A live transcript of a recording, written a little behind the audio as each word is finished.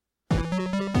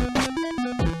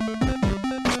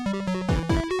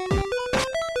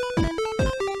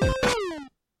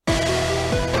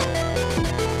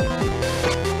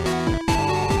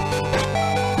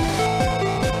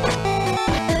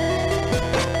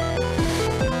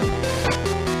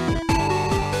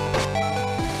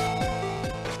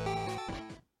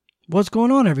What's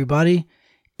going on, everybody?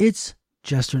 It's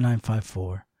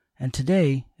Jester954, and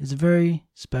today is a very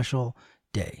special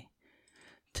day.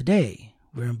 Today,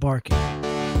 we're embarking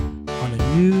on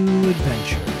a new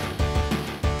adventure.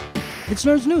 It's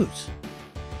Nerds News.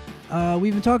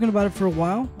 We've been talking about it for a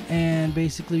while, and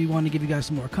basically we want to give you guys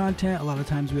some more content. A lot of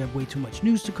times we have way too much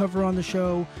news to cover on the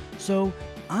show, so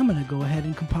I'm going to go ahead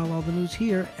and compile all the news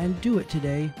here and do it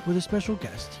today with a special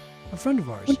guest, a friend of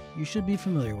ours. You should be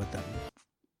familiar with them.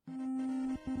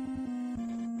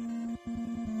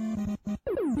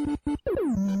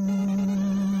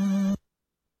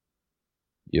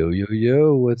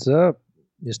 Yo, what's up?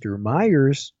 Mr.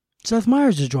 Myers. Seth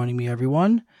Myers is joining me,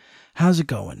 everyone. How's it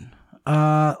going?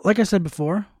 Like I said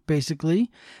before,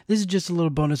 basically, this is just a little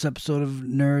bonus episode of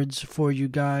Nerds for you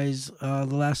guys. The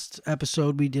last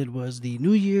episode we did was the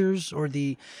New Year's, or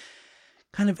the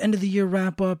kind of end of the year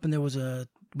wrap up, and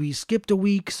we skipped a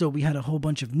week, so we had a whole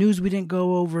bunch of news we didn't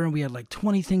go over, and we had like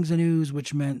 20 things of news,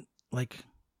 which meant like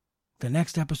the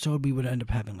next episode we would end up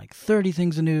having like 30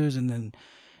 things of news, and then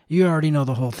you already know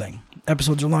the whole thing.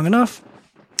 Episodes are long enough.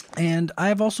 And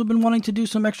I've also been wanting to do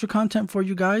some extra content for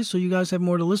you guys, so you guys have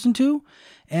more to listen to.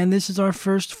 And this is our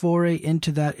first foray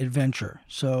into that adventure.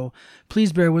 So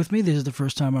please bear with me. This is the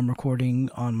first time I'm recording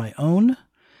on my own.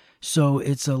 So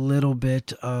it's a little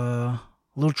bit,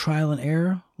 little trial and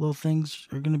error. Little things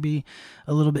are going to be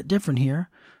a little bit different here.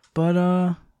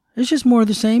 But it's just more of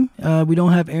the same. We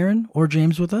don't have Aaron or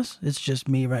James with us. It's just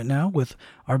me right now with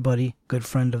our buddy, good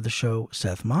friend of the show,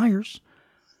 Seth Myers.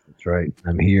 That's right.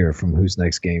 I'm here from Who's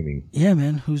Next Gaming. Yeah,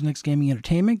 man. Who's Next Gaming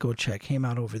Entertainment. Go check him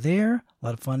out over there. A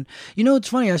lot of fun. You know, it's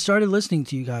funny. I started listening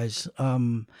to you guys.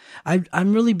 I'm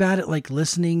really bad at like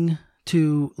listening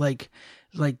to like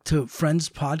to friends'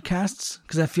 podcasts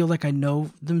because I feel like I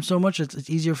know them so much. It's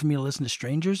easier for me to listen to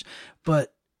strangers.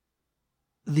 But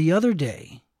the other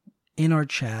day in our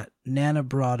chat, Nana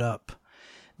brought up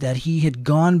that he had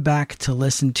gone back to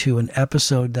listen to an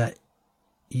episode that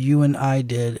you and I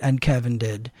did and Kevin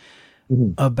did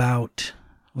about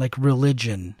like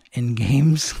religion in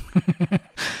games.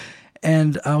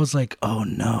 And I was like, oh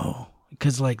no.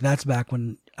 Cause like that's back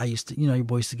when I used to, your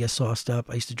boy used to get sauced up.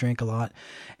 I used to drink a lot.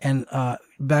 And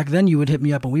back then you would hit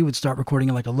me up and we would start recording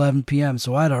at like 11 p.m.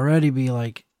 So I'd already be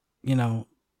like,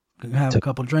 have a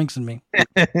couple drinks in me.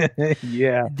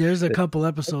 Yeah. There's a couple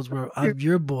episodes where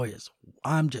your boy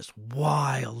I'm just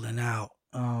wilding out.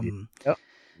 Yep.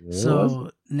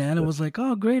 So Nana was like,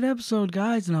 oh, great episode,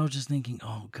 guys. And I was just thinking,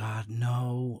 oh, God,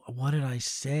 no. What did I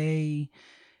say?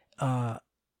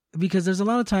 Because there's a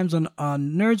lot of times on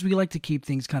Nerds, we like to keep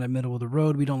things kind of middle of the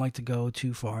road. We don't like to go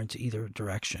too far into either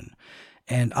direction.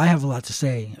 And I have a lot to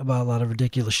say about a lot of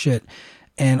ridiculous shit.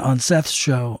 And on Seth's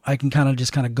show, I can kind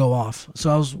of go off.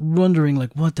 So I was wondering,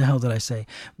 like, what the hell did I say?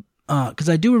 Because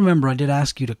I do remember I did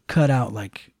ask you to cut out,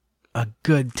 like, a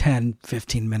good 10,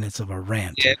 15 minutes of a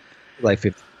rant. Yeah, like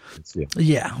 15.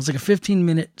 Yeah, it was like a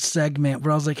 15-minute segment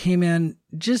where I was like, hey, man,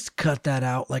 just cut that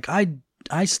out. Like,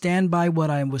 I stand by what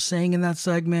I was saying in that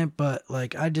segment, but,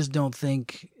 like, I just don't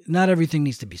think not everything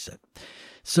needs to be said.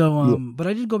 So, but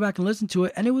I did go back and listen to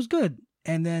it, and it was good.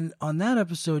 And then on that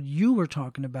episode, you were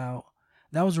talking about,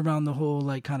 that was around the whole,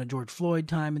 like, kind of George Floyd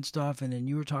time and stuff, and then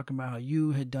you were talking about how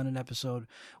you had done an episode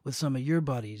with some of your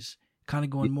buddies, kind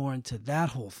of going more into that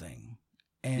whole thing.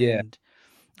 And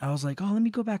I was like, oh, let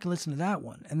me go back and listen to that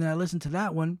one. And then I listened to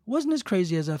that one. Wasn't as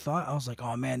crazy as I thought. I was like,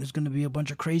 oh, man, there's going to be a bunch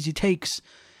of crazy takes.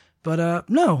 But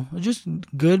no, just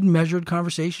good, measured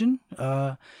conversation.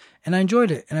 And I enjoyed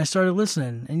it. And I started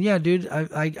listening. And yeah, dude,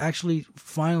 I actually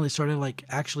finally started like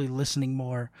actually listening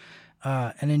more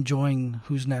and enjoying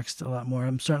Who's Next a lot more.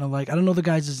 I'm starting to like, I don't know the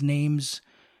guys' names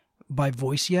by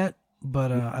voice yet,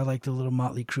 but I like the little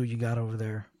motley crew you got over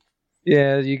there.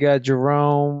 Yeah, you got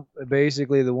Jerome,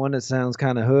 basically the one that sounds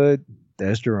kind of hood.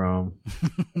 That's Jerome.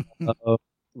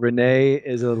 Renee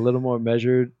is a little more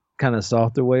measured, kind of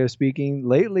softer way of speaking.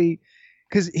 Lately,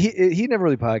 because he never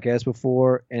really podcasted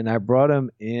before, and I brought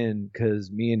him in because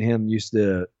me and him used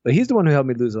to. But he's the one who helped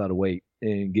me lose a lot of weight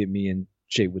and get me in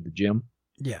shape with the gym.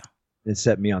 Yeah. And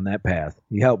set me on that path.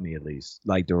 He helped me at least,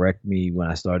 like direct me when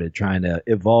I started trying to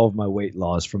evolve my weight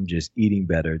loss from just eating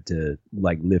better to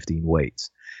like lifting weights.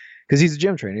 Because he's a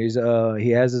gym trainer.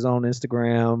 He has his own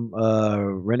Instagram,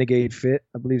 Renegade Fit,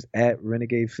 I believe, at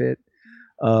Renegade Fit.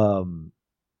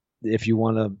 If you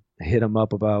want to hit him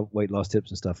up about weight loss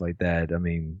tips and stuff like that, I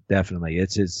mean, definitely.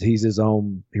 He's his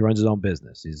own. He runs his own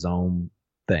business, his own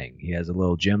thing. He has a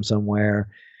little gym somewhere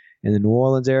in the New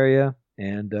Orleans area,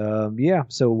 and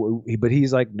So, but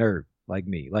he's like nerd, like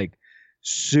me, like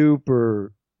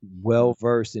super well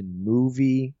versed in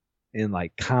movie and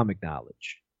like comic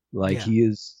knowledge. Like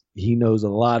Yeah. he knows a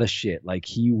lot of shit. Like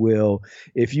he will,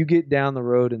 if you get down the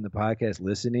road in the podcast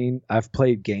listening, I've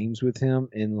played games with him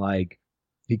and like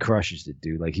he crushes it,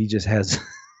 dude. Like he just has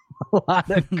a lot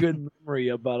of good memory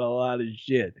about a lot of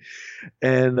shit.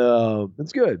 And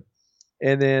it's good.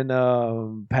 And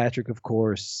then Patrick, of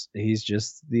course, he's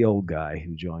just the old guy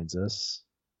who joins us.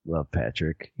 Love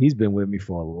Patrick. He's been with me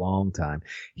for a long time.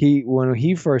 When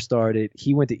he first started,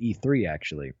 he went to E3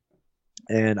 actually,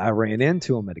 and I ran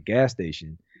into him at a gas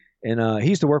station. And he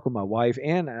used to work with my wife,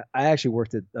 and I actually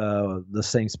worked at the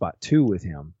same spot too with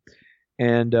him.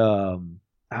 And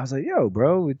I was like, "Yo,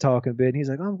 bro," we're talking a bit. And he's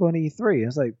like, "I'm going to E3." I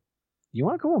was like, "You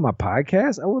want to come on my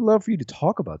podcast? I would love for you to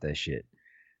talk about that shit."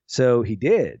 So he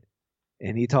did.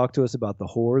 And he talked to us about the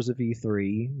horrors of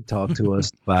E3. He talked to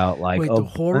us about like Wait, the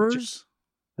horrors?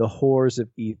 The horrors of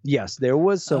E. Yes, there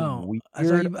was some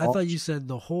weird. I thought you said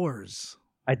the whores.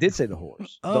 I did say the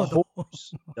horrors. Oh, the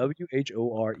horrors.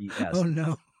 WHORES. Oh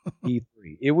no.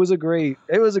 E3. It was a great.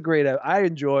 I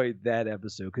enjoyed that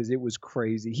episode because it was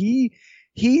crazy.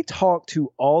 He talked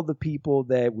to all the people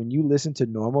that when you listen to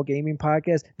normal gaming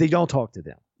podcasts, they don't talk to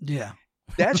them. Yeah.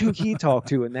 That's who he talked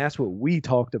to, and that's what we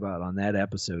talked about on that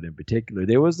episode in particular.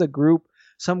 There was a group,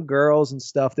 some girls and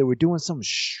stuff, that were doing some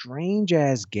strange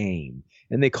ass game,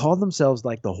 and they called themselves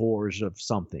like the horrors of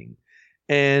something.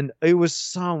 And it was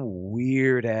some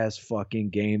weird ass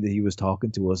fucking game that he was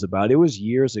talking to us about. It was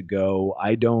years ago.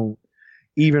 I don't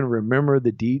even remember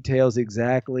the details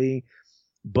exactly,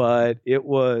 but it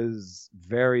was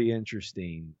very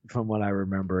interesting from what I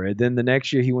remember. And then the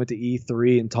next year he went to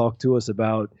E3 and talked to us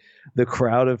about the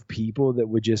crowd of people that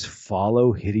would just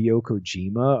follow Hideo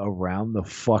Kojima around the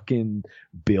fucking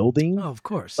building. Oh, of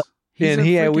course. We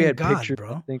had God, pictures,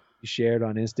 bro. I think we shared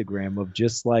on Instagram of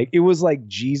just like, it was like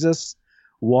Jesus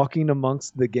walking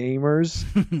amongst the gamers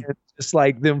and just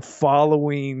like them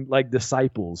following, like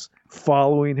disciples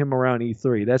following him around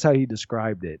E3. That's how he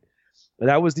described it.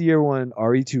 That was the year when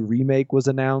RE2 Remake was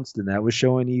announced, and that was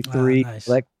showing E3. Nice.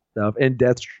 Like stuff. And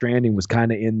Death Stranding was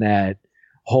kind of in that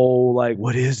whole, like,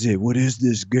 what is it? What is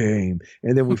this game?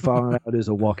 And then we found out it's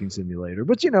a walking simulator.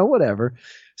 But, whatever.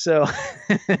 So.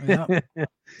 Yep.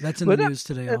 That's in the news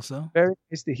today also. Very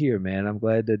nice to hear, man. I'm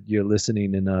glad that you're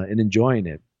listening and enjoying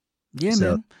it. Yeah,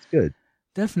 man. It's good.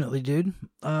 Definitely, dude.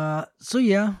 We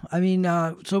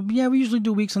usually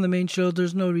do weeks on the main show.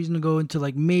 There's no reason to go into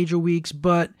like major weeks,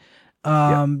 but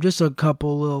just a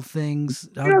couple little things.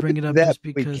 I'll bring it up just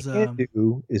because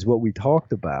do is what we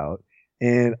talked about,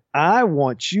 and I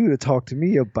want you to talk to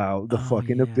me about the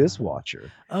fucking Abyss Watcher.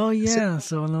 Oh yeah.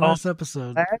 So in the last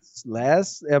episode,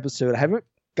 last episode, I haven't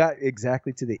got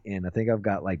exactly to the end. I think I've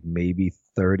got like maybe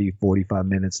 30, 45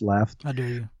 minutes left. I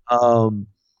dare you.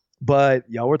 But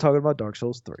y'all were talking about Dark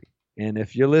Souls 3. And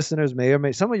if your listeners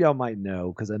some of y'all might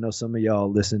know, because I know some of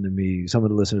y'all listen to me, some of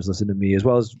the listeners listen to me as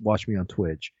well as watch me on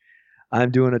Twitch.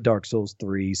 I'm doing a Dark Souls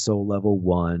 3 Soul Level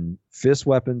 1, fist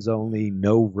weapons only,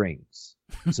 no rings.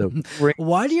 So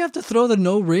why do you have to throw the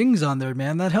no rings on there,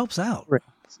 man? That helps out.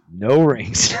 No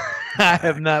rings. I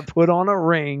have not put on a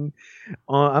ring.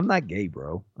 I'm not gay,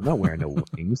 bro. I'm not wearing no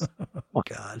rings. Oh,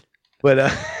 God.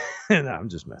 But no, I'm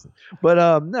just messing.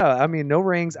 But no, I mean, no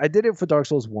rings. I did it for Dark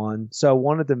Souls 1, so I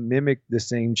wanted to mimic the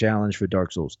same challenge for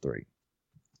Dark Souls 3.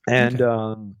 And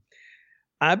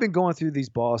I've been going through these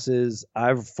bosses.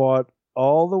 I've fought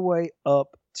all the way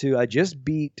up to, I just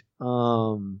beat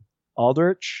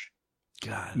Aldrich.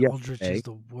 God, yesterday. Aldrich is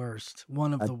the worst.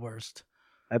 One of the worst.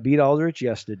 I beat Aldrich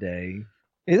yesterday.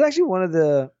 It's actually one of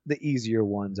the easier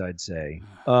ones, I'd say,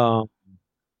 so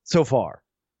far.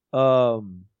 I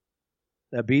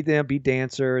beat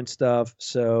Dancer and stuff.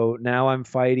 So now I'm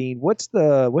fighting. What's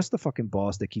the fucking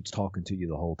boss that keeps talking to you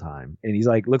the whole time? And he's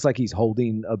like, looks like he's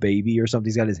holding a baby or something.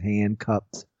 He's got his hand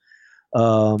cupped.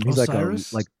 He's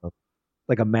Osiris?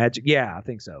 like a magic. Yeah, I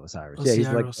think so. Osiris. Yeah, he's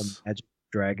like a magic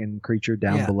dragon creature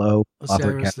down below.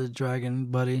 Osiris, the dragon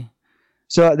buddy.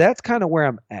 So that's kind of where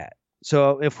I'm at.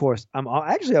 So of course I've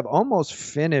almost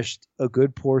finished a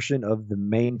good portion of the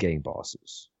main game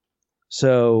bosses.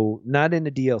 So not in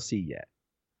the DLC yet.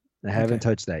 I haven't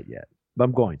touched that yet, but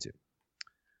I'm going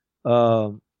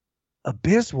to.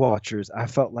 Abyss Watchers, I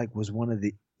felt like was one of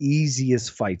the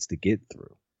easiest fights to get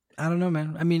through. I don't know,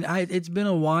 man. I mean, it's been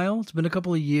a while. It's been a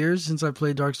couple of years since I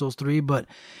played Dark Souls 3, but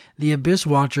the Abyss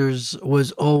Watchers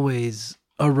was always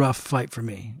a rough fight for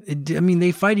me.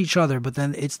 They fight each other, but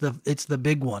then it's the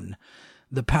big one,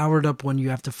 the powered up one you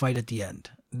have to fight at the end.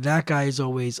 That guy is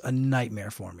always a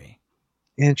nightmare for me.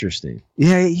 Interesting.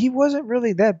 Yeah, he wasn't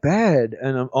really that bad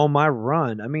on my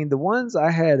run. I mean, the ones I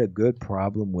had a good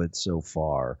problem with so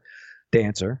far,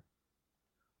 Dancer.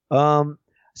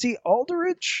 See,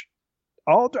 Aldrich,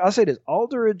 I'll say this,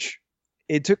 Aldrich.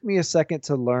 It took me a second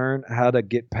to learn how to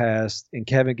get past, and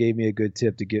Kevin gave me a good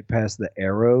tip to get past the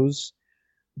arrows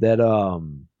that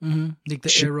like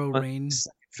the arrow rain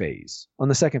phase. On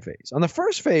the second phase, on the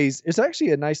first phase, it's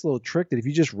actually a nice little trick that if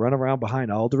you just run around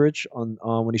behind Aldrich on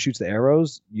when he shoots the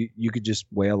arrows, you could just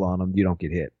wail on him. You don't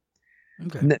get hit.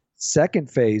 Okay. In the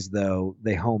second phase, though,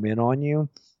 they home in on you.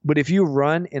 But if you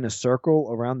run in a circle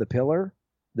around the pillar,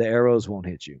 the arrows won't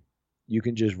hit you. You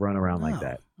can just run around like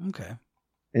that. Okay.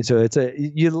 And so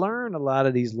you learn a lot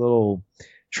of these little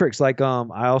tricks. Like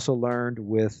I also learned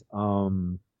with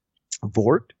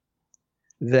Vort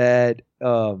that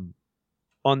on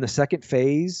the second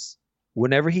phase,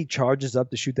 whenever he charges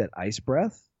up to shoot that ice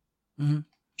breath, if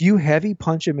you heavy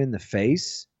punch him in the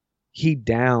face, he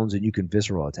downs and you can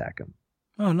visceral attack him.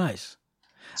 Oh, nice.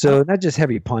 So not just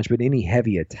heavy punch, but any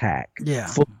heavy attack. Yeah.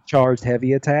 Full charged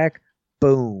heavy attack,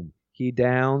 boom. He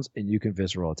downs and you can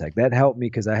visceral attack. That helped me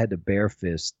because I had to bare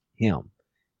fist him.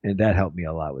 And that helped me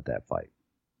a lot with that fight.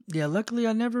 Yeah, luckily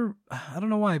I don't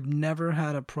know why I've never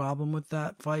had a problem with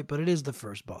that fight, but it is the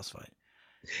first boss fight.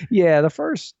 Yeah, the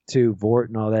first two, Vort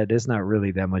and all that, is not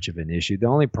really that much of an issue. The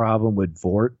only problem with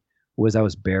Vort was I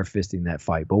was bare fisting that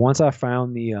fight. But once I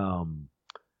found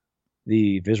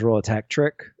the visceral attack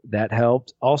trick, that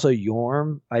helped. Also,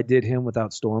 Yorm, I did him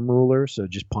without Storm Ruler, so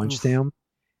just punched him.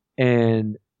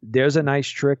 And there's a nice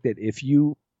trick that if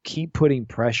you keep putting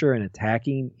pressure and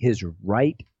attacking his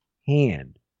right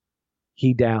hand,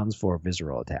 he downs for a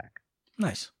visceral attack.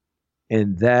 Nice.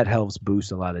 And that helps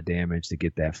boost a lot of damage to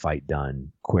get that fight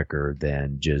done quicker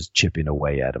than just chipping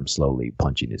away at him slowly,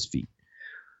 punching his feet.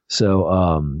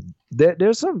 So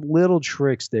there's some little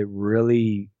tricks that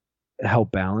really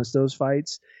help balance those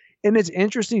fights. And it's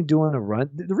interesting doing a run.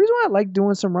 The reason why I like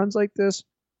doing some runs like this,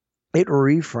 it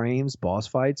reframes boss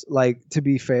fights. Like, to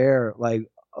be fair, like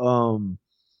on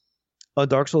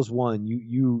Dark Souls 1,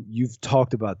 you've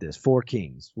talked about this. Four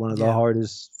Kings, one of the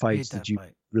hardest fights that you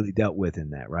really dealt with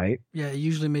in that, right? Yeah, it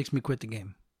usually makes me quit the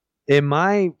game. In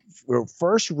my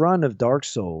first run of Dark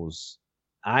Souls,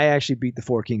 I actually beat the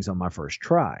Four Kings on my first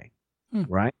try,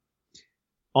 right?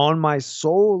 On my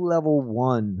soul level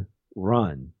 1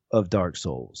 run of Dark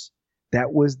Souls,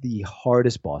 that was the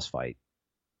hardest boss fight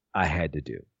I had to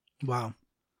do. Wow.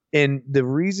 And the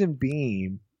reason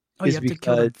being you have to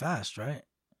kill them fast, right?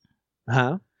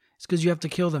 Huh? It's because you have to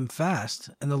kill them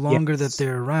fast, and the longer that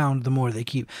they're around, the more they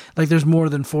keep. Like, there's more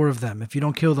than 4 of them. If you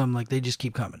don't kill them, like, they just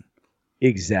keep coming.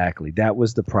 Exactly. That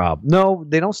was the problem. No,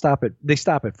 they don't stop it. They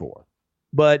stop at 4.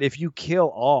 But if you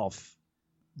kill off,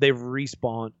 they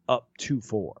respawn up to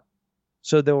 4.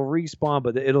 So they'll respawn,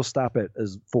 but it'll stop at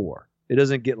as 4. It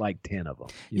doesn't get like 10 of them.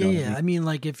 You know what I mean? I mean,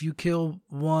 like, if you kill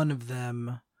one of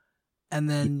them and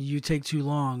then you take too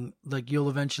long, like, you'll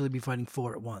eventually be fighting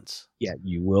 4 at once. Yeah,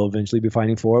 you will eventually be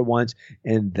fighting 4 at once.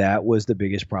 And that was the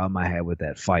biggest problem I had with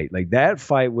that fight. Like, that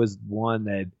fight was one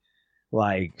that,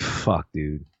 like, fuck,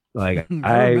 dude. Like,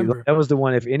 that was the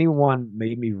one, if anyone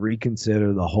made me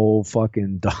reconsider the whole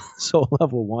fucking Soul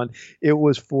Level 1, it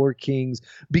was Four Kings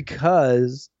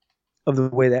because of the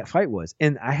way that fight was.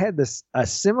 And I had a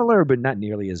similar, but not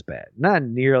nearly as bad. Not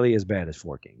nearly as bad as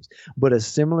Four Kings, but a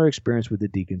similar experience with the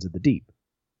Deacons of the Deep.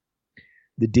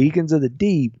 The Deacons of the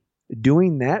Deep,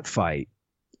 doing that fight,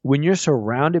 when you're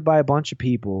surrounded by a bunch of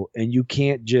people and you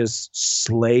can't just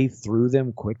slay through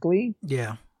them quickly.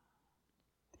 Yeah.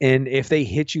 And if they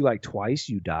hit you like twice,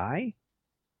 you die.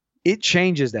 It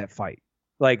changes that fight.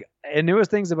 Like, and there was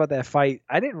things about that fight.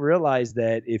 I didn't realize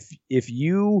that if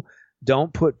you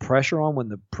don't put pressure on when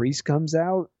the priest comes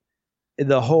out,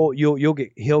 the whole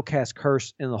he'll cast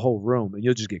curse in the whole room and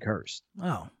you'll just get cursed.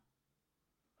 Oh.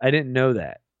 I didn't know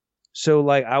that. So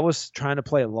like I was trying to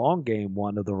play a long game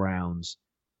one of the rounds,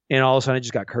 and all of a sudden I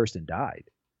just got cursed and died.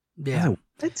 Yeah.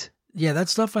 What? Yeah, that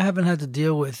stuff I haven't had to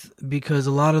deal with because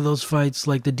a lot of those fights,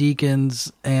 like the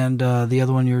Deacons and the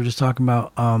other one you were just talking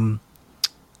about,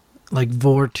 like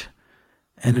Vort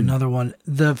and another one,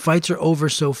 the fights are over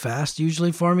so fast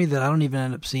usually for me that I don't even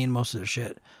end up seeing most of their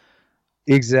shit.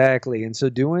 Exactly. And so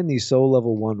doing these Soul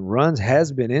Level 1 runs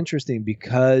has been interesting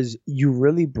because you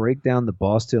really break down the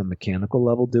boss to a mechanical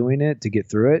level doing it to get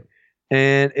through it.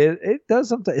 And it does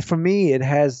something. For me, it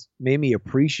has made me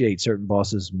appreciate certain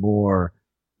bosses more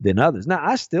than others. Now,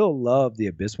 I still love the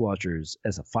Abyss Watchers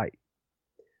as a fight,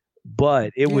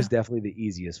 but it was definitely the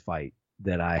easiest fight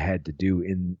that I had to do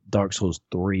in Dark Souls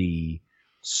 3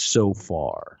 so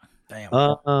far. Damn.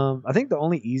 I think the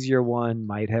only easier one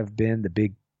might have been the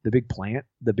big plant,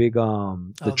 the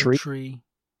tree.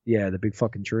 Yeah, the big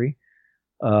fucking tree.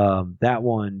 That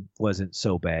one wasn't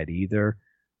so bad either.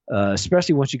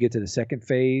 Especially once you get to the second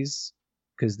phase,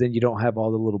 because then you don't have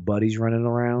all the little buddies running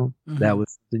around. Mhm. That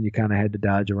was then you kind of had to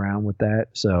dodge around with that.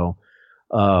 So,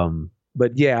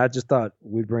 but yeah, I just thought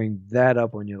we'd bring that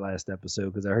up on your last episode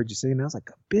because I heard you saying, I was like,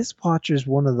 Abyss Watcher is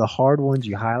one of the hard ones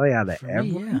you highlight out of For me,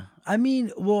 everyone. yeah. I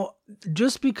mean, well,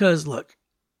 just because, look,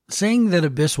 saying that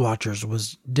Abyss Watchers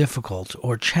was difficult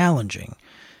or challenging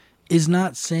is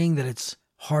not saying that it's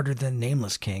harder than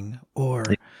Nameless King or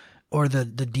the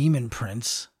Demon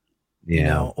Prince, you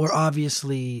know, or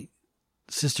obviously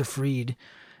Sister Freed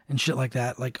and shit like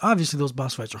that. Like, obviously those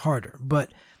boss fights are harder,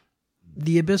 but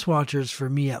the Abyss Watchers, for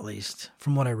me at least,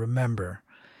 from what I remember,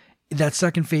 that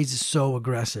second phase is so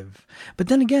aggressive. But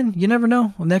then again, you never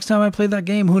know. Next time I play that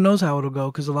game, who knows how it'll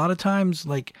go? Because a lot of times,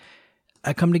 like,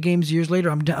 I come to games years later.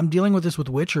 I'm dealing with this with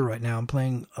Witcher right now. I'm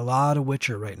playing a lot of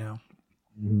Witcher right now.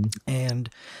 Mm-hmm. And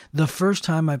the first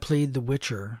time I played The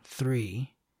Witcher 3,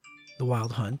 The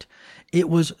Wild Hunt, it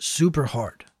was super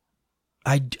hard.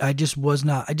 I just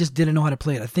didn't know how to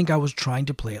play it. I think I was trying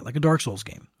to play it like a Dark Souls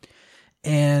game.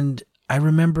 And I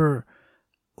remember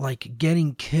like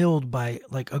getting killed by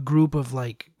like a group of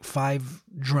like 5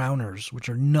 drowners, which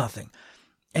are nothing.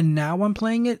 And now I'm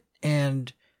playing it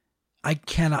and I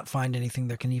cannot find anything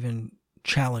that can even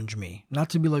challenge me. Not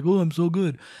to be like, oh, I'm so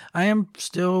good. I am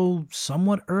still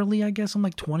somewhat early, I guess. I'm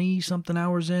like 20 something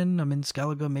hours in. I'm in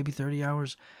Skellige, maybe 30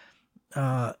 hours.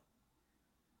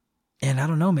 And I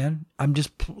don't know, man. I'm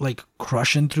just like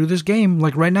crushing through this game.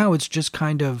 Like right now, it's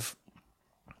kind of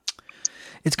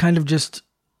just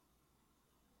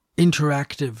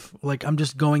interactive. Like I'm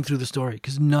just going through the story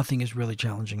because nothing is really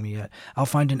challenging me yet. I'll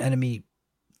find an enemy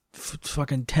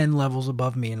fucking 10 levels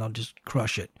above me and I'll just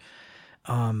crush it.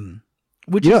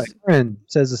 Which is, Aaron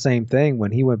says the same thing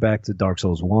when he went back to Dark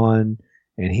Souls 1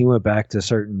 and he went back to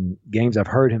certain games. I've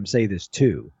heard him say this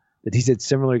too, that he said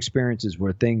similar experiences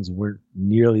where things weren't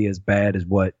nearly as bad as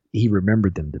what he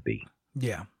remembered them to be.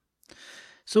 Yeah.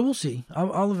 So we'll see.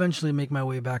 I'll eventually make my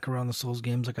way back around the Souls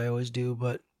games like I always do,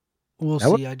 but we'll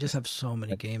see. I just have so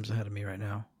many games ahead of me right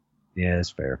now. Yeah, that's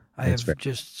fair. I have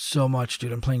just so much,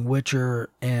 dude. I'm playing Witcher,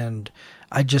 and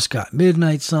I just got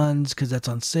Midnight Suns because that's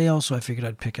on sale, so I figured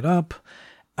I'd pick it up.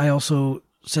 I also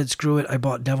said, screw it. I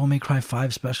bought Devil May Cry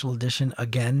 5 Special Edition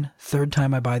again. 3rd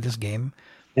time I buy this game.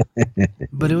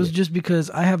 But it was just because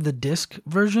I have the disc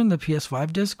version, the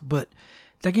PS5 disc, but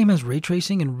that game has ray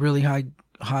tracing and really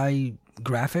high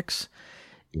graphics.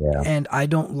 Yeah. And I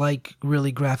don't like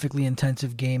really graphically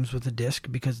intensive games with a disc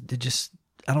because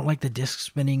I don't like the disc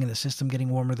spinning and the system getting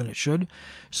warmer than it should.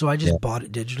 So I just bought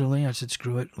it digitally. I said,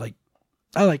 screw it. Like,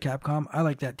 I like Capcom. I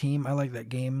like that team. I like that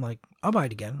game. Like, I'll buy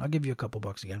it again. I'll give you a couple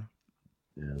bucks again.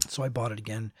 Yeah. So I bought it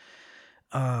again.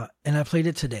 And I played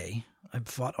it today. I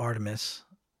fought Artemis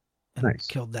and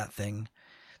killed that thing.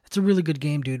 It's a really good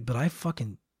game, dude, but I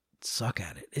fucking suck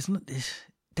at it.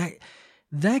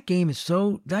 That game is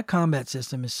that combat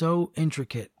system is so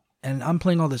intricate. And I'm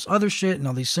playing all this other shit and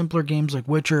all these simpler games like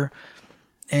Witcher.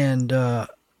 And,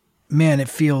 man, it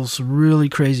feels really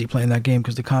crazy playing that game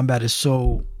because the combat is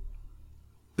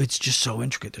it's just so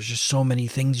intricate. There's just so many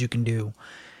things you can do.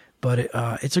 But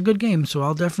it's a good game, so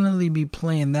I'll definitely be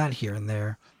playing that here and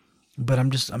there. But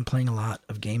I'm playing a lot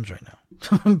of games right now.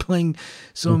 I'm playing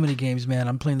so many games, man.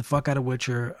 I'm playing the fuck out of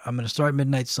Witcher. I'm going to start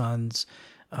Midnight Suns.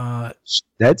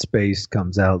 Dead Space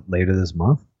comes out later this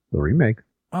month, the remake.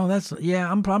 Oh,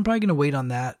 I'm probably going to wait on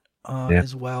that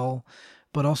as well.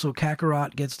 But also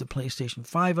Kakarot gets the PlayStation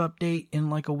 5 update in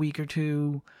like a week or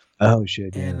two. Oh,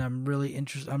 shit, yeah. And I'm really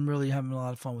interested. I'm really having a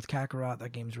lot of fun with Kakarot.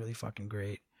 That game's really fucking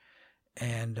great.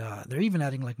 And they're even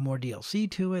adding like more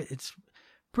DLC to it. It's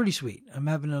pretty sweet. I'm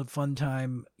having a fun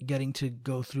time getting to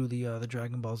go through the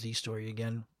Dragon Ball Z story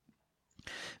again.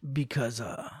 Because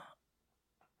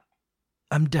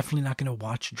I'm definitely not going to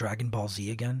watch Dragon Ball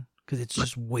Z again. Because it's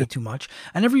just way too much.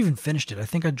 I never even finished it. I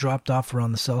think I dropped off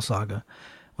around the Cell Saga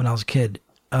when I was a kid.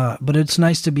 But it's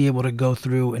nice to be able to go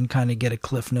through and kind of get a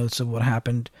cliff notes of what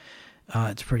happened.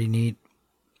 It's pretty neat.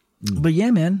 But yeah,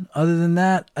 man, other than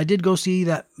that, I did go see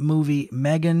that movie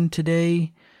Megan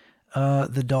today.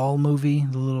 The doll movie,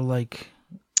 the little like...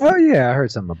 Oh yeah, I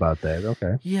heard something about that.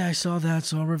 Okay. Yeah, I saw that,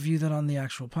 so I'll review that on the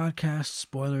actual podcast.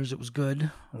 Spoilers, it was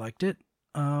good. I liked it.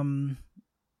 And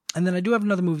then I do have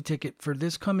another movie ticket for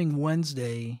this coming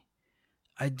Wednesday.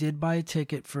 I did buy a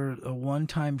ticket for a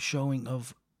one-time showing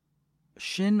of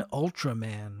Shin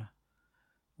Ultraman,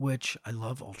 which I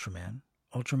love Ultraman.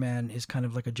 Ultraman is kind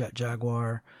of like a Jet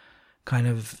Jaguar, kind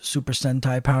of Super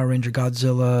Sentai Power Ranger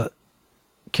Godzilla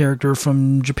character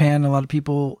from Japan. A lot of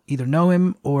people either know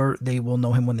him or they will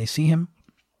know him when they see him.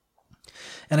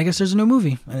 And I guess there's a new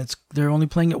movie, and they're only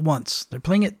playing it once. They're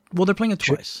playing it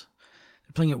twice.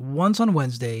 They're playing it once on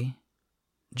Wednesday,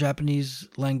 Japanese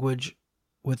language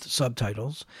with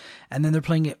subtitles, and then they're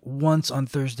playing it once on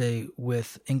Thursday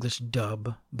with English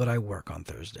dub, but I work on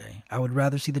Thursday. I would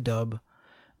rather see the dub,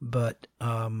 but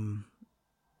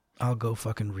I'll go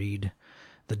fucking read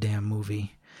the damn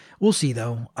movie. We'll see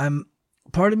though.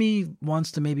 Part of me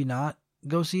wants to maybe not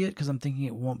go see it because I'm thinking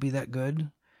it won't be that good,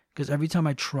 because every time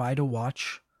I try to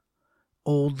watch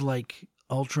old like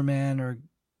Ultraman or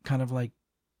kind of like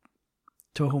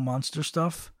Toho Monster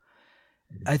stuff,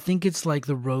 I think it's like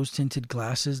the rose-tinted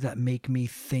glasses that make me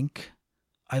think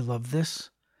I love this.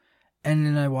 And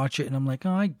then I watch it and I'm like,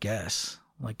 oh, I guess.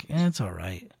 Like, it's all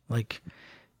right. Like,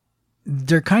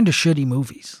 they're kind of shitty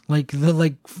movies. Like,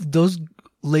 those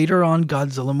later on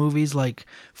Godzilla movies, like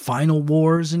Final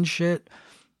Wars and shit,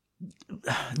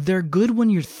 they're good when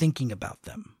you're thinking about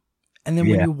them. And then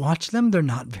when you watch them, they're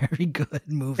not very good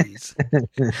movies.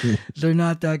 They're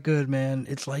not that good, man.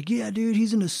 It's like, yeah, dude,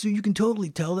 he's in a suit. You can totally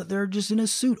tell that they're just in a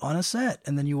suit on a set.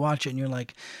 And then you watch it and you're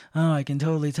like, oh, I can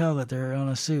totally tell that they're on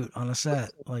a suit on a set.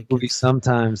 Like, movies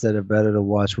sometimes that are better to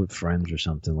watch with friends or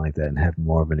something like that and have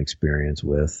more of an experience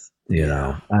with, you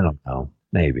know, I don't know,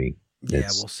 maybe. Yeah,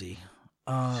 we'll see.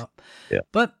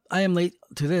 But I am late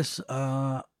to this.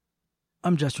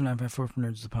 I'm Jester954 from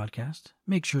Nerds the Podcast.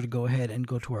 Make sure to go ahead and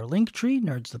go to our Linktree,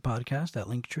 Nerds the Podcast, that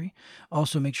Linktree.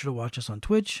 Also, make sure to watch us on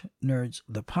Twitch, Nerds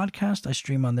the Podcast. I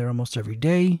stream on there almost every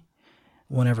day.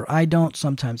 Whenever I don't,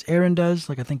 sometimes Aaron does.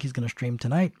 Like, I think he's going to stream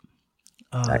tonight.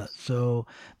 Nice. So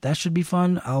that should be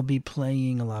fun. I'll be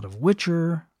playing a lot of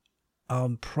Witcher.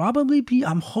 I'm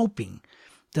hoping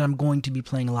that I'm going to be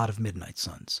playing a lot of Midnight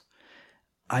Suns.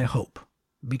 I hope.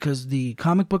 Because the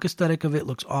comic book aesthetic of it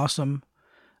looks awesome.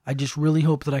 I just really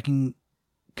hope that I can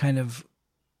kind of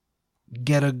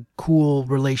get a cool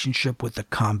relationship with the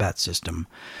combat system,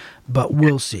 but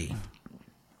we'll see.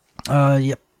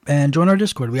 Yep. And join our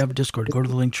Discord. We have a Discord. Go to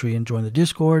the Linktree and join the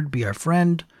Discord. Be our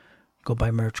friend. Go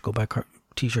buy merch. Go buy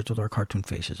t-shirts with our cartoon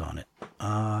faces on it.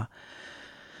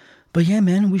 But yeah,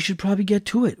 man, we should probably get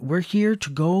to it. We're here to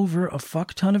go over a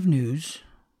fuck ton of news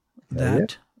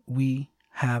that we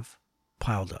have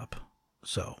piled up.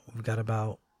 So we've got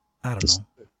about, I don't know,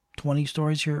 20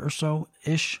 stories here or so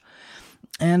ish.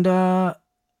 And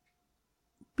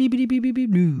beep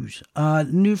news.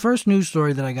 First news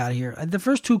story that I got here. The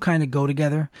first two kind of go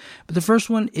together, but the first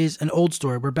one is an old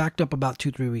story. We're backed up about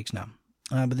 2-3 weeks now.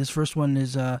 But this first one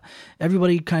is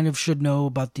everybody kind of should know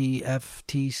about the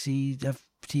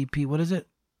FTP. What is it?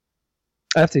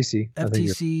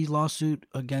 FTC lawsuit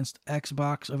against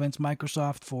Xbox, against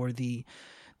Microsoft for the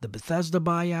Bethesda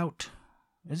buyout.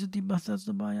 Is it the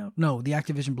Bethesda buyout? No, the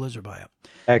Activision Blizzard buyout.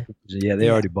 Activision, they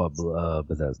already bought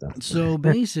Bethesda. So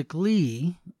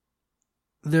basically,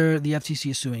 the FTC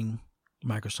is suing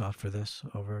Microsoft for this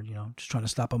over, just trying to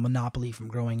stop a monopoly from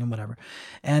growing and whatever.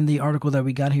 And the article that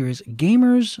we got here is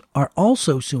gamers are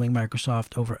also suing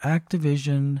Microsoft over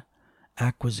Activision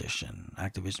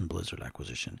Blizzard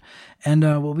acquisition. And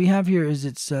what we have here is,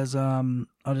 it says, I'll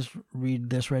just read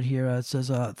this right here. It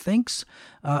says, thanks,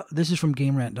 this is from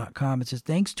GameRant.com. It says,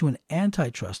 thanks to an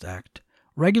antitrust act,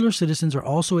 regular citizens are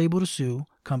also able to sue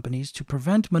companies to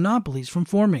prevent monopolies from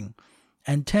forming.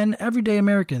 And 10 everyday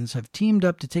Americans have teamed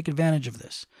up to take advantage of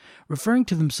this, referring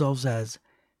to themselves as,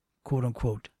 quote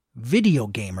unquote, video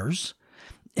gamers.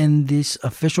 In this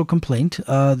official complaint,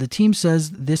 the team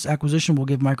says this acquisition will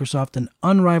give Microsoft an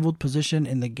unrivaled position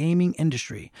in the gaming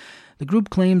industry. The group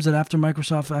claims that after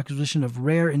Microsoft's acquisition of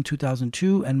Rare in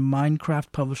 2002 and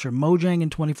Minecraft publisher Mojang in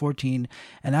 2014,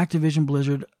 an Activision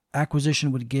Blizzard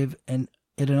acquisition would give it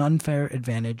an unfair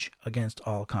advantage against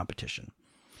all competition.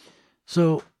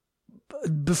 So,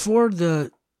 before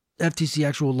the FTC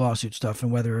actual lawsuit stuff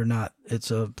and whether or not it's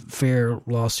a fair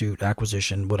lawsuit,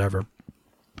 acquisition, whatever,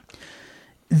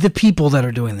 the people that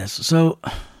are doing this. So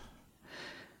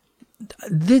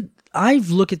I've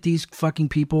looked at these fucking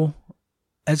people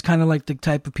as kind of like the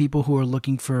type of people who are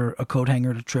looking for a coat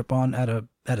hanger to trip on at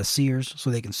a Sears so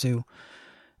they can sue.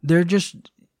 They're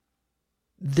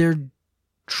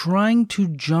trying to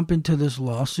jump into this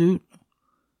lawsuit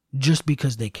just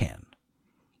because they can.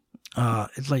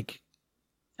 It's like,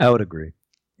 I would agree.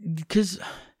 Because,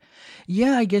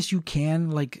 yeah, I guess you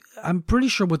can. Like, I'm pretty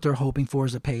sure what they're hoping for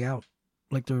is a payout.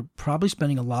 Like, they're probably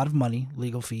spending a lot of money,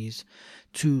 legal fees,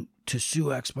 to sue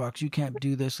Xbox. You can't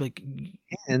do this. Like,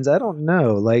 and I don't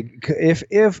know. Like,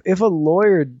 if a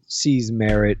lawyer sees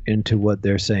merit into what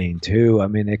they're saying too, I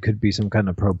mean, it could be some kind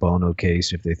of pro bono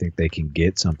case if they think they can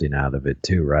get something out of it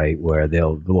too, right? Where the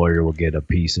lawyer will get a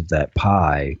piece of that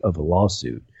pie of a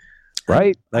lawsuit,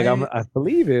 right? I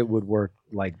believe it would work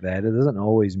like that. It doesn't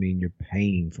always mean you're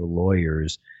paying for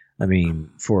lawyers. I mean,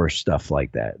 for stuff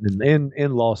like that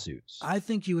in lawsuits. I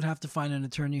think you would have to find an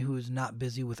attorney who is not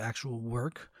busy with actual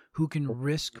work, who can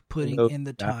risk One of putting those in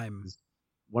the time. guys-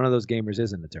 One of those gamers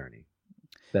is an attorney.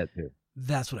 That too.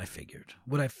 That's what I figured.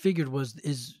 What I figured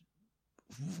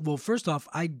well, first off,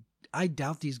 I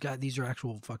doubt these guys. These are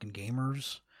actual fucking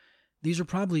gamers. These are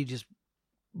probably just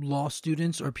law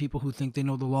students or people who think they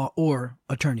know the law, or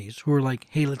attorneys who are like,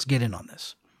 "Hey, let's get in on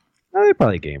this." No, they're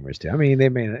probably gamers too. I mean, they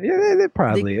may not. Yeah, they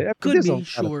probably They could there's a be, lot of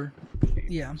sure. gamers.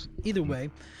 Yeah. Either way,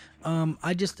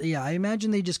 I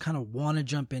imagine they just kind of want to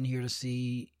jump in here to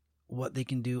see what they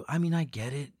can do. I mean, I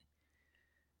get it.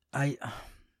 I'm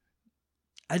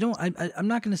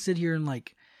not going to sit here and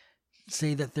like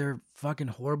say that they're fucking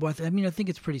horrible. I mean, I think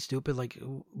it's pretty stupid. Like,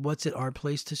 what's it our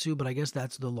place to sue? But I guess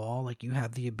that's the law. Like, you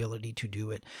have the ability to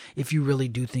do it if you really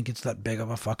do think it's that big of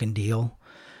a fucking deal.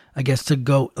 I guess to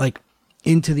go like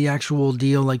into the actual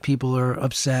deal, like people are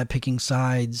upset, picking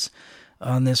sides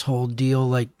on this whole deal.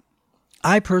 Like,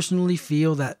 I personally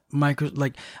feel that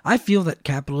I feel that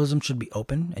capitalism should be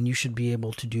open and you should be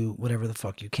able to do whatever the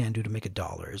fuck you can do to make a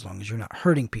dollar as long as you're not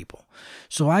hurting people.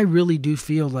 So I really do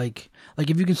feel like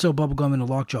if you can sell bubblegum in a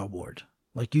lockjaw ward,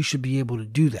 like you should be able to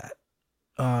do that.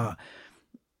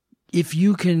 If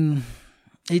you can,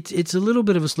 it's a little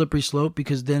bit of a slippery slope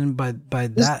because then by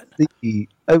that.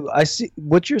 I see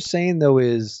what you're saying though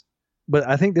but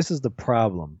I think this is the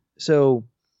problem. So,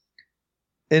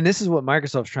 and this is what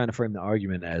Microsoft's trying to frame the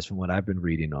argument as from what I've been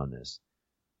reading on this.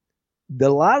 A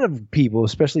lot of people,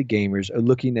 especially gamers, are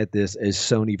looking at this as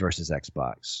Sony versus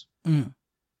Xbox. Mm.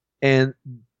 And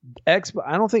I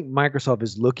don't think Microsoft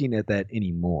is looking at that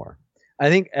anymore. I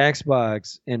think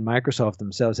Xbox and Microsoft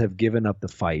themselves have given up the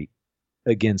fight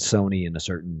against Sony in a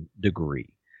certain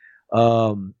degree.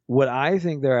 What I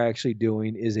think they're actually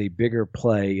doing is a bigger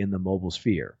play in the mobile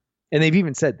sphere. And they've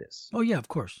even said this. Oh yeah, of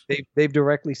course. They've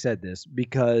directly said this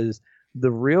because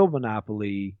the real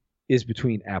monopoly is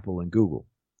between Apple and Google.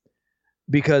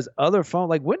 Because other phone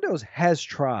like Windows has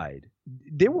tried.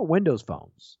 There were Windows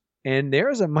phones, and there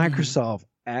is a Microsoft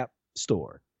app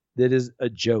store that is a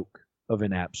joke of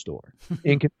an app store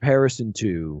in comparison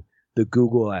to the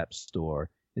Google App Store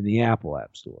and the Apple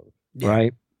App Store,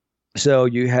 right? So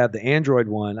you have the Android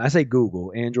one. I say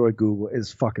Google. Android, Google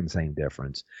is fucking same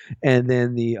difference. And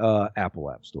then the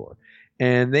Apple App Store.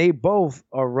 And they both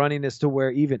are running this to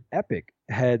where even Epic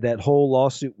had that whole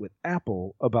lawsuit with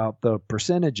Apple about the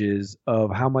percentages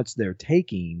of how much they're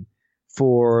taking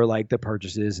for like the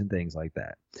purchases and things like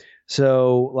that.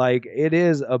 So like it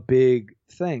is a big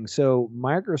thing. So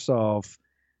Microsoft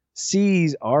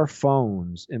sees our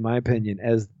phones, in my opinion,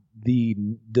 as the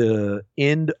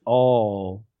end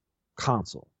all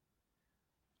console,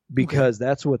 because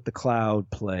that's what the cloud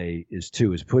play is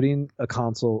too, is putting a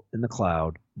console in the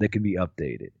cloud that can be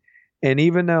updated. And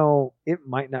even though it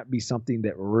might not be something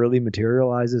that really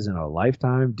materializes in our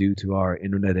lifetime due to our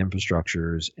internet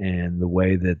infrastructures and the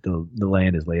way that the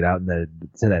land is laid out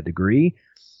to that degree,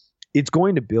 it's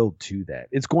going to build to that.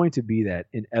 It's going to be that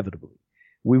inevitably.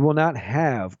 We will not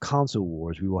have console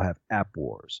wars. We will have app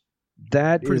wars.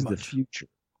 That is the future.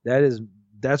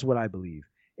 That's what I believe.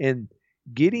 And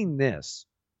getting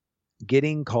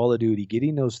Call of Duty,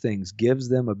 getting those things gives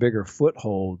them a bigger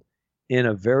foothold in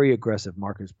a very aggressive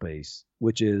market space,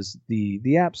 which is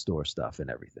the App Store stuff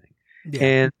and everything.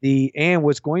 Yeah. And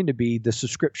what's going to be the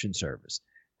subscription service.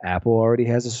 Apple already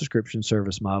has a subscription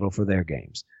service model for their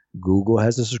games. Google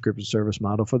has a subscription service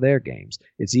model for their games.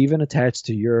 It's even attached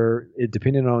to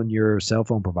depending on your cell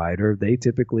phone provider, they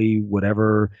typically,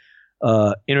 whatever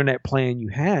internet plan you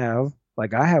have,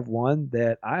 like I have one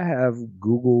that I have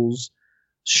Google's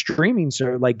streaming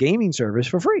like gaming service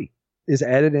for free is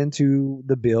added into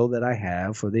the bill that I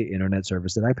have for the internet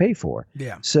service that I pay for.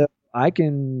 Yeah. So I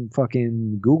can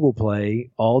fucking Google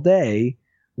Play all day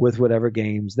with whatever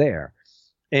games there.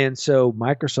 And so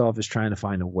Microsoft is trying to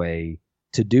find a way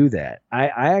to do that. I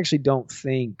actually don't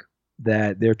think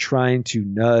that they're trying to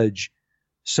nudge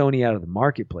Sony out of the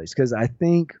marketplace, because I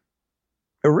think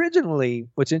originally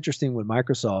what's interesting with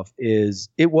Microsoft is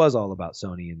it was all about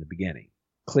Sony in the beginning,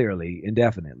 clearly,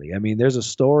 indefinitely. I mean, there's a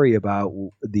story about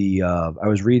I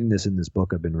was reading this in this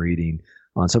book I've been reading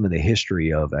on some of the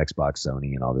history of Xbox,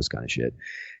 Sony, and all this kind of shit.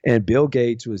 And Bill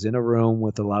Gates was in a room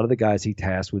with a lot of the guys he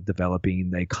tasked with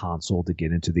developing a console to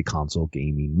get into the console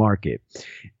gaming market.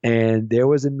 And there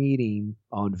was a meeting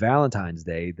on Valentine's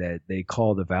Day that they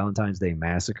called the Valentine's Day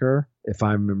Massacre. If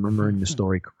I'm remembering the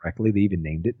story correctly, they even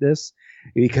named it this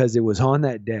because it was on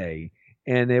that day.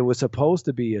 And it was supposed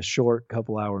to be a short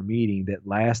couple-hour meeting that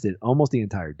lasted almost the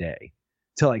entire day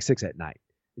till like 6 at night.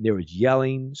 There was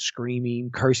yelling, screaming,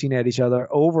 cursing at each other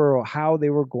over how they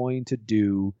were going to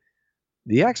do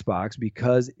the Xbox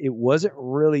because it wasn't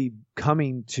really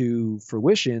coming to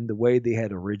fruition the way they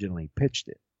had originally pitched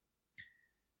it.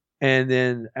 And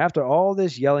then after all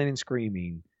this yelling and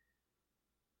screaming,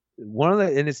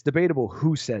 and it's debatable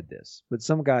who said this, but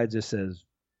some guy just says,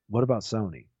 "What about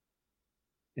Sony?"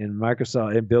 And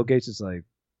Microsoft and Bill Gates is like,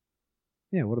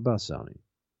 "Yeah, what about Sony?"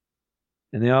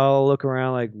 And they all look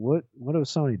around like, "What is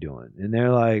Sony doing?" And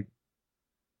they're like,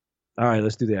 "All right,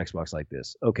 let's do the Xbox like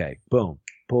this." Okay, boom,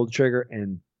 pulled the trigger,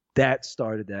 and that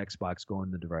started the Xbox going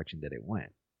the direction that it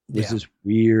went. It was this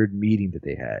weird meeting that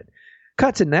they had.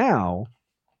 Cut to now,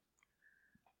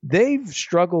 they've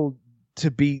struggled to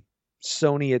beat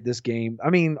Sony at this game. I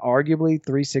mean, arguably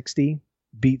 360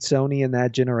 beat Sony in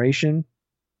that generation,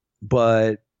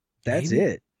 but that's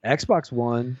it. Xbox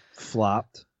One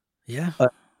flopped. Yeah.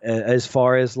 As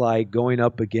far as like going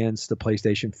up against the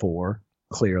PlayStation 4,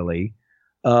 clearly.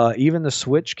 Even the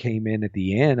Switch came in at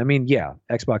the end. I mean, yeah,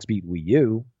 Xbox beat Wii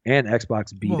U, and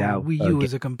Xbox beat out Wii U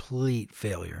is a complete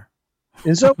failure.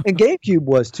 And GameCube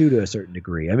was too, to a certain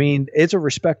degree. I mean, it's a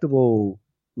respectable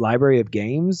library of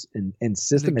games and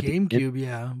system. The GameCube,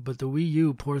 yeah, but the Wii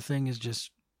U, poor thing, is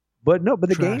just. But the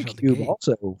GameCube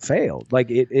also failed.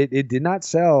 Like it did not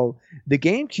sell. The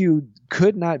GameCube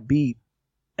could not beat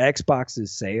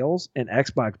Xbox's sales, and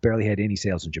Xbox barely had any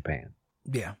sales in Japan.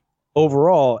 Yeah.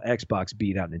 Overall, Xbox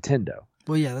beat out Nintendo.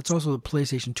 Well, yeah, that's also the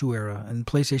PlayStation 2 era, and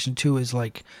PlayStation 2 is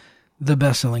like the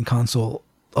best-selling console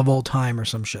of all time or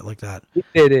some shit like that.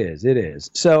 It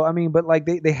is. So, I mean, but like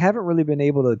they haven't really been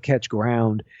able to catch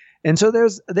ground. And so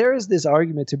there is this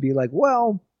argument to be like,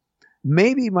 well,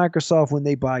 maybe Microsoft, when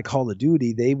they buy Call of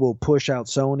Duty, they will push out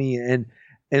Sony and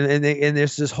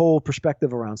there's this whole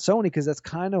perspective around Sony, because that's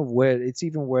kind of where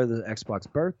the Xbox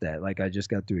birthed at, like I just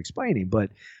got through explaining.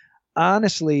 But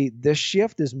honestly, the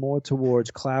shift is more towards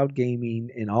cloud gaming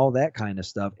and all that kind of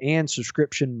stuff, and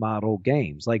subscription model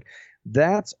games. Like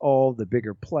that's all the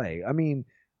bigger play. I mean,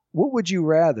 what would you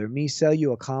rather, me sell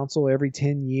you a console every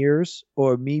 10 years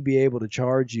or me be able to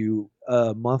charge you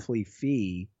a monthly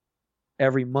fee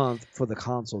every month for the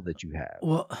console that you have?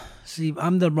 Well, see,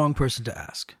 I'm the wrong person to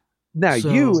ask. Now,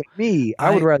 you and me,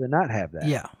 I would rather not have that.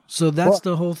 Yeah. So that's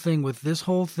the whole thing with this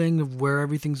whole thing of where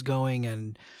everything's going,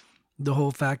 and the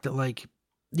whole fact that, like,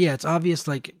 yeah, it's obvious,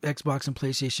 like, Xbox and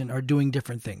PlayStation are doing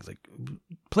different things. Like,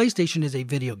 PlayStation is a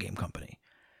video game company.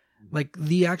 Like,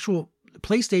 the actual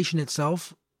PlayStation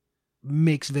itself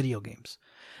makes video games.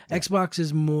 Yeah. Xbox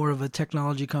is more of a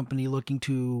technology company looking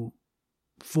to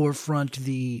forefront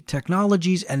the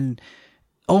technologies and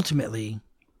ultimately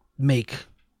make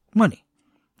money.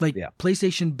 Like,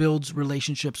 PlayStation builds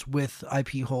relationships with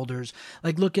IP holders.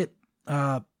 Like, look at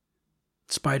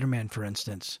Spider-Man, for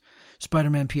instance.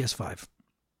 Spider-Man PS5.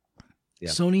 Yeah.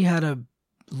 Sony had a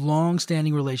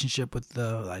long-standing relationship with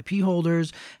the IP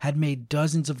holders, had made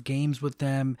dozens of games with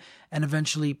them, and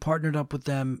eventually partnered up with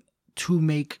them to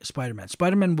make Spider-Man.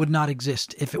 Spider-Man would not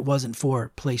exist if it wasn't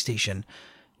for PlayStation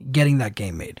getting that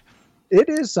game made. It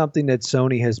is something that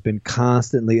Sony has been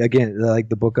constantly, again, like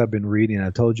the book I've been reading,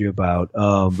 I've told you about,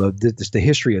 the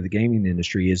history of the gaming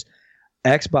industry is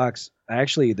Xbox,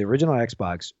 actually the original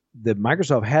Xbox, the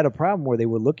Microsoft had a problem where they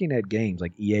were looking at games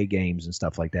like EA games and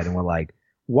stuff like that, and were like,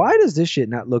 why does this shit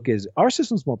not look our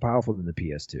system's more powerful than the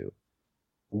PS2?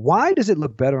 Why does it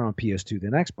look better on PS2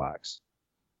 than Xbox?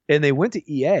 And they went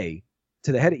to EA,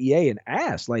 to the head of EA, and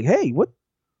asked, like, hey,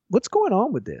 what's going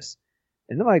on with this?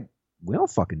 And they're like, we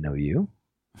don't fucking know you.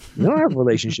 We don't have a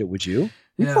relationship with you.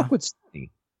 We fuck with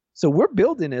Sony. So we're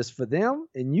building this for them,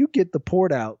 and you get the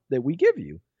port out that we give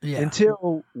you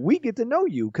until we get to know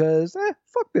you, because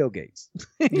fuck Bill Gates.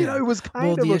 You know, it was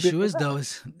kind of the issue is, though,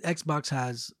 is Xbox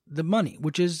has the money,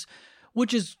 which is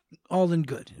all in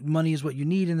good. Money is what you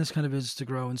need in this kind of business to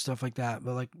grow and stuff like that.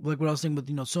 But like what I was saying with,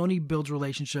 Sony builds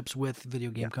relationships with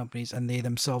video game companies, and they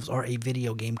themselves are a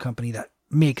video game company that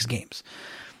makes games.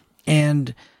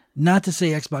 And not to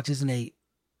say Xbox isn't a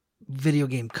video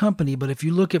game company, but if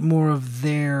you look at more of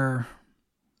their...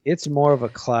 It's more of a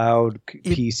cloud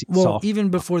PC software. Even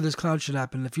before this cloud shit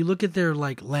happened, if you look at their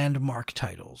like landmark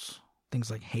titles, things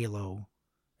like Halo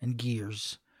and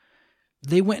Gears,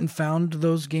 they went and found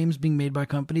those games being made by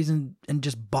companies and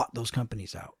just bought those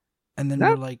companies out. And then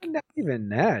not even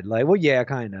that. Like, well, yeah,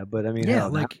 kind of, but I mean... Yeah,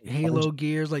 like Halo,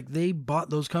 Gears, like they bought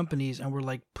those companies and were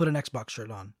like, put an Xbox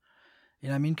shirt on. You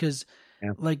know what I mean? Because...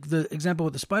 Yeah. Like the example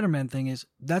with the Spider-Man thing is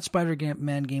that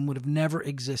Spider-Man game would have never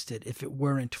existed if it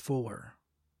weren't for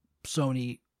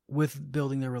Sony with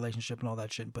building their relationship and all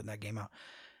that shit and putting that game out.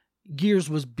 Gears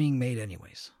was being made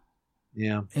anyways.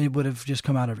 Yeah. And it would have just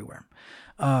come out everywhere.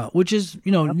 Which is,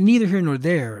 neither here nor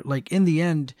there. Like in the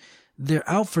end, they're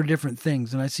out for different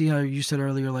things. And I see how you said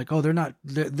earlier, like, oh,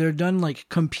 they're done like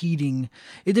competing.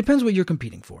 It depends what you're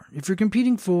competing for. If you're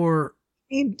competing for,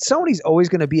 I mean, Sony's always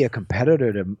going to be a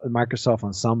competitor to Microsoft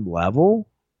on some level,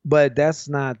 but that's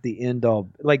not the end all.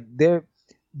 Like they're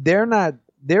not.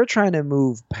 They're trying to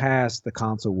move past the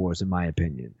console wars, in my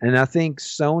opinion, and I think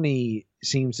Sony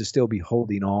seems to still be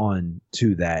holding on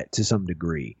to that to some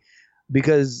degree,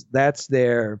 because that's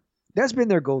been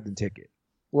their golden ticket.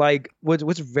 Like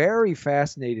what's very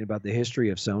fascinating about the history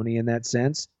of Sony in that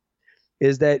sense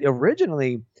is that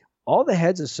originally all the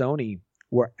heads of Sony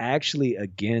were actually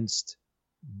against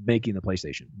making the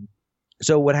PlayStation.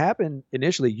 So what happened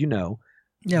initially,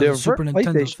 the Super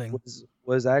Nintendo thing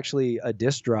was actually a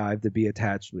disk drive to be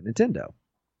attached with Nintendo.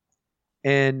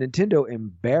 And Nintendo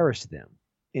embarrassed them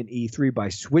in E3 by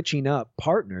switching up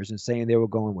partners and saying they were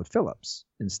going with Philips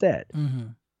instead. Mm-hmm.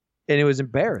 And it was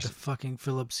embarrassing. The fucking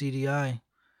Philips CDI.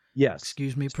 Yes.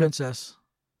 Excuse me, princess.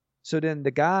 So then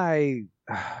the guy,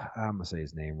 I'm going to say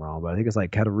his name wrong, but I think it's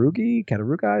like Katarugi,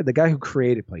 the guy who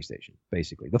created PlayStation,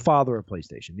 basically. The father of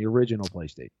PlayStation, the original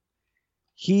PlayStation.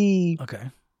 He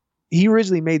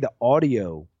originally made the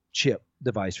audio chip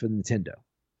device for Nintendo.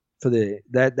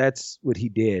 That's what he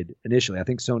did initially. I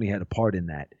think Sony had a part in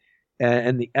that.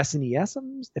 And the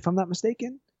SNES, if I'm not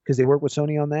mistaken, because they worked with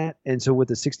Sony on that. And so with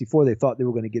the 64, they thought they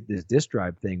were going to get this disk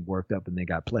drive thing worked up, and they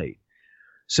got played.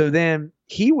 So then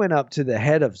he went up to the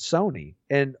head of Sony,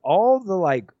 and all the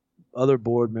like other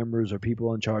board members or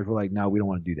people in charge were like, no, we don't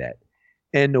want to do that.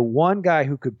 And the one guy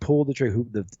who could pull the trigger,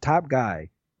 the top guy,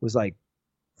 was like,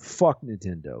 fuck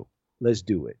Nintendo, let's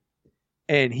do it.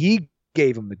 And he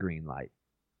gave him the green light.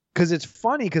 Because it's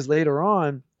funny, because later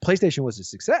on, PlayStation was a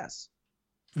success.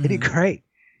 It did great.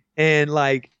 And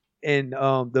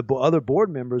the other board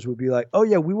members would be like, oh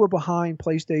yeah, we were behind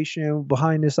PlayStation,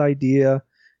 behind this idea.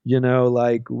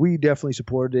 Like we definitely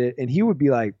supported it. And he would be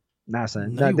like, nah,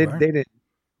 son, they didn't.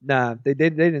 Nah, they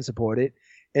didn't support it.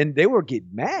 And they were getting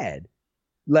mad.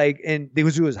 And it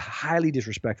was highly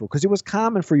disrespectful, because it was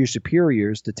common for your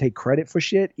superiors to take credit for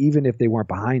shit, even if they weren't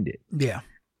behind it. Yeah.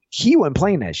 He wasn't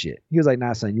playing that shit. He was like,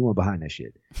 nah, son, you weren't behind that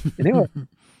shit. And they were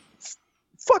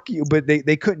fuck you. But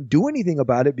they couldn't do anything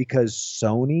about it, because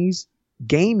Sony's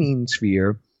gaming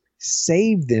sphere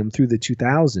saved them through the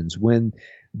 2000s when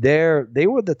they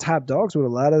were the top dogs with a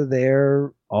lot of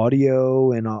their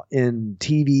audio and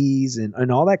TVs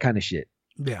and all that kind of shit.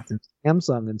 Yeah. And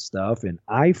Samsung and stuff and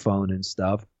iPhone and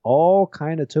stuff all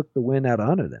kind of took the wind out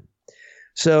under them.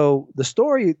 So the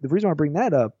reason I bring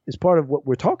that up is part of what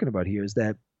we're talking about here, is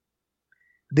that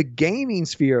the gaming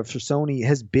sphere for Sony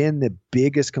has been the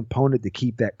biggest component to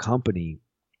keep that company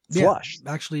flush.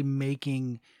 Yeah, actually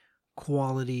making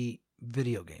quality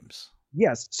video games.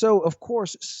 Yes. So, of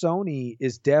course, Sony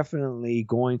is definitely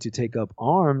going to take up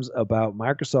arms about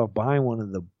Microsoft buying one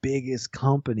of the biggest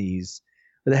companies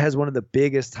that has one of the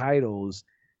biggest titles,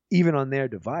 even on their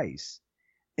device.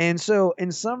 And so,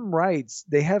 in some rights,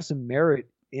 they have some merit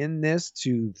in this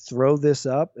to throw this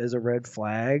up as a red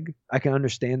flag. I can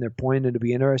understand their point, and it'll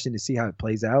be interesting to see how it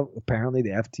plays out. Apparently,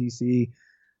 the FTC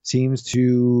seems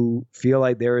to feel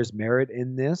like there is merit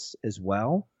in this as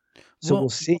well. So we'll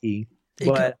see.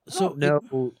 But I don't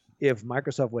know if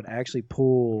Microsoft would actually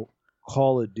pull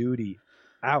Call of Duty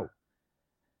out.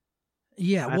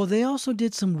 Yeah, well, they also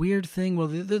did some weird thing. Well,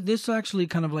 this actually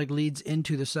kind of like leads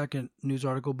into the second news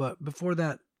article. But before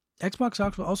that, Xbox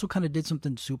also kind of did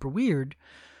something super weird,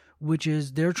 which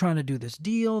is they're trying to do this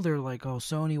deal. They're like, oh,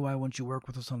 Sony, why won't you work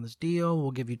with us on this deal?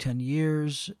 We'll give you 10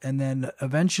 years. And then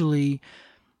eventually,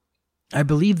 I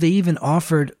believe they even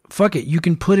offered, fuck it, you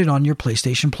can put it on your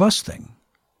PlayStation Plus thing.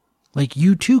 Like,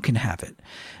 you too can have it.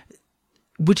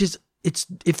 Which is,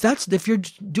 if you're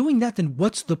doing that, then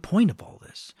what's the point of all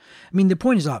this? I mean, the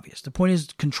point is obvious. The point is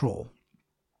control.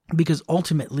 Because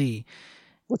ultimately,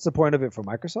 what's the point of it for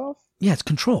Microsoft? Yeah, it's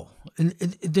control. And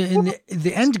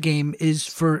the end game is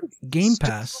for Game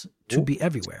Pass to be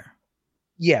everywhere.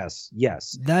 Yes.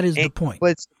 That is the point.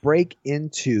 Let's break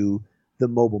into the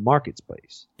mobile market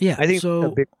space. Yeah, I think that's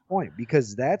a big point,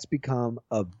 because that's become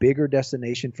a bigger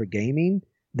destination for gaming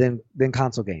than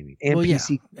console gaming and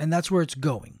PC. Yeah, and that's where it's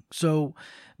going. So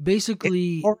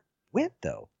basically, it went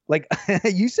though. Like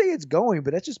you say it's going,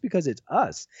 but that's just because it's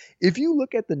us. If you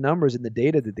look at the numbers and the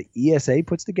data that the ESA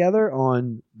puts together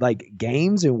on like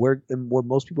games and where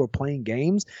most people are playing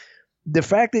games, the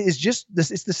fact that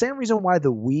it's the same reason why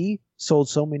the Wii sold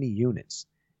so many units.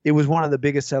 It was one of the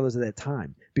biggest sellers at that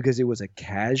time because it was a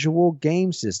casual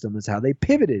game system. That's how they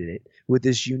pivoted it with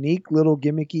this unique little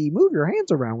gimmicky move your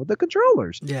hands around with the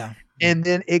controllers. Yeah. And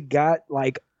then it got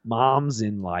like moms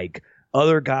and like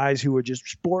other guys who were just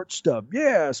sports stuff.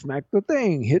 Yeah, smack the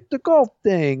thing, hit the golf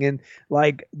thing, and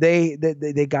like they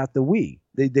got the Wii.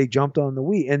 They jumped on the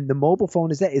Wii, and the mobile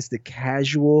phone is that it's the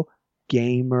casual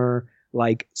gamer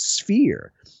like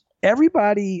sphere.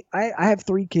 Everybody, I have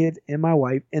 3 kids and my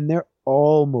wife, and they're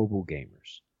all mobile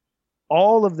gamers.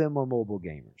 All of them are mobile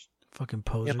gamers. Fucking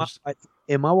posers.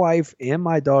 And my wife and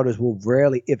my daughters will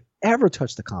rarely, if ever,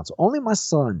 touch the console. Only my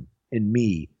son and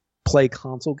me play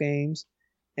console games,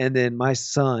 and then my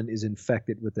son is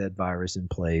infected with that virus and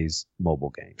plays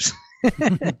mobile games.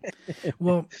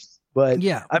 Well, but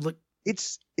yeah, but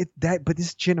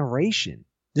this generation,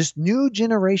 this new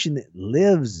generation that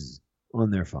lives on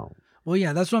their phone. Well,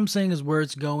 yeah, that's what I'm saying is where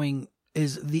it's going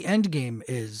is the end game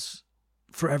is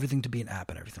for everything to be an app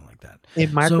and everything like that.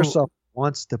 And Microsoft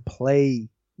wants to play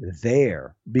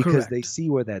there because Correct. they see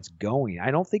where that's going. I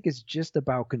don't think it's just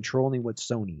about controlling what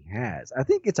Sony has. I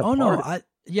think it's a part no,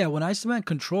 of when I meant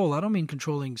control, I don't mean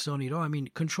controlling Sony at all. I mean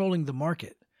controlling the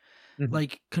market. Mhm.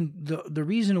 Like the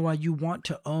reason why you want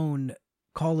to own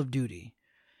Call of Duty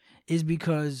is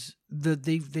because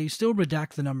they still redact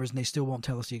the numbers and they still won't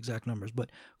tell us the exact numbers. But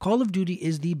Call of Duty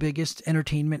is the biggest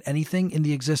entertainment anything in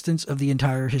the existence of the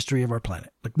entire history of our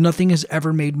planet. Like nothing has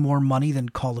ever made more money than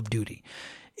Call of Duty.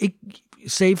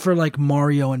 Save for like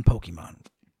Mario and Pokemon.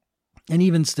 And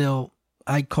even still,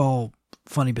 I call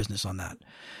funny business on that.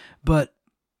 But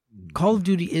Call of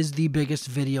Duty is the biggest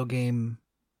video game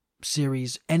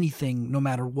series, anything, no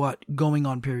matter what, going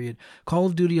on, period. Call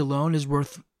of Duty alone is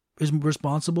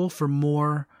responsible for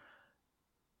more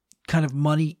kind of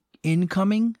money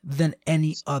incoming than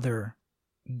any other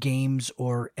games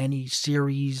or any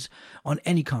series on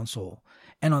any console.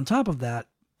 And on top of that,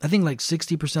 I think like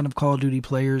 60% of Call of Duty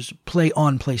players play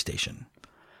on PlayStation.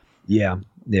 Yeah.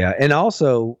 And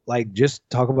also, like, just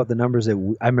talk about the numbers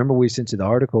that I remember we sent you the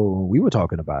article when we were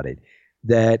talking about it,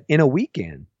 that in a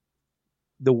weekend,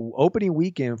 the opening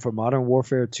weekend for Modern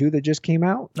Warfare 2 that just came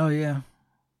out. Oh, yeah.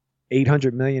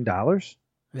 $800 million.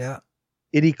 Yeah.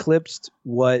 It eclipsed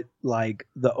what like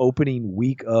the opening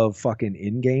week of fucking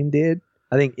Endgame did.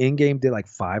 I think Endgame did like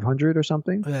 500 or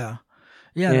something. Yeah.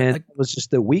 Yeah. And it was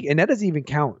just the week. And that doesn't even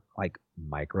count like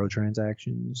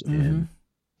microtransactions and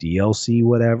DLC,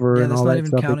 whatever. Yeah, and that's all not that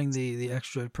even stuff. counting the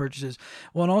extra purchases.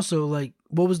 Well, and also, like,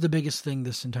 what was the biggest thing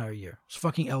this entire year? It was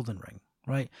fucking Elden Ring,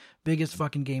 right? Biggest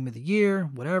fucking game of the year,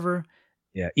 whatever.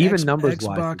 Yeah, even numbers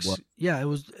Xbox. wise. Yeah, it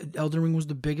was Elden Ring was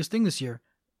the biggest thing this year.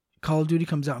 Call of Duty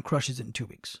comes out and crushes it in 2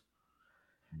 weeks.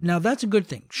 Now, that's a good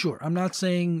thing. Sure, I'm not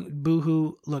saying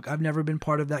boo-hoo. Look, I've never been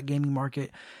part of that gaming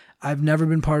market. I've never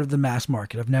been part of the mass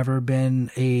market. I've never been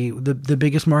the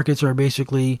biggest markets are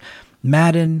basically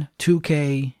Madden,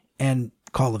 2K, and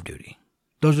Call of Duty.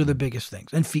 Those are the biggest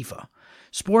things. And FIFA.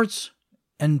 Sports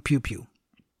and Pew Pew.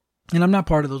 And I'm not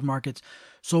part of those markets,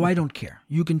 so I don't care.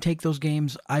 You can take those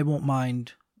games. I won't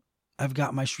mind. I've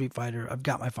got my Street Fighter. I've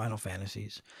got my Final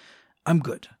Fantasies. I'm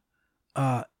good.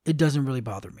 It doesn't really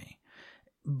bother me.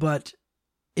 But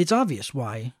it's obvious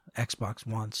why Xbox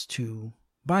wants to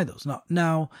buy those.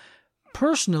 Now,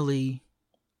 personally,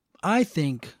 I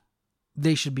think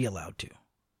they should be allowed to.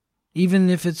 Even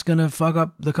if it's going to fuck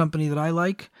up the company that I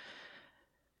like,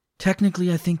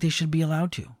 technically I think they should be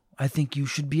allowed to. I think you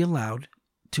should be allowed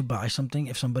to buy something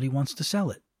if somebody wants to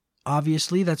sell it.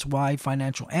 Obviously, that's why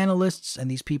financial analysts and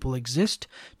these people exist,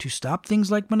 to stop things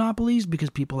like monopolies,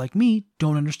 because people like me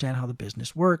don't understand how the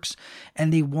business works,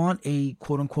 and they want a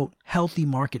quote-unquote healthy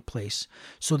marketplace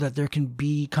so that there can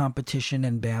be competition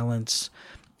and balance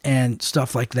and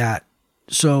stuff like that.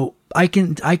 So I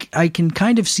can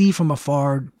kind of see from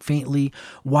afar, faintly,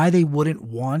 why they wouldn't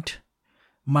want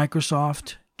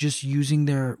Microsoft just using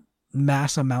their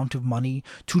mass amount of money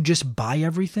to just buy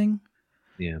everything.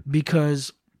 Yeah.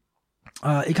 Because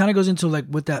it kind of goes into like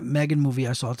with that Megan movie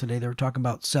I saw today. They were talking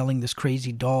about selling this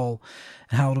crazy doll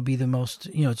and how it'll be the most,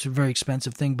 it's a very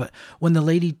expensive thing. But when the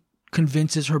lady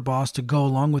convinces her boss to go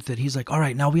along with it, he's like, all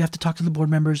right, now we have to talk to the board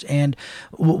members and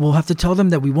we'll have to tell them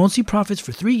that we won't see profits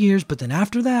for 3 years. But then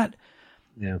after that,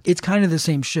 it's kind of the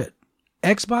same shit.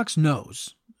 Xbox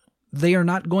knows they are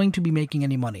not going to be making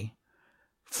any money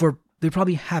they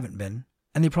probably haven't been,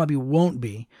 and they probably won't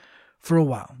be for a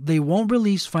while. They won't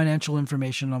release financial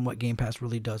information on what Game Pass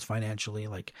really does financially.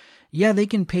 Like, yeah, they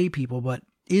can pay people, but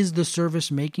is the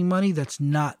service making money? That's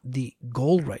not the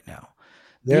goal right now.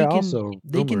 They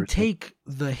can take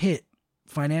the hit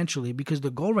financially because the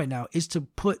goal right now is to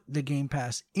put the Game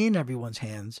Pass in everyone's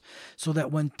hands so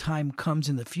that when time comes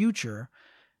in the future,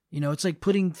 it's like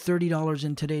putting $30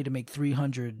 in today to make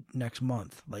 $300 next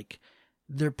month. Like,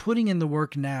 they're putting in the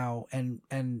work now and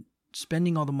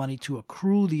spending all the money to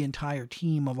accrue the entire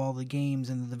team of all the games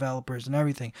and the developers and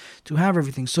everything to have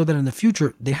everything so that in the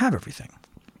future they have everything.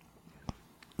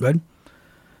 Good?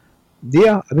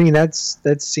 Yeah, I mean that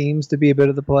seems to be a bit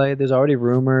of the play. There's already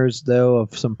rumors though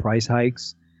of some price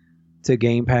hikes to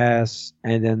Game Pass,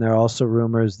 and then there are also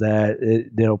rumors that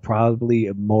they'll probably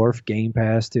morph Game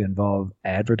Pass to involve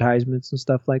advertisements and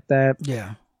stuff like that.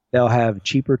 Yeah. They'll have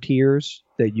cheaper tiers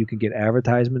that you can get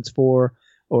advertisements for,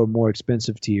 or more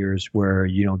expensive tiers where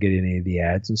you don't get any of the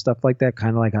ads and stuff like that,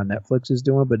 kind of like how Netflix is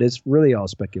doing, but it's really all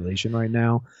speculation right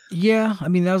now. Yeah, I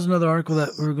mean, that was another article that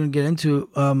we were going to get into.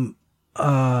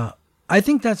 I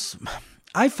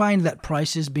find that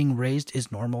prices being raised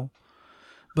is normal,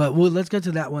 but let's get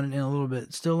to that one in a little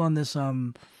bit. Still on this,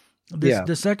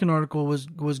 the second article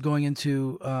was going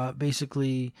into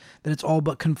basically that it's all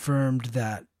but confirmed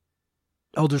that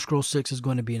Elder Scrolls 6 is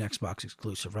going to be an Xbox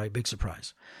exclusive, right? Big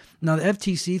surprise. Now, the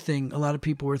FTC thing, a lot of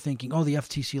people were thinking, oh, the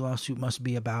FTC lawsuit must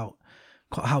be about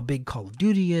how big Call of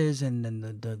Duty is and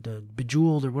the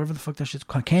Bejeweled or whatever the fuck that shit's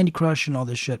called, Candy Crush and all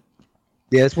this shit.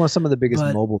 Yeah, it's some of the biggest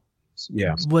mobile games.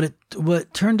 Yeah.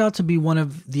 What turned out to be one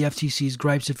of the FTC's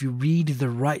gripes, if you read the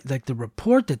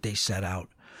report that they set out,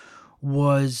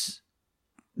 was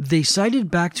they cited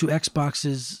back to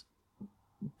Xbox's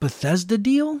Bethesda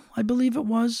deal, I believe it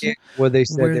was. Yeah, where they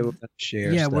said they were going to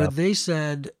share stuff. Where they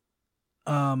said,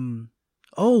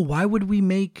 why would we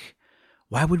make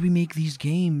these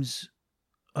games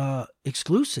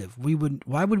exclusive?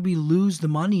 Why would we lose the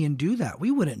money and do that? We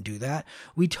wouldn't do that.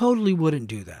 We totally wouldn't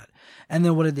do that. And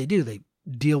then what did they do? The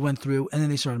deal went through, and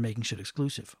then they started making shit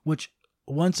exclusive, which,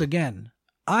 once again,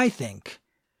 I think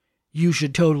you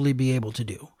should totally be able to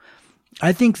do.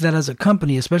 I think that as a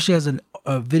company, especially as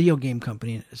a video game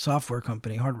company, a software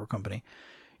company, hardware company,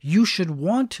 you should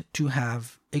want to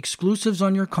have exclusives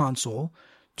on your console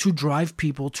to drive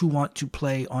people to want to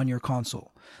play on your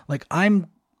console. Like I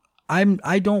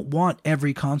don't want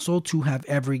every console to have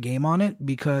every game on it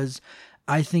because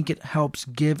I think it helps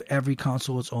give every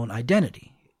console its own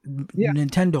identity. Yeah.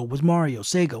 Nintendo was Mario,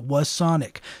 Sega was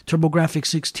Sonic, TurboGrafx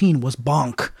 16 was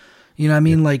Bonk. You know what I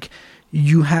mean? Like,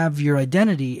 you have your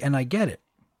identity, and I get it.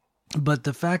 But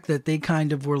the fact that they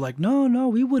kind of were like, no,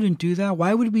 we wouldn't do that.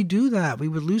 Why would we do that? We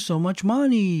would lose so much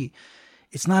money.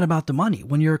 It's not about the money.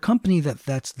 When you're a company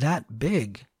that's that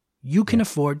big, you can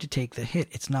afford to take the hit.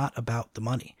 It's not about the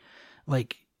money.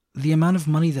 Like, the amount of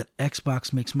money that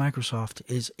Xbox makes Microsoft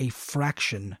is a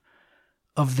fraction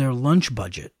of their lunch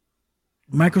budget.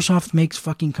 Microsoft makes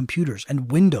fucking computers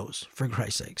and Windows, for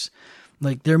Christ's sakes.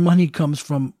 Like, their money comes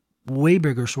from way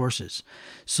bigger sources.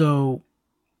 So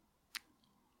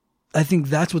I think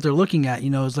that's what they're looking at,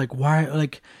 is like, why,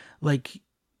 like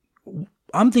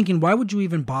I'm thinking, why would you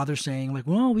even bother saying like,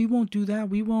 well, we won't do that.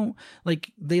 We won't,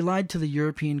 like, they lied to the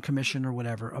European Commission or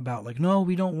whatever about like, no,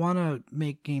 we don't want to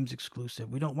make games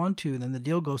exclusive. We don't want to. And then the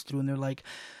deal goes through and they're like,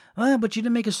 but you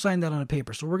didn't make us sign that on a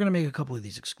paper. So we're going to make a couple of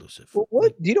these exclusive.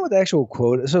 What do you know what the actual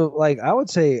quote? So like, I would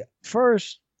say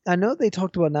first, I know they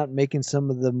talked about not making some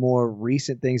of the more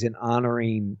recent things and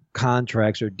honoring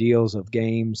contracts or deals of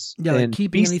games. Yeah, like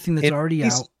keeping anything that's already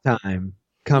out. Time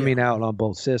coming out on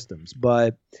both systems.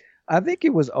 But I think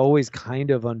it was always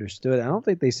kind of understood. I don't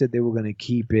think they said they were going to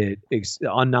keep it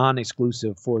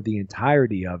non-exclusive for the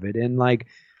entirety of it. And like,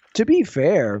 to be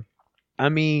fair, I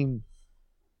mean,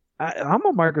 I'm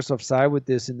on Microsoft's side with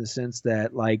this in the sense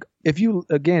that like, if you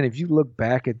look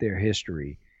back at their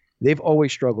history, they've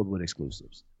always struggled with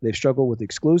exclusives. They've struggled with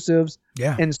exclusives.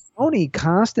 Yeah. And Sony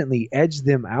constantly edged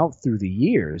them out through the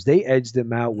years. They edged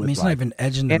them out with. I mean, it's not even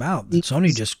edging them out.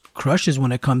 Sony just crushes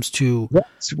when it comes to.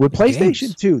 Yes, with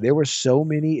PlayStation 2, there were so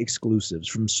many exclusives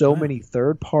from so many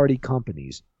third-party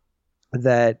companies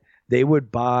that they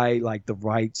would buy like the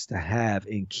rights to have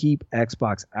and keep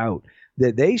Xbox out.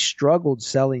 That they struggled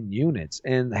selling units,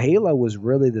 and Halo was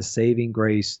really the saving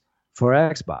grace for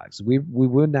Xbox. We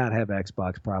would not have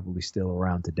Xbox probably still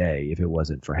around today if it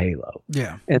wasn't for Halo.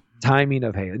 Yeah. And timing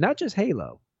of Halo, not just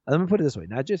Halo. Let me put it this way,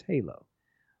 not just Halo,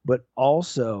 but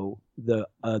also the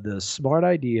smart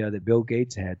idea that Bill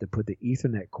Gates had to put the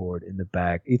Ethernet cord in the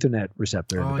back, Ethernet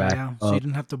receptor in the back. Yeah. So you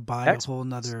didn't have to buy a whole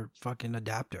nother fucking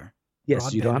adapter.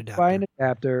 Yes, you don't have to buy an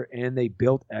adapter, and they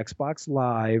built Xbox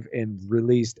Live and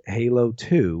released Halo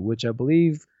 2, which I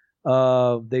believe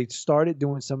they started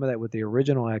doing some of that with the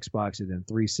original Xbox and then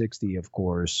 360, of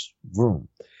course,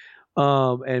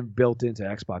 and built into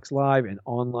Xbox Live and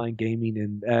online gaming.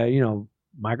 And,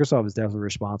 Microsoft is definitely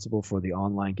responsible for the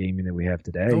online gaming that we have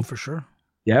today. Oh, for sure.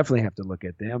 You definitely have to look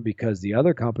at them because the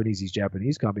other companies, these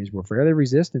Japanese companies, were fairly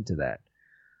resistant to that.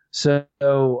 So,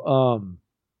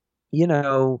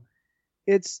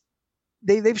 it's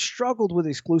they've struggled with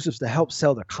exclusives to help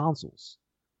sell their consoles.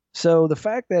 So the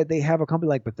fact that they have a company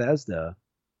like Bethesda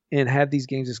and have these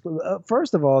games exclusive,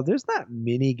 first of all, there's not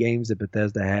many games that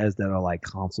Bethesda has that are like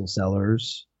console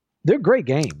sellers. They're great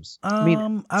games.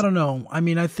 I don't know. I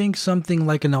mean, I think something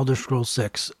like an Elder Scrolls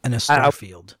 6 and a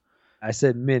Starfield. I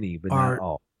said many, but not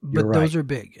all. But right. Those are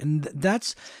big, and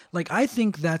that's like I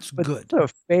think that's good.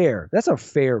 That's a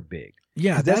fair big.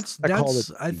 Yeah, that's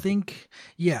I think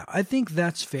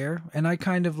that's fair, and I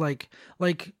kind of like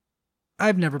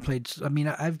I've never played. I mean,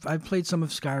 I've played some of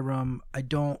Skyrim. I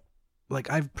don't like.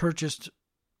 I've purchased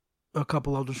a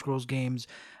couple Elder Scrolls games.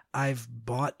 I've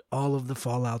bought all of the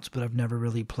Fallouts, but I've never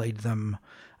really played them.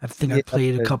 I think I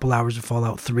played a couple hours of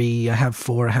Fallout 3. I have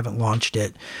 4. I haven't launched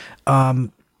it.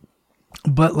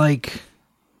 But like,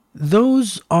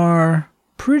 those are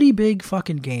pretty big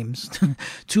fucking games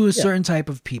to a certain type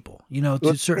of people,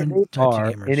 to certain types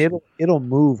of gamers. And it'll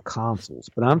move consoles,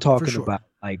 but I'm talking about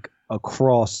like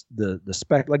across the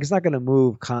spec. Like it's not going to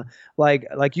move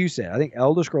like you said. I think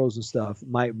Elder Scrolls and stuff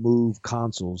might move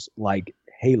consoles like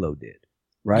Halo did,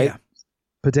 right? Yeah.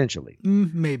 Potentially.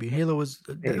 Maybe Halo was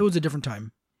a different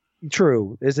time.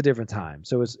 True, it's a different time,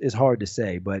 so it's hard to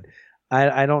say, but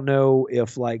I don't know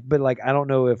if I don't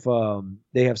know if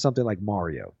they have something like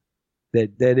Mario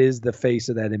that is the face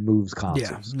of that and moves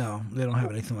consoles. Yeah, no, they don't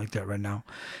have anything like that right now.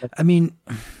 I mean,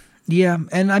 yeah,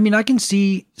 and I mean I can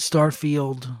see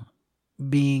Starfield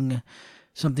being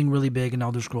something really big and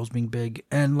Elder Scrolls being big,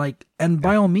 and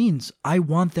by all means, I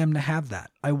want them to have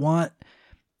that. I want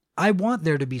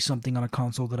there to be something on a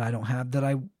console that I don't have that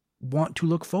I want to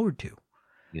look forward to.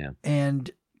 Yeah,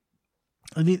 and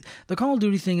I mean, the Call of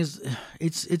Duty thing is,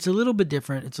 it's a little bit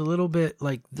different. It's a little bit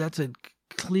like that's a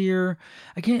clear.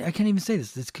 I can't even say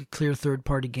this. It's a clear third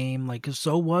party game. Like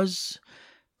so was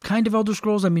kind of Elder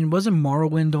Scrolls. I mean, wasn't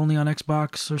Morrowind only on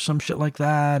Xbox or some shit like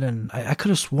that? And I could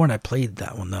have sworn I played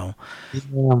that one though.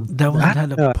 That one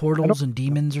had portals and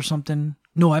demons or something.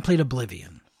 No, I played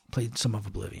Oblivion. Played some of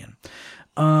Oblivion.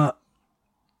 But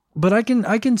I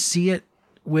can see it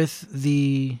with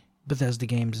the Bethesda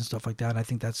games and stuff like that. I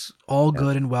think that's all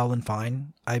good and well and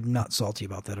fine. I'm not salty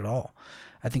about that at all.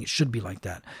 I think it should be like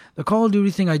that. The Call of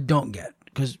Duty thing I don't get,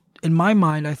 because in my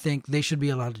mind I think they should be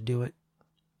allowed to do it.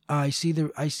 I see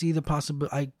the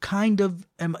possibility. I kind of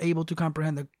am able to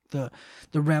comprehend the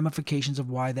ramifications of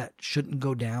why that shouldn't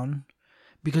go down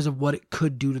because of what it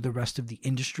could do to the rest of the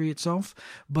industry itself.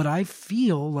 But I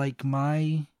feel like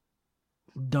my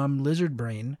dumb lizard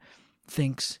brain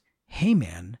thinks, hey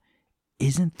man,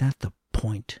 isn't that the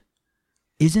point?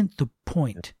 Isn't the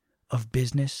point of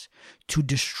business to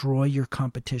destroy your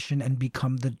competition and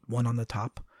become the one on the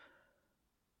top?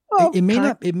 Well, it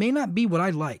may not be what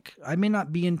I like. I may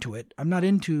not be into it. I'm not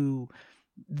into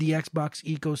the Xbox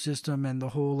ecosystem and the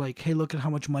whole like, hey, look at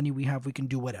how much money we have. We can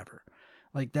do whatever.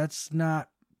 Like that's not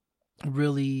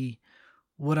really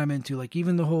what I'm into. Like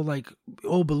even the whole like,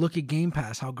 oh, but look at Game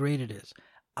Pass, how great it is.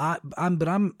 I'm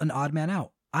an odd man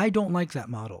out. I don't like that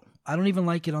model. I don't even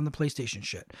like it on the PlayStation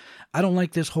shit. I don't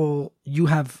like this whole you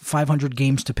have 500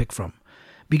 games to pick from,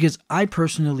 because I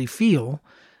personally feel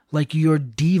like you're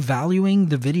devaluing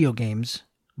the video games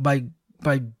by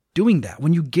doing that.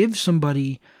 When you give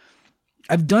somebody,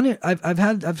 I've done it. I've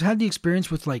had the experience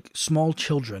with like small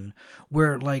children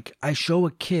where like I show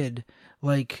a kid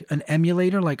like an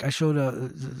emulator. Like I showed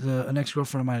an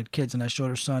ex-girlfriend of mine had kids, and I showed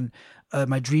her son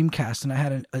my Dreamcast, and I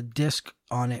had a disc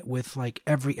on it with like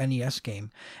every NES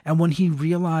game. And when he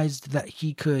realized that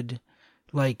he could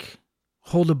like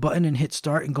hold a button and hit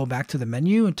start and go back to the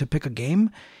menu and to pick a game,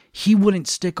 he wouldn't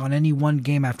stick on any one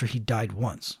game after he died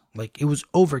once. Like it was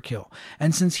overkill.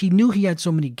 And since he knew he had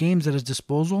so many games at his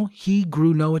disposal, he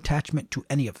grew no attachment to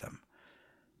any of them.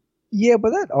 Yeah, but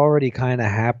that already kind of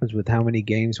happens with how many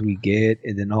games we get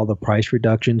and then all the price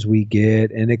reductions we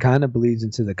get. And it kind of bleeds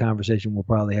into the conversation we'll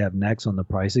probably have next on the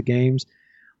price of games.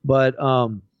 But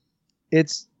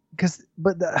it's because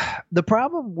the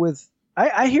problem with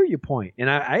I hear your point, and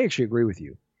I actually agree with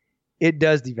you. It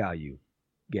does devalue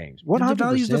games. 100%. It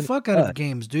devalues the fuck out of the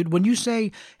games, dude. When you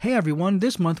say, hey, everyone,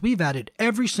 this month we've added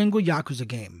every single Yakuza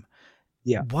game.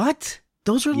 Yeah. What?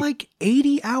 Those are like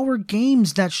 80-hour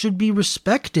games that should be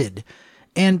respected.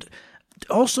 And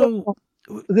also,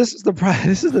 this is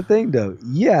the thing though.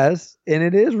 Yes, and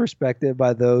it is respected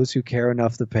by those who care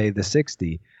enough to pay the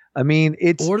 60. I mean,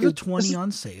 it's or the 20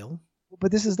 on sale.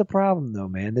 But this is the problem though,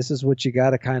 man. This is what you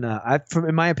got to kind of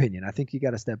in my opinion, I think you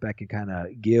got to step back and kind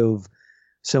of give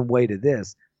some weight to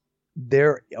this.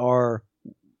 There are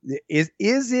is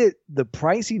it the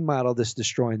pricing model that's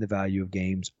destroying the value of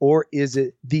games, or is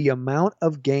it the amount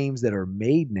of games that are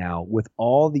made now with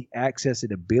all the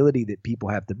accessibility that people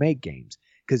have to make games?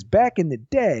 Because back in the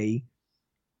day,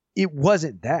 it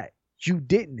wasn't that. You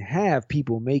didn't have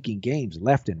people making games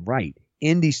left and right,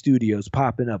 indie studios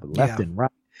popping up left and right,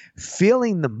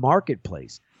 filling the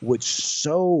marketplace with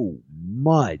so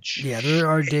much. Yeah, there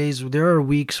are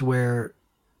weeks where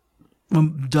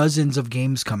dozens of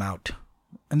games come out.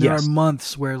 And there are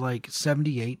months where like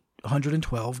 78,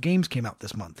 112 games came out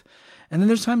this month. And then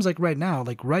there's times like right now,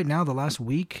 the last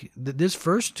week, this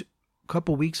first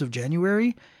couple weeks of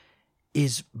January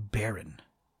is barren.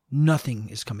 Nothing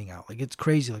is coming out. Like, it's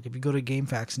crazy. Like, if you go to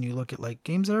GameFAQs and you look at like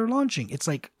games that are launching, it's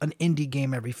like an indie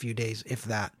game every few days, if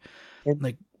that.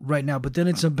 Like right now. But then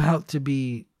it's about to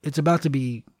be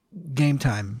game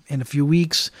time in a few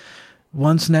weeks.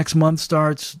 Once next month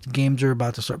starts, games are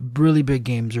about to start. Really big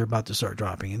games are about to start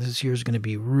dropping, and this year is going to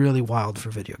be really wild for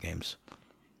video games.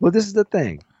 Well, this is the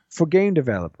thing. For game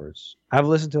developers, I've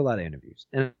listened to a lot of interviews,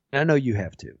 and I know you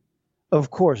have too.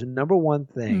 Of course, the number one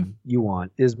thing you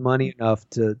want is money enough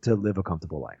to live a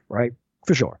comfortable life, right?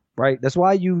 For sure, right? That's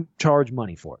why you charge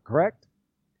money for it, correct?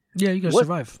 Yeah, you got to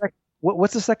survive.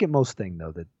 What's the second most thing,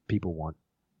 though, that people want?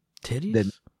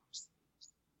 Titties?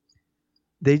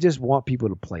 They just want people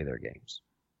to play their games.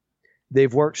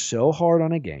 They've worked so hard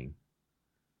on a game.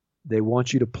 They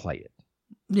want you to play it.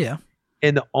 Yeah.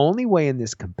 And the only way in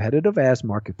this competitive ass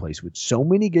marketplace with so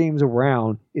many games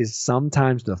around is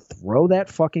sometimes to throw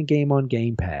that fucking game on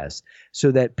Game Pass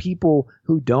so that people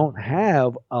who don't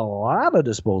have a lot of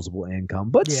disposable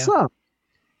income, but some,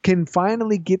 can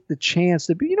finally get the chance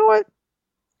to be, you know what?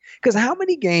 Because how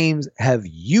many games have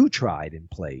you tried and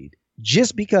played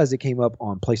just because it came up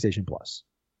on PlayStation Plus?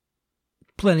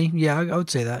 Plenty. Yeah, I would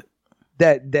say that.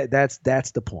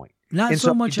 That's the point. Not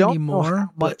so much anymore,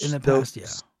 but in the past, yeah.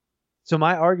 So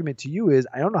my argument to you is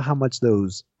I don't know how much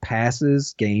those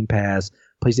passes, Game Pass,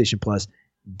 PlayStation Plus,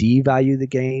 devalue the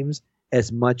games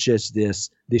as much as this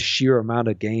sheer amount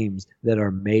of games that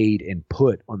are made and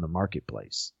put on the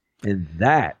marketplace. And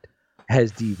that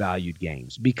has devalued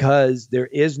games because there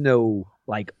is no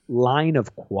like line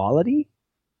of quality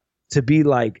to be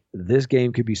like this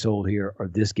game could be sold here or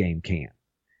this game can't.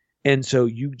 And so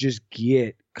you just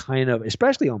get kind of,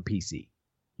 especially on PC,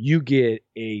 you get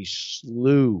a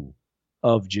slew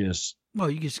of just...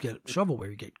 Well, you just get shovelware,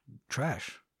 you get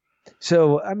trash.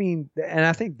 So, I mean, and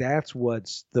I think that's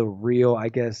what's the real, I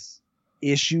guess,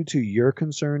 issue to your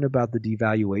concern about the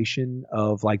devaluation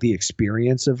of like the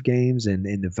experience of games and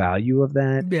the value of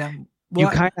that. Yeah.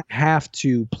 Well, you kind of have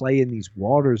to play in these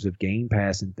waters of Game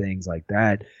Pass and things like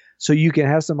that so you can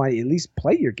have somebody at least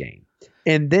play your game.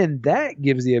 And then that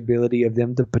gives the ability of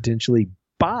them to potentially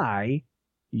buy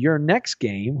your next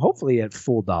game, hopefully at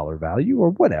full dollar value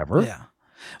or whatever. Yeah.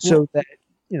 So that,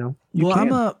 you know,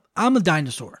 I'm a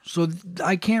dinosaur. So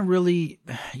you can't really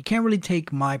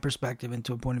take my perspective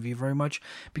into a point of view very much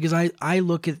because I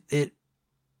look at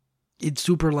it's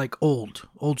super like old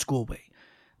school way.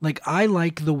 Like I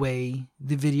like the way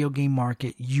the video game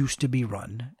market used to be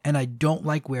run and I don't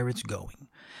like where it's going.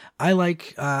 I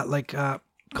like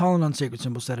Colin on Sacred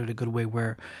Symbol said it a good way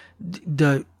where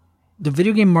the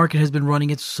video game market has been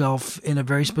running itself in a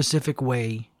very specific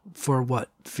way for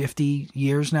 50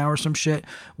 years now or some shit,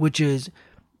 which is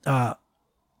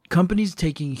companies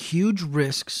taking huge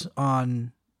risks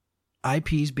on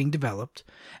IPs being developed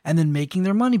and then making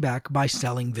their money back by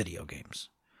selling video games.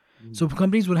 So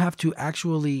companies would have to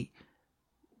actually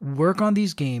work on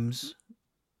these games,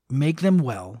 make them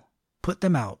well, put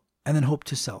them out, and then hope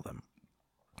to sell them.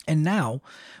 And now,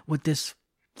 with this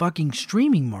fucking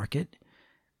streaming market,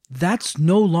 that's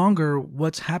no longer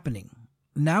what's happening.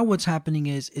 Now what's happening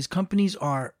is companies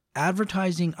are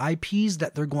advertising IPs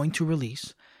that they're going to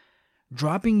release,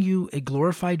 dropping you a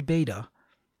glorified beta,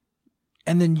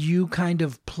 and then you kind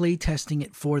of play testing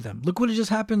it for them. Look what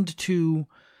just happened to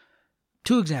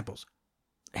two examples.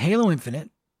 Halo Infinite,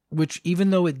 which even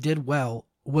though it did well,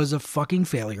 was a fucking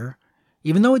failure.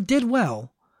 Even though it did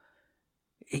well,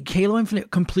 Halo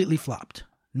Infinite completely flopped.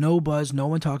 No buzz, no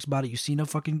one talks about it. You see no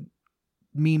fucking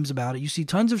memes about it. You see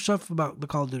tons of stuff about the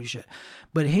Call of Duty shit.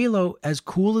 But Halo, as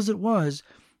cool as it was,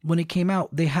 when it came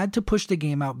out, they had to push the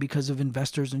game out because of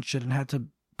investors and shit and had to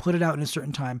put it out in a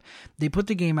certain time. They put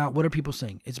the game out. What are people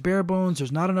saying? It's bare bones.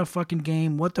 There's not enough fucking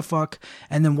game. What the fuck?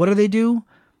 And then what do?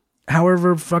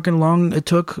 However fucking long it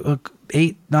took,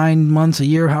 8, 9 months, a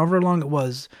year, however long it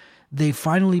was, they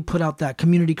finally put out that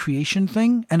community creation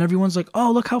thing, and everyone's like,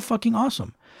 oh, look how fucking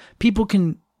awesome. People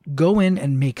can go in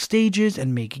and make stages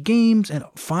and make games, and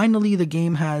finally the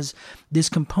game has this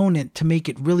component to make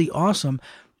it really awesome.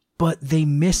 but they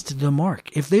missed the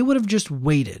mark. If they would have just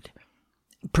waited,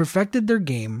 perfected their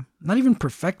game, not even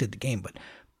perfected the game, but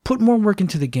put more work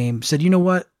into the game, said, you know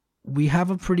what, we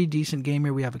have a pretty decent game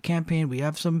here. We have a campaign. We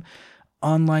have some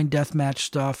online deathmatch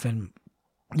stuff, and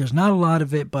there's not a lot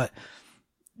of it, but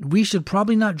we should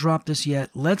probably not drop this yet.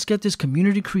 Let's get this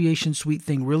community creation suite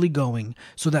thing really going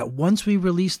so that once we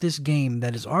release this game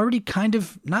that is already kind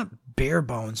of not bare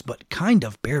bones, but kind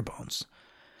of bare bones,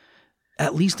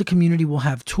 at least the community will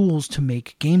have tools to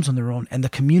make games on their own, and the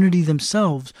community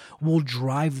themselves will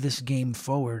drive this game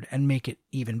forward and make it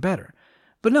even better.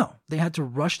 But no, they had to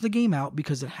rush the game out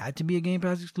because it had to be a Game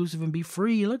Pass exclusive and be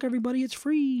free. Look, everybody, it's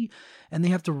free. And they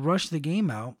have to rush the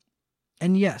game out.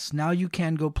 And yes, now you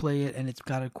can go play it, and it's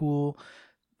got a cool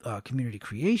community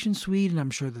creation suite, and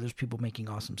I'm sure that there's people making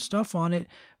awesome stuff on it.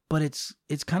 But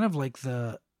it's kind of like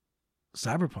the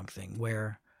Cyberpunk thing,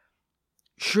 where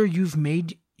sure, you've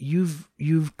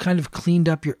kind of cleaned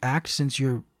up your act since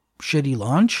your shitty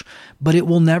launch, but it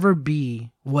will never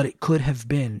be what it could have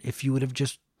been if you would have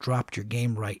just dropped your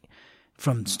game right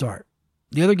from the start.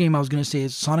 The other game I was going to say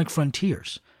is Sonic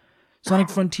Frontiers. Sonic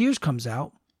Frontiers comes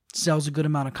out, sells a good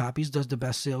amount of copies, does the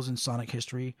best sales in Sonic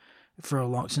history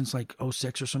since like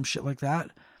 06 or some shit like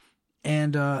that.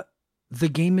 And the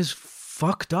game is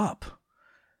fucked up.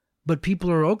 But people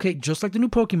are okay, just like the new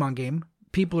Pokemon game.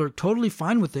 People are totally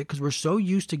fine with it because we're so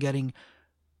used to getting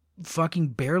fucking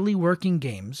barely working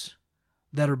games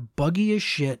that are buggy as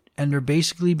shit, and they're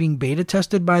basically being beta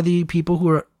tested by the people who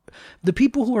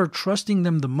are trusting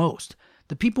them the most.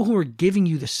 The people who are giving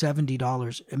you the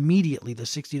 $70 immediately, the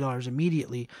 $60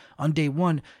 immediately on day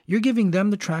one, you're giving them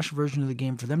the trash version of the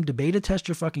game for them to beta test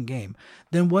your fucking game.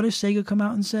 Then what does Sega come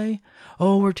out and say?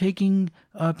 Oh, we're taking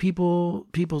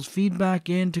people's feedback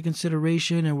into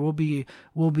consideration, and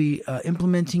we'll be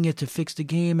implementing it to fix the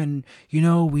game. And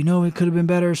we know it could have been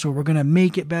better, so we're gonna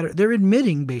make it better. They're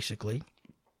admitting basically,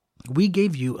 we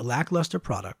gave you a lackluster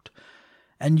product,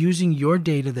 and using your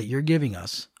data that you're giving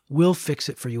us, we'll fix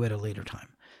it for you at a later time.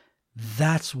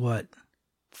 That's what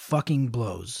fucking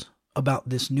blows about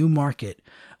this new market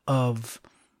of,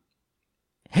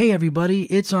 hey,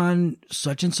 everybody, it's on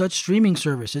such and such streaming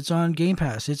service. It's on Game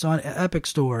Pass. It's on Epic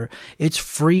Store. It's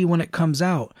free when it comes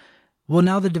out. Well,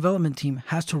 now the development team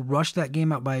has to rush that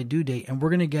game out by a due date, and we're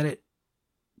going to get it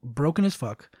broken as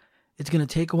fuck. It's going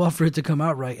to take a while for it to come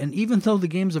out right. And even though the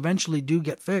games eventually do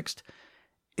get fixed,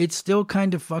 it still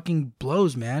kind of fucking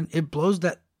blows, man. It blows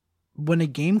that when a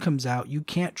game comes out, you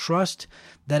can't trust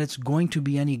that it's going to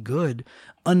be any good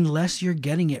unless you're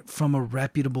getting it from a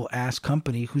reputable ass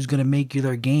company who's going to make you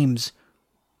their games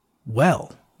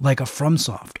well, like a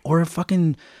FromSoft or a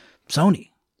fucking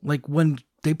Sony. Like when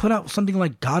they put out something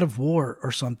like God of War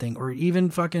or something, or even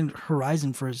fucking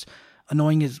Horizon, for as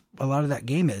annoying as a lot of that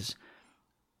game is,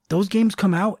 those games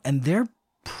come out and they're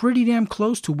pretty damn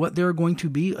close to what they're going to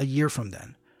be a year from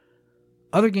then.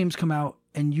 Other games come out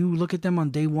and you look at them on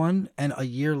day one and a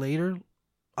year later.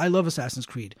 I love Assassin's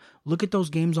Creed. Look at those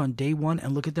games on day one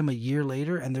and look at them a year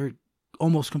later, and they're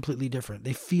almost completely different.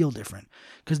 They feel different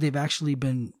because they've actually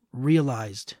been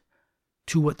realized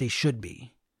to what they should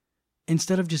be,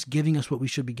 instead of just giving us what we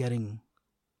should be getting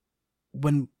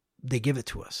when they give it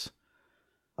to us.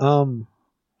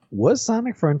 Was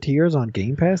Sonic Frontiers on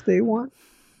Game Pass day one?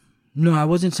 No, I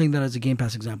wasn't saying that as a Game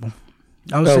Pass example.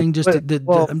 I was saying just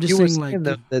I'm just saying like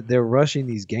that they're rushing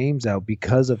these games out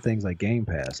because of things like Game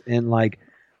Pass, and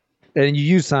you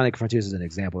use Sonic Frontiers as an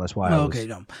example. That's why.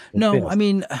 No. I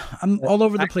mean, I'm all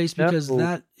over the place because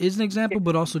that is an example,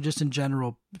 but also just in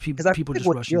general, people just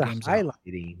rushing games out.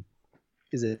 Highlighting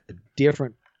is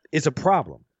it's a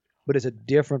problem, but it's a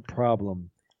different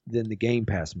problem than the Game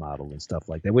Pass model and stuff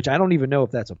like that. Which I don't even know if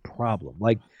that's a problem.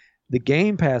 Like, the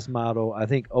Game Pass model, I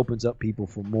think, opens up people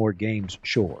for more games,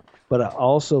 sure. But I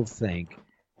also think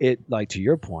it, like to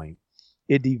your point,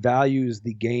 it devalues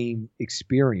the game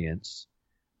experience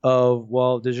of,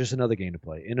 well, there's just another game to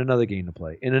play, and another game to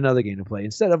play, and another game to play.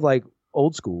 Instead of like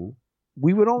old school,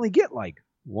 we would only get like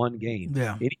one game.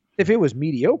 Yeah. If it was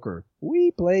mediocre,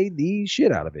 we played the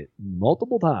shit out of it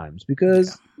multiple times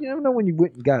because you never know when you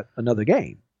went and got another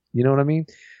game. You know what I mean?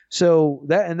 So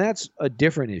that's a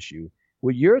different issue.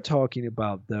 What you're talking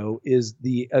about, though, is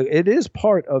it is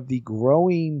part of the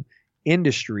growing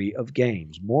industry of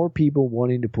games. More people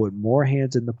wanting to put more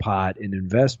hands in the pot and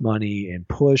invest money and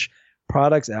push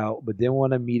products out, but then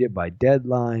want to meet it by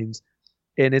deadlines.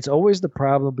 And it's always the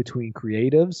problem between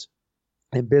creatives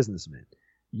and businessmen.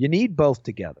 You need both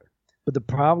together. But the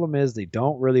problem is they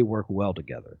don't really work well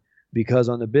together, because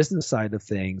on the business side of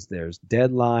things, there's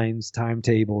deadlines,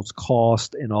 timetables,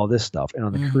 cost, and all this stuff. And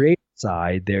on the creative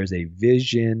side, there's a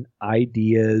vision,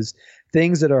 ideas,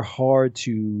 things that are hard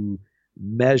to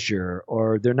measure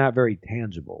or they're not very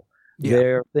tangible. Yeah.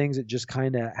 They're things that just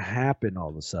kind of happen all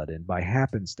of a sudden by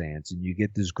happenstance, and you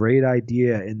get this great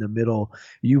idea in the middle.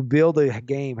 You build a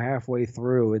game halfway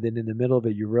through, and then in the middle of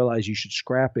it, you realize you should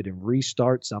scrap it and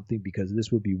restart something because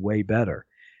this would be way better.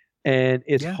 And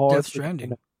it's hard Death to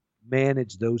Stranding.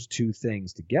 manage those two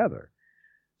things together.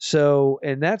 So,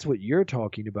 and that's what you're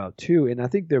talking about too. And I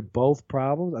think they're both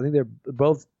problems. I think they're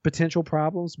both potential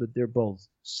problems, but they're both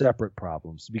separate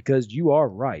problems because you are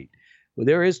right. Well,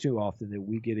 there is too often that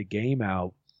we get a game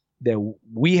out that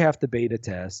we have to beta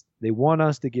test. They want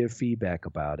us to give feedback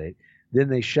about it. Then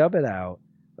they shove it out.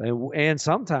 And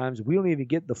sometimes we don't even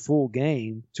get the full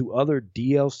game to other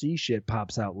DLC shit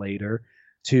pops out later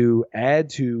to add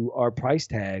to our price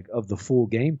tag of the full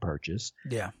game purchase.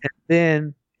 Yeah. And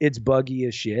then it's buggy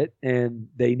as shit and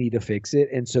they need to fix it.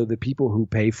 And so the people who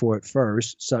pay for it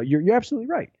first, so you're absolutely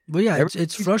right. Well, yeah,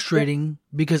 it's frustrating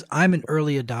because I'm an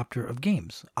early adopter of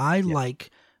games. I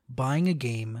like buying a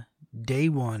game day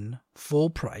one, full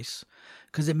price,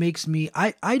 because it makes me,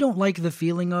 I don't like the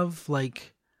feeling of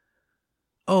like,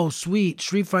 oh, sweet,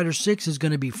 Street Fighter 6 is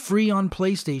going to be free on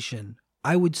PlayStation.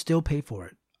 I would still pay for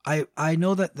it. I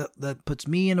know that puts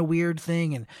me in a weird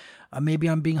thing, and maybe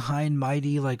I'm being high and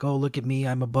mighty, like, oh, look at me,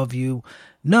 I'm above you.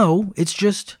 No, it's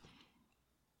just,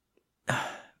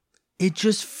 it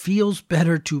just feels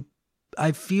better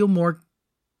I feel more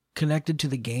connected to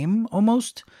the game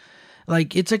almost.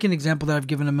 Like, it's like an example that I've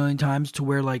given a million times to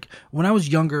where, like, when I was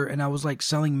younger and I was, like,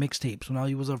 selling mixtapes, when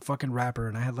I was a fucking rapper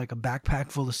and I had, like, a backpack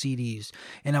full of CDs,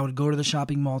 and I would go to the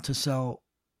shopping mall to sell,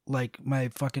 like, my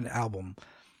fucking album.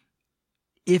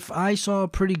 If I saw a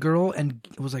pretty girl and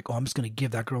was like, oh, I'm just going to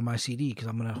give that girl my CD because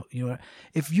I'm going to, you know,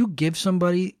 if you give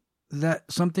somebody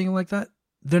something like that,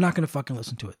 they're not going to fucking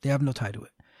listen to it. They have no tie to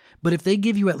it. But if they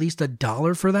give you at least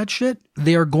 $1 for that shit,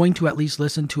 they are going to at least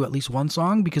listen to at least one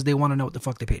song because they want to know what the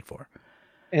fuck they paid for.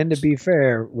 And to be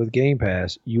fair, with Game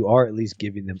Pass, you are at least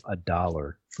giving them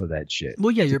 $1 for that shit.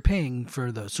 Well, yeah, you're paying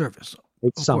for the service.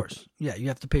 It's of something. Course. Yeah, you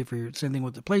have to pay for your, same thing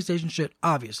with the PlayStation shit.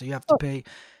 Obviously, you have to pay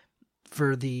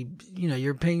for the, you know,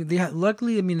 you're paying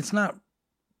luckily, I mean, it's not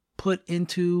put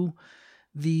into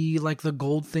the, like the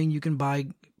gold thing. You can buy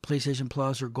PlayStation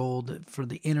Plus or Gold for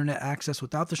the internet access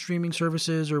without the streaming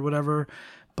services or whatever.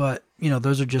 But, you know,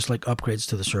 those are just like upgrades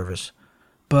to the service.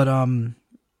 But,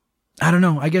 I don't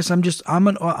know. I guess I'm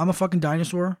a fucking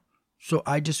dinosaur. So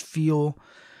I feel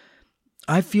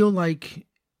like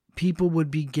people would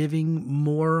be giving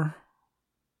more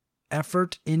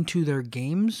effort into their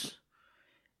games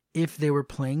if they were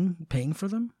paying for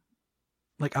them,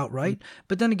 like outright. Mm-hmm.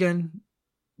 But then again,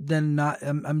 not.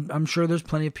 I'm sure there's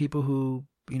plenty of people who,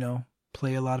 you know,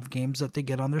 play a lot of games that they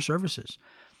get on their services.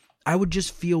 I would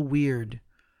just feel weird.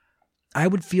 I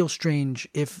would feel strange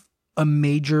if a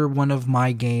major one of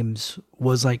my games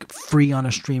was like free on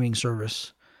a streaming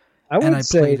service, and I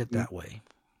played it that way.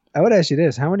 I would ask you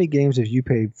this: how many games have you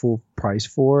paid full price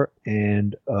for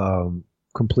and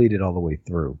completed all the way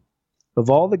through? Of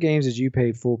all the games that you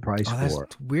paid full price for,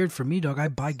 that's weird for me, dog. I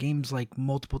buy games like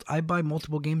I buy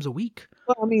multiple games a week.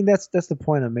 Well, I mean, that's the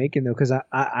point I'm making though, because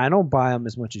I don't buy them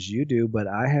as much as you do, but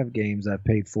I have games I've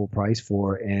paid full price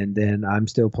for, and then I'm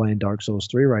still playing Dark Souls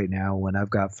 3 right now when I've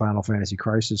got Final Fantasy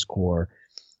Crisis Core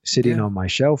sitting on my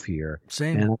shelf here.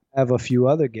 Same. And I have a few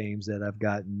other games that I've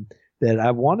gotten that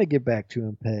I want to get back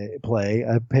to and play.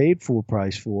 I paid full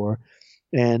price for,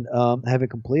 and haven't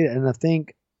completed. And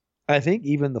I think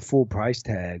even the full price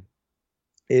tag,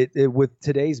 it with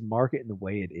today's market and the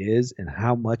way it is and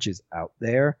how much is out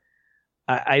there,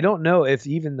 I don't know if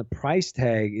even the price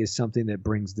tag is something that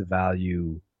brings the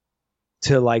value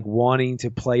to like wanting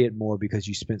to play it more because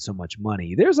you spent so much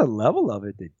money. There's a level of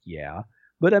it that, yeah,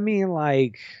 but I mean,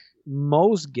 like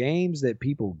most games that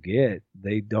people get,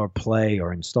 they or play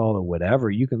or install or whatever,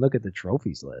 you can look at the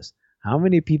trophies list. How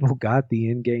many people got the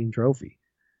in-game trophy?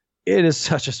 It is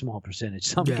such a small percentage.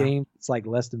 Some games, it's like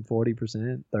less than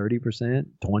 40%, 30%,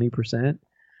 20%,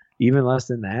 even less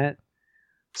than that.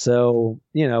 So,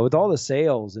 you know, with all the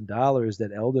sales and dollars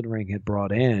that Elden Ring had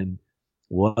brought in,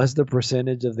 what's the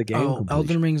percentage of the game completion?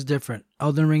 Elden Ring's different.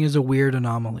 Elden Ring is a weird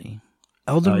anomaly.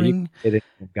 Elden Ring...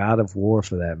 God of War,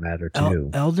 for that matter, too.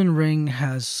 Elden Ring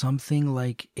has something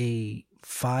like a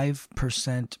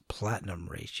 5% platinum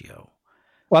ratio.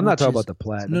 Well, I'm not talking about the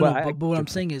platinum. But what I'm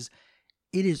saying is,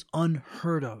 it is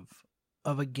unheard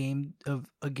of a game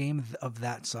of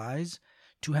that size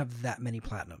to have that many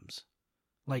platinums.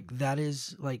 Like that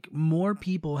is like more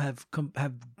people have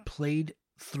played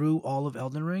through all of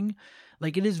Elden Ring.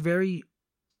 Like it is very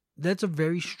that's a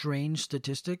very strange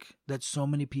statistic that so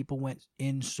many people went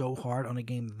in so hard on a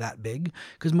game that big,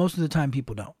 because most of the time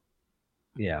people don't.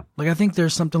 Yeah. Like, I think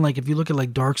there's something like, if you look at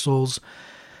like Dark Souls,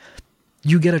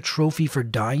 you get a trophy for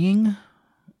dying,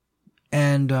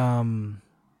 and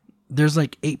there's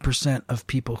like 8% of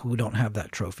people who don't have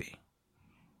that trophy.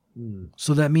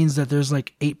 So that means that there's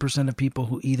like 8% of people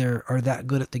who either are that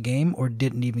good at the game or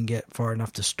didn't even get far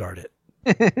enough to start it.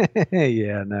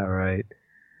 Yeah, no, right.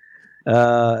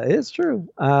 It's true.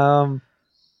 I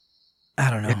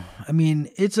don't know. I mean,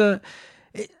 it's a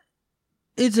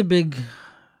big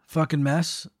fucking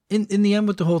mess. In the end,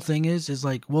 what the whole thing is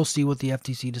like, we'll see what the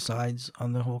FTC decides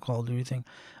on the whole Call of Duty thing.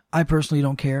 I personally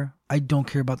don't care. I don't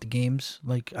care about the games.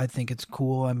 Like, I think it's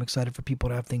cool. I'm excited for people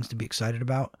to have things to be excited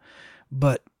about.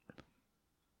 But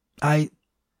I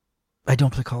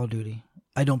don't play Call of Duty.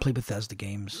 I don't play Bethesda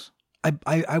games.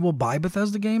 I will buy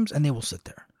Bethesda games and they will sit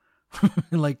there.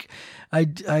 Like,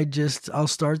 I'll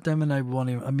start them and I won't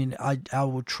even, I mean, I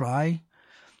will try.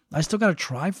 I still gotta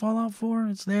try Fallout 4.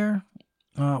 It's there.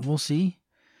 We'll see.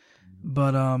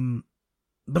 But I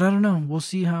don't know. We'll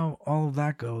see how all of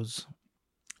that goes.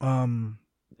 Yeah.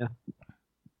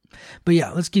 But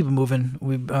yeah, let's keep it moving.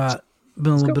 We've been a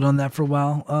little bit on that for a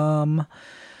while.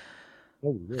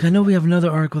 I know we have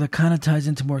another article that kind of ties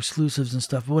into more exclusives and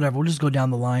stuff, but whatever. We'll just go down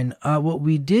the line. What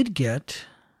we did get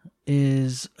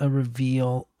is a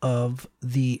reveal of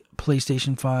the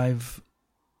PlayStation 5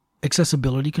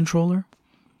 accessibility controller.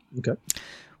 Okay.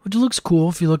 Which looks cool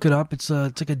if you look it up. It's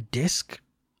like a disc.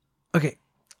 Okay,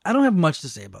 I don't have much to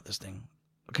say about this thing.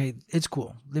 Okay, it's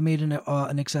cool. They made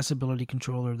an accessibility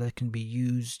controller that can be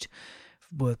used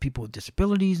with people with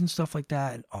disabilities and stuff like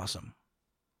that. And awesome.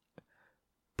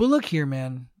 But look here,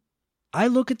 man. I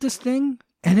look at this thing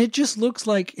and it just looks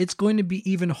like it's going to be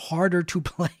even harder to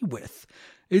play with.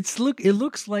 It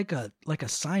looks like a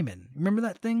Simon. Remember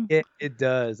that thing? It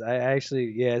does. I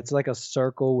actually, yeah, it's like a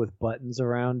circle with buttons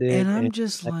around it. And I'm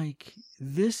just like,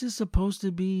 this is supposed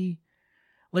to be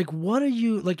like, what are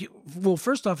you like? Well,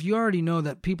 first off, you already know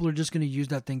that people are just going to use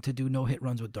that thing to do no hit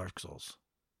runs with Dark Souls.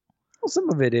 Well, some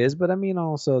of it is, but I mean,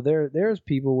 also there's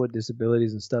people with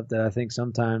disabilities and stuff that I think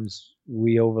sometimes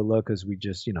we overlook because we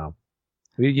just, you don't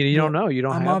know. You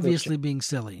don't. I'm obviously being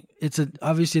silly.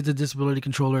 Obviously it's a disability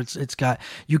controller. It's got,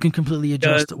 you can completely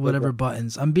adjust whatever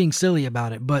buttons. I'm being silly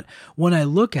about it, but when I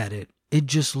look at it, it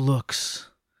just looks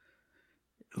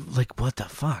like, what the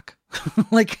fuck?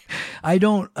 Like, I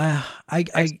don't.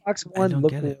 Xbox One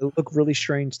look really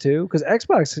strange too, because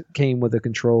Xbox came with a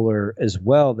controller as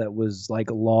well that was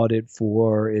like lauded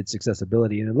for its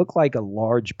accessibility, and it looked like a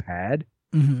large pad.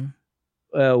 Mm-hmm.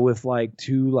 With like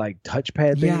two like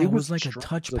touchpad things. Yeah, it was like a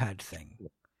touchpad thing.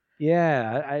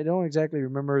 Yeah, I don't exactly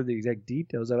remember the exact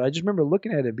details of it. I just remember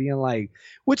looking at it being like,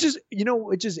 which is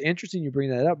interesting you bring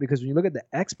that up, because when you look at the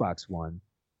Xbox One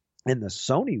and the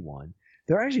Sony one,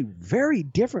 they're actually very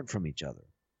different from each other.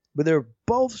 But they're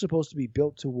both supposed to be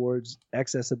built towards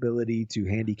accessibility to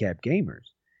handicapped gamers.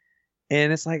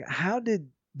 And it's like, how did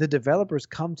the developers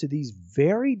come to these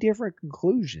very different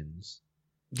conclusions?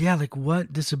 Yeah, like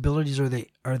what disabilities are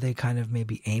they kind of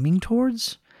maybe aiming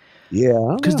towards?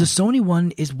 Yeah. Because the Sony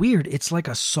one is weird. It's like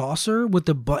a saucer with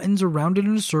the buttons around it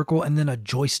in a circle and then a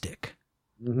joystick.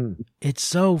 Mm-hmm. It's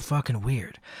so fucking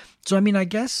weird. So, I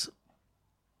guess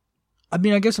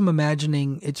I'm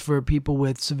imagining it's for people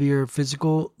with severe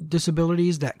physical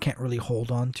disabilities that can't really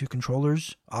hold on to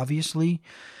controllers, obviously.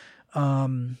 But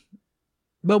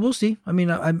we'll see.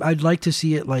 I'd like to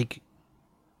see it like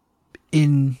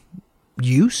in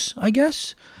use, I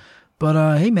guess.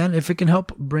 But hey, man, if it can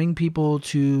help bring people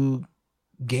to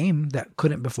game that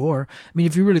couldn't before.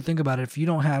 If you really think about it, if you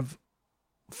don't have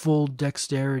full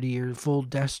dexterity or full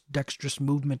dexterous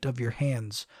movement of your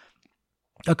hands,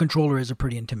 a controller is a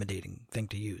pretty intimidating thing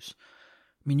to use.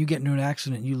 You get into an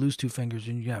accident, you lose two fingers,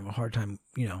 and you have a hard time,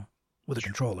 with a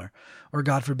controller. Or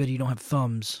God forbid you don't have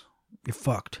thumbs, you're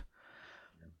fucked.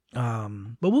 But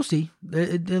we'll see.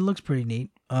 It looks pretty neat.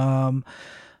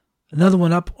 Another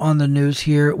one up on the news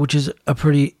here, which is a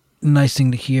pretty nice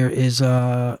thing to hear, is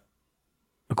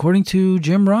according to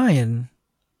Jim Ryan,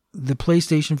 the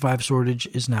PlayStation 5 shortage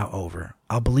is now over.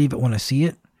 I'll believe it when I see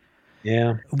it.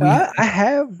 Yeah. I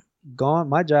have gone,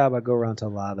 my job, I go around to a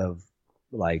lot of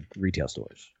like retail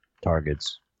stores,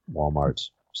 Targets,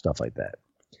 Walmarts, stuff like that.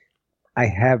 I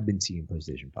have been seeing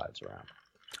PlayStation 5s around.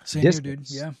 Same here, dude.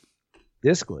 Yeah.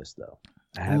 Discless, though.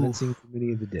 I haven't seen too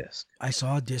many of the discs. I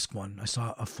saw a disc one. I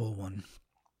saw a full one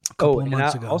a couple of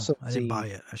months ago. I didn't buy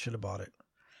it. I should have bought it.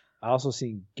 I also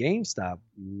seen GameStop.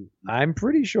 I'm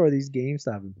pretty sure these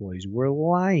GameStop employees were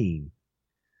lying,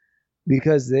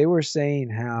 because they were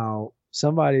saying how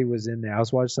somebody was in there. I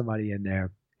was watching somebody in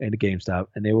there in the GameStop,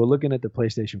 and they were looking at the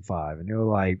PlayStation 5, and they were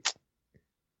like,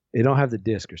 they don't have the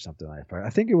disc or something like that. I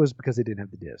think it was because they didn't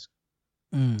have the disc.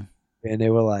 Mm. And they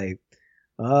were like,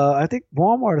 I think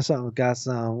Walmart or something got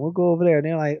some. We'll go over there. And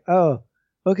they're like, oh,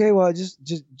 okay. Well, just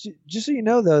so you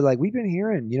know, though, like we've been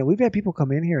hearing, we've had people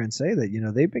come in here and say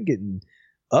that, they've been getting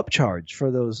upcharged for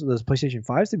those PlayStation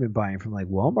 5s they've been buying from like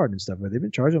Walmart and stuff, where they've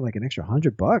been charging like an extra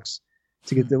 $100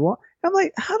 to get the one. I'm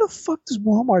like, how the fuck does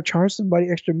Walmart charge somebody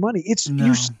extra money? It's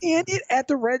you scan it at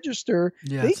the register.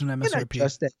 Yeah, they it's an can MSRP.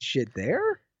 adjust that shit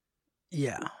there.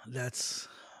 Yeah, that's.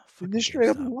 They're straight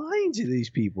up lying to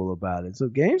these people about it. So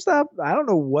GameStop, I don't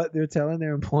know what they're telling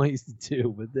their employees to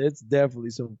do, but it's definitely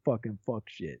some fucking fuck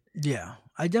shit. Yeah,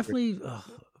 I definitely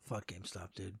fuck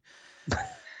GameStop, dude.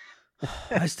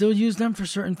 I still use them for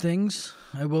certain things.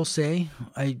 I will say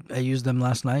I used them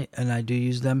last night, and I do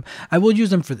use them. I will use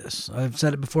them for this. I've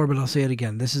said it before, but I'll say it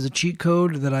again. This is a cheat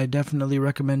code that I definitely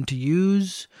recommend to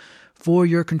use for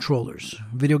your controllers.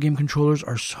 Video game controllers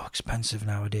are so expensive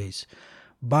nowadays.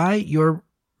 Buy your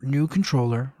new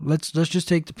controller. Let's just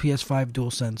take the PS5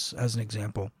 DualSense as an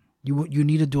example. You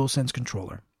need a DualSense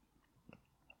controller.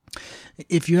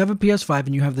 If you have a PS5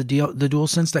 and you have the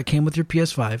DualSense that came with your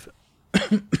PS5,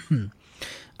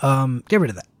 get rid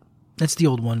of that. That's the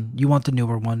old one. You want the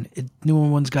newer one. Newer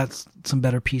one's got some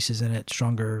better pieces in it,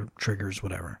 stronger triggers,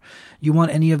 whatever. You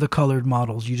want any of the colored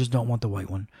models. You just don't want the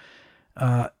white one.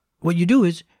 What you do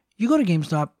is you go to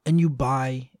GameStop and you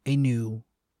buy a new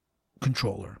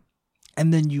controller.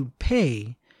 And then you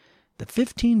pay the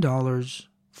 $15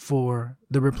 for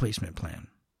the replacement plan.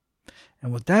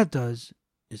 And what that does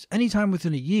is anytime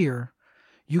within a year,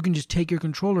 you can just take your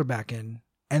controller back in,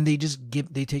 and they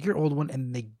take your old one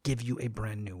and they give you a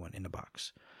brand new one in a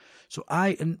box. So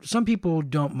and some people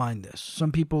don't mind this.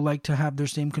 Some people like to have their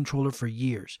same controller for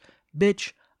years.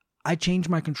 Bitch, I change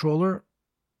my controller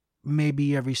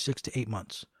maybe every 6 to 8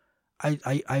 months.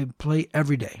 I play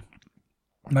every day.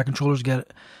 My controllers get a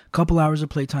couple hours of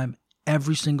playtime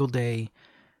every single day.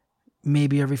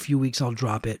 Maybe every few weeks I'll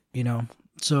drop it,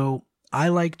 So I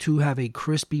like to have a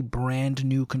crispy brand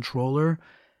new controller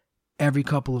every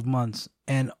couple of months,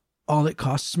 and all it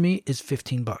costs me is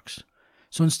 $15.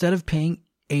 So instead of paying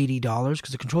 $80,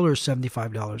 because the controller is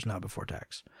 $75 now before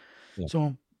tax. Yeah.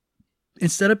 So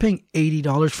instead of paying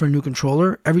 $80 for a new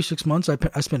controller, every 6 months I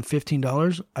spend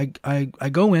 $15. I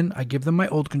go in, I give them my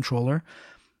old controller.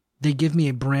 They give me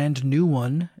a brand new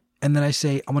one, and then I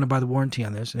say, I want to buy the warranty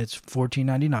on this, and it's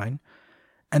 $14.99.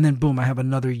 And then, boom, I have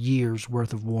another year's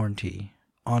worth of warranty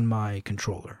on my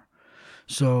controller.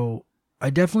 So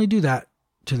I definitely do that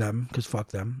to them, because fuck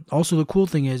them. Also, the cool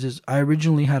thing is I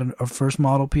originally had a first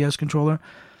model PS controller,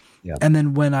 and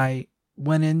then when I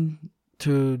went in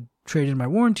to trade in my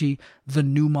warranty, the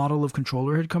new model of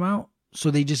controller had come out, so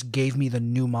they just gave me the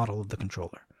new model of the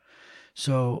controller.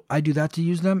 So I do that to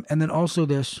use them. And then also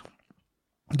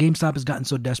GameStop has gotten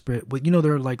so desperate. But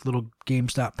they're like little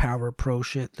GameStop Power Pro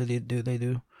shit that they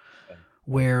do.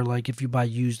 Where like if you buy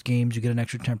used games, you get an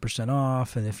extra 10%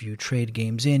 off. And if you trade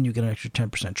games in, you get an extra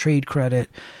 10% trade credit.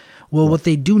 Well, what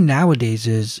they do nowadays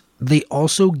is they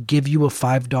also give you a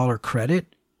 $5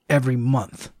 credit every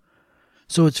month.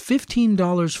 So it's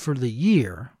 $15 for the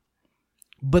year,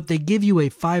 but they give you a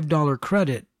 $5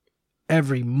 credit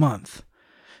every month.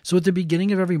 So at the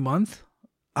beginning of every month,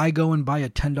 I go and buy a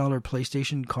 $10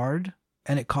 PlayStation card,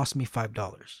 and it costs me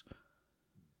 $5.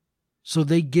 So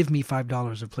they give me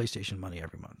 $5 of PlayStation money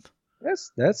every month.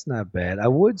 That's not bad. I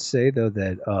would say though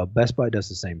that Best Buy does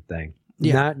the same thing.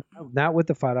 Yeah. Not with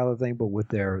the $5 thing, but with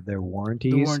their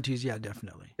warranties. The warranties, yeah,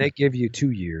 definitely. They give you 2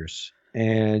 years,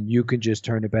 and you can just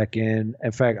turn it back in.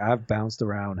 In fact, I've bounced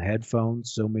around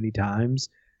headphones so many times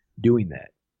doing that.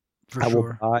 For sure.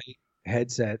 I will buy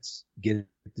headsets, get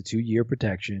the 2-year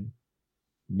protection.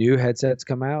 New headsets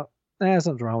come out.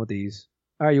 Something's wrong with these.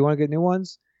 All right, you want to get new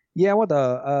ones? Yeah, I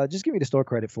want just give me the store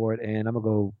credit for it, and I'm gonna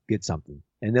go get something.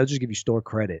 And they'll just give you store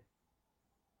credit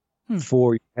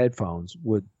for your headphones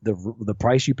with the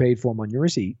price you paid for them on your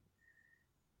receipt,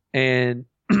 and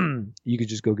you could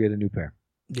just go get a new pair.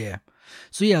 Yeah.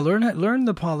 So yeah, learn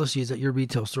the policies at your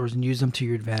retail stores and use them to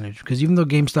your advantage. Because even though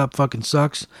GameStop fucking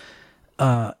sucks,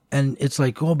 and it's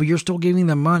like, oh, but you're still giving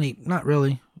them money. Not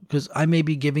really, because I may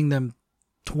be giving them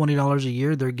 $20 a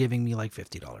year. They're giving me like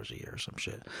 $50 a year or some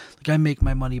shit. Like I make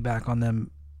my money back on them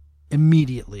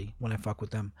immediately when I fuck with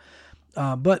them.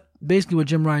 But basically what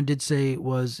Jim Ryan did say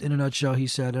was, in a nutshell, he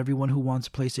said everyone who wants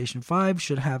a PlayStation 5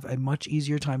 should have a much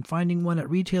easier time finding one at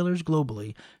retailers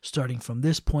globally starting from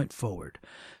this point forward.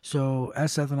 So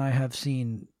as Seth and I have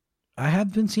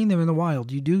been seeing them in the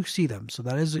wild. You do see them. So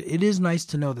it is nice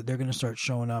to know that they're going to start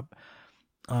showing up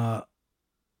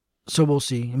So we'll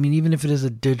see. I mean, even if it is a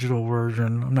digital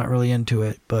version, I'm not really into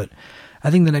it. But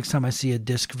I think the next time I see a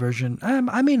disc version,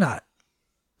 I may not.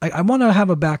 I want to have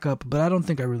a backup, but I don't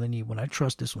think I really need one. I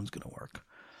trust this one's going to work.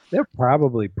 They're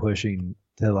probably pushing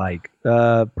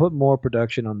to put more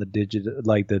production on the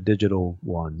digital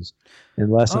ones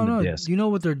and less on the disc. You know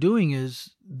what they're doing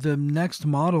is the next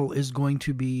model is going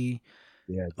to be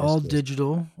all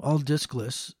digital, all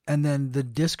discless, and then the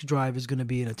disc drive is going to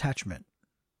be an attachment.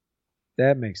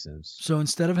 That makes sense. So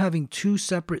instead of having two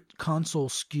separate console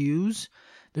SKUs,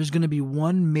 there's going to be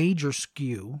one major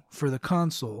SKU for the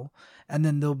console, and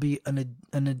then there'll be an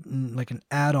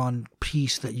add-on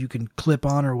piece that you can clip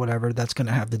on or whatever that's going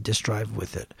to have the disc drive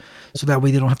with it. So that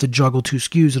way they don't have to juggle two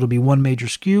SKUs. It'll be one major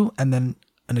SKU and then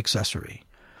an accessory.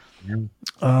 Yeah.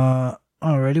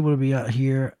 Alrighty, what do we got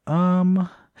here?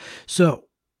 So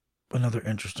another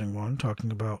interesting one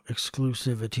talking about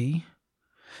exclusivity.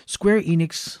 Square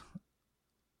Enix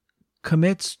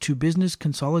commits to business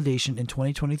consolidation in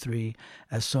 2023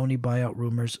 as Sony buyout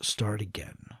rumors start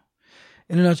again.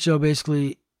 In a nutshell,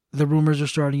 basically, the rumors are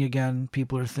starting again.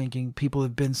 People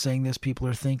have been saying this, people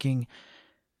are thinking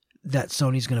that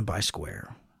Sony's going to buy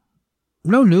Square.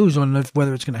 No news on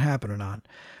whether it's going to happen or not,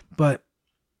 but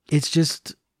it's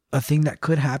just a thing that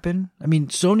could happen. I mean,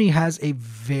 Sony has a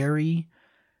very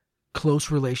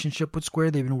close relationship with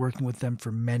Square. They've been working with them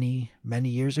for many, many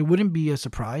years. It wouldn't be a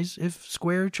surprise if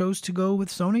Square chose to go with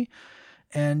Sony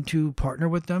and to partner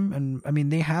with them. And I mean,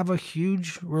 they have a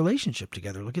huge relationship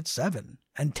together. Look at 7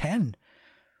 and 10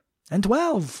 and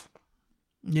 12.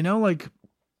 You know, like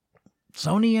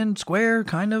Sony and Square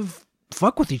kind of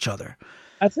fuck with each other.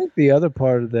 I think the other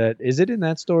part of that, is it in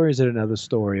that story or is it another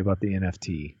story about the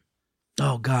NFT?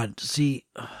 Oh, God. See,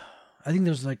 I think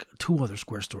there's like 2 other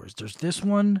Square stories. There's this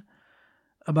one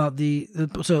about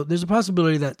so there's a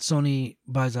possibility that Sony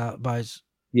buys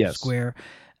Square.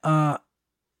 I'm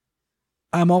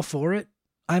all for it.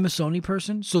 I'm a Sony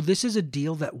person, so this is a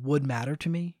deal that would matter to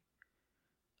me.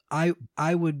 I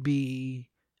would be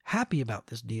happy about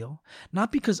this deal,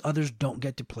 not because others don't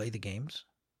get to play the games,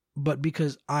 but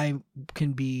because I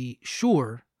can be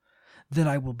sure that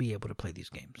I will be able to play these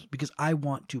games, because I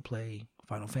want to play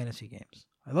Final Fantasy games.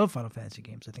 I love Final Fantasy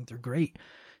games. I think they're great,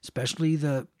 especially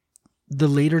the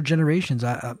later generations.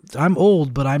 I'm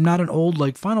old, but I'm not an old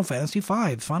like Final Fantasy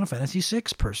 5, Final Fantasy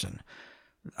 6 person.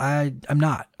 I'm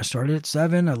not. I started at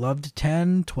 7. I loved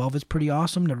 10. 12 is pretty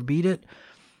awesome. Never beat it.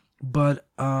 But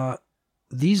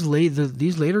these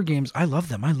later games, I love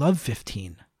them. I love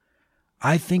 15.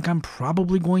 I think I'm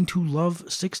probably going to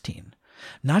love 16.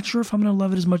 Not sure if I'm going to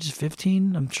love it as much as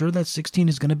 15. I'm sure that 16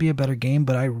 is going to be a better game,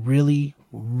 but I really,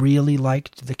 really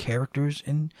liked the characters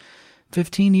in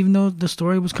 15, even though the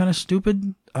story was kind of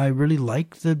stupid. I really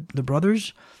liked the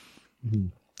brothers. Mm-hmm.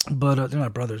 But they're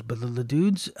not brothers, but the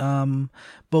dudes. But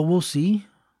we'll see.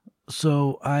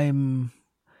 So I'm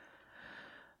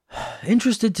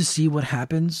interested to see what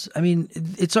happens. I mean,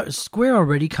 Square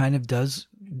already kind of does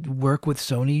work with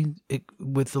Sony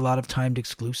with a lot of timed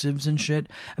exclusives and shit.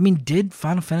 I mean, did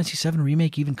Final Fantasy VII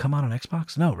Remake even come out on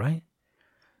Xbox? No, right?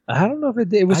 I don't know if it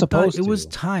did. It was supposed to. It was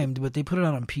timed, but they put it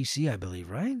out on PC, I believe,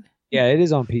 right? Yeah, it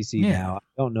is on PC now.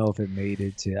 I don't know if it made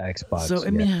it to Xbox. So I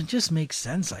mean, it just makes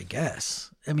sense, I guess.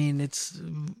 I mean,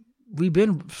 we've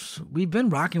been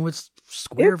rocking with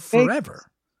Square forever.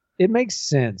 It makes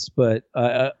sense, but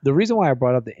the reason why I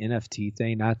brought up the NFT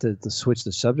thing, not to switch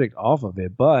the subject off of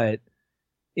it, but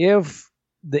if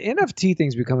the NFT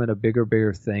thing's becoming a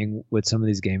bigger thing with some of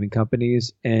these gaming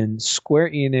companies, and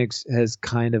Square Enix has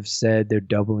kind of said they're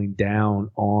doubling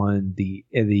down on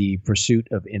the pursuit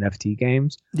of NFT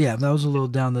games. Yeah, that was a little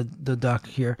down the duck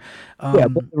here. Yeah,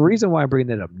 but the reason why I bring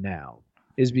that up now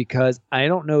is because I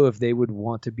don't know if they would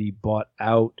want to be bought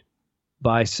out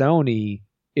by Sony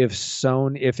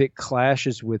if it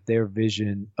clashes with their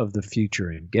vision of the future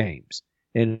in games.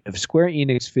 And if Square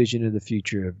Enix vision of the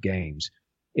future of games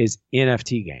is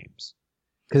NFT games,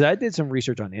 because I did some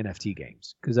research on NFT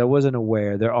games because I wasn't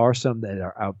aware. There are some that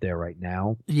are out there right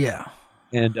now. Yeah.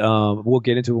 And we'll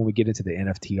get into it when we get into the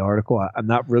NFT article. I'm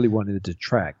not really wanting to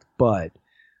detract, but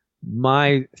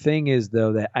my thing is,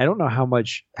 though, that I don't know how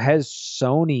much has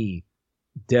Sony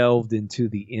delved into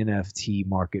the NFT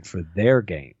market for their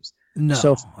games. No,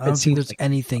 so I don't think there's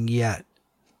anything yet.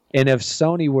 And if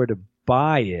Sony were to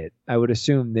buy it, I would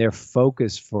assume their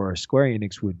focus for Square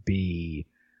Enix would be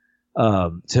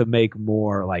to make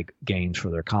more like games for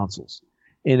their consoles.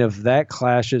 And if that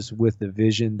clashes with the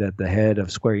vision that the head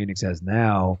of Square Enix has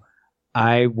now,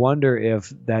 I wonder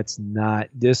if that's not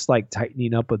just like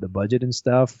tightening up with the budget and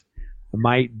stuff.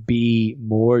 might be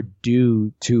more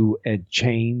due to a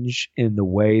change in the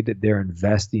way that they're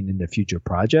investing in the future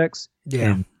projects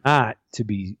and not to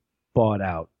be bought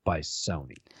out by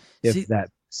Sony, if that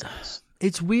makes sense.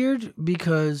 It's weird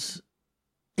because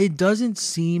it doesn't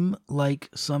seem like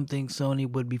something Sony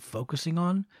would be focusing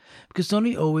on, because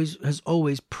Sony has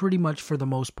always pretty much for the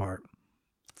most part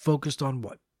focused on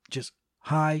what? Just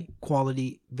high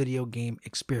quality video game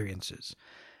experiences.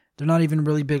 They're not even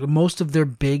really big. Most of their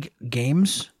big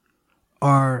games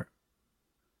are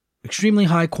extremely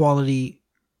high quality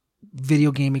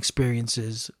video game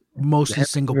experiences, mostly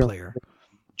single player.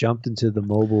 Jumped into the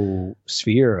mobile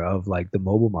sphere of like the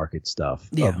mobile market stuff,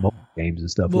 of mobile games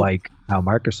and stuff, like how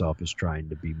Microsoft is trying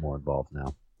to be more involved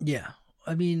now. Yeah.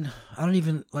 I mean, I don't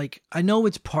even like, I know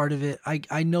it's part of it.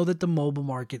 I know that the mobile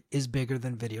market is bigger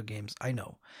than video games. I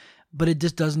know, but it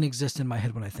just doesn't exist in my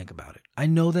head when I think about it. I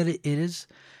know that it is,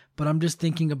 but I'm just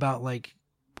thinking about like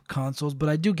consoles, but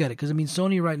I do get it. Cause I mean,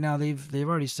 Sony right now, they've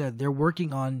already said they're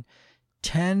working on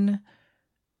 10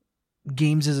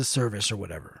 games as a service or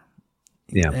whatever.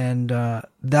 Yeah. And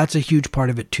that's a huge part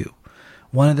of it too.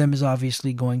 One of them is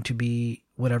obviously going to be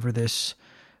whatever this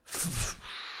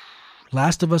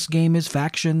Last of Us game is,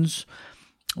 Factions.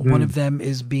 One of them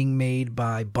is being made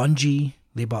by Bungie.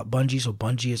 They bought Bungie, so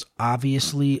Bungie is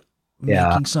obviously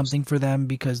making something for them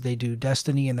because they do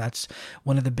Destiny, and that's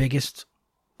one of the biggest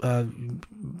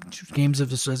games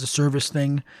as a service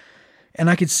thing. And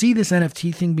I could see this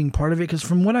NFT thing being part of it, because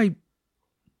from what I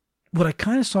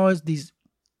kind of saw is these,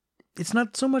 it's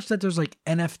not so much that there's like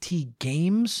NFT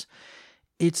games,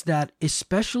 it's that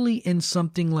especially in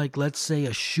something like, let's say,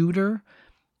 a shooter,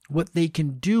 what they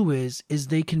can do is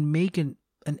they can make an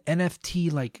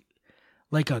NFT like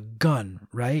a gun,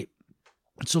 right?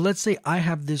 So let's say I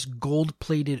have this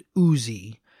gold-plated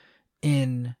Uzi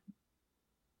in,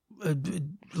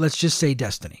 let's just say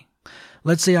Destiny.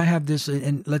 Let's say I have this,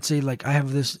 and let's say like I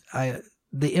have this,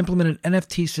 they implemented an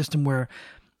NFT system where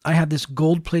I have this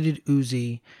gold-plated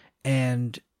Uzi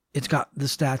and it's got the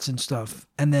stats and stuff,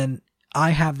 and then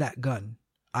I have that gun.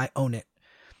 I own it.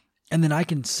 And then I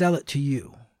can sell it to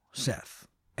you, Seth,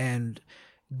 and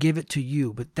give it to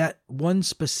you. But that one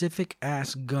specific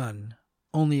ass gun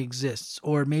only exists.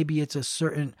 Or maybe it's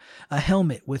a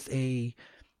helmet with I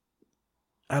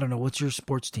don't know, what's your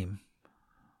sports team?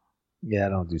 Yeah, I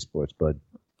don't do sports, but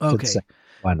okay.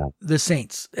 Why not? The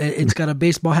Saints. It's got a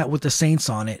baseball hat with the Saints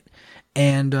on it.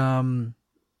 And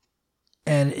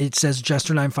it says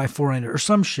Jester 954 on it or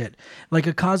some shit. Like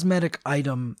a cosmetic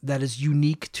item that is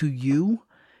unique to you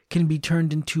can be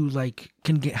turned into like,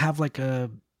 have like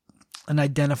an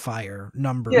identifier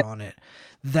number on it.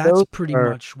 That's pretty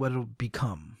much what it'll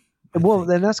become. Well,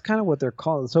 then that's kind of what they're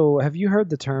called. So have you heard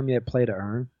the term yet, play to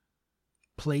earn?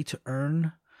 Play to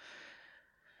earn?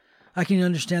 I can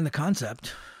understand the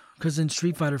concept. Because in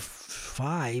Street Fighter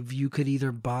V, you could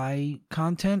either buy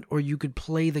content or you could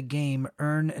play the game,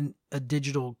 earn a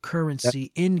digital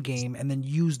currency in-game, and then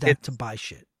use that to buy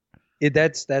shit.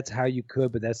 That's how you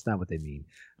could, but that's not what they mean.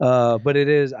 But it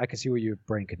is. I can see where your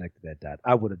brain connected that dot.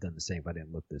 I would have done the same if I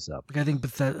didn't look this up. I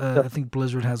think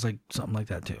Blizzard has like something like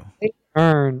that too.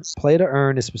 Play to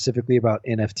earn is specifically about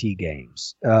NFT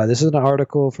games. This is an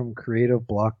article from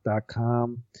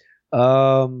CreativeBlock.com.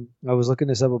 I was looking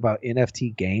this up about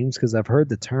NFT games because I've heard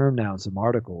the term now in some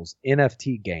articles,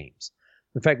 NFT games.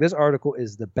 In fact, this article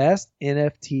is the best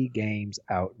NFT games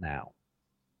out now.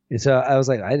 And so I was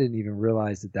like, I didn't even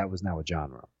realize that was now a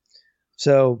genre.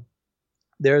 So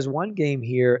there's one game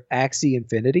here, Axie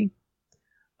Infinity.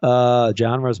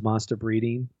 Genre is monster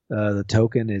breeding. The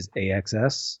token is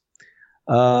AXS.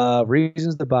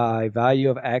 Reasons to buy. Value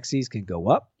of Axies can go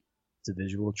up. It's a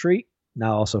visual treat.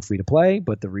 Now also free to play,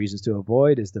 but the reasons to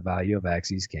avoid is the value of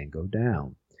Axies can go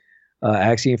down.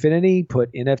 Axie Infinity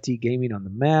put NFT gaming on the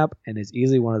map and is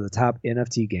easily one of the top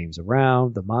NFT games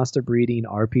around. The monster breeding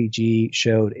RPG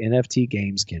showed NFT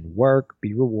games can work,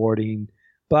 be rewarding,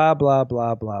 blah, blah,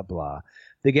 blah, blah, blah.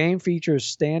 The game features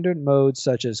standard modes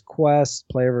such as quests,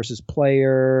 player versus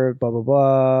player, blah, blah,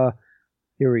 blah.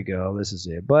 Here we go. This is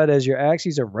it. But as your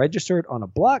Axies are registered on a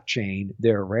blockchain,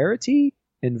 their rarity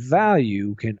and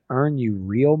value can earn you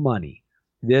real money.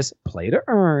 This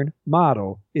play-to-earn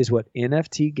model is what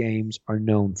NFT games are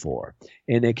known for,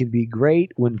 and it can be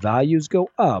great when values go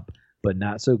up, but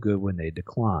not so good when they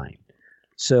decline.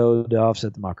 So to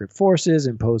offset the market forces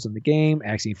imposed on the game,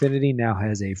 Axie Infinity now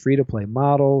has a free-to-play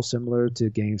model similar to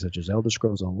games such as Elder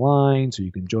Scrolls Online, so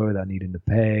you can enjoy without needing to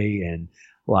pay and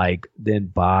then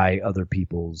buy other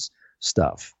people's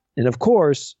stuff. And of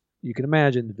course, you can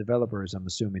imagine the developers, I'm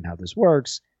assuming how this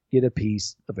works, get a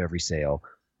piece of every sale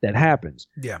that happens.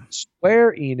 Yeah.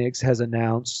 Square Enix has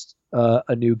announced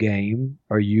a new game.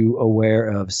 Are you aware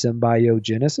of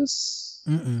Symbiogenesis?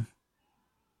 Mm-mm.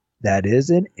 That is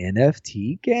an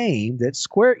NFT game that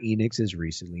Square Enix has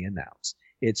recently announced.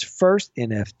 Its first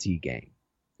NFT game.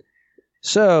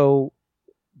 So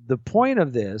the point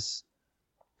of this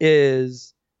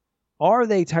is, are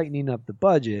they tightening up the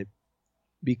budget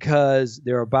because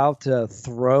they're about to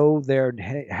throw their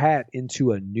hat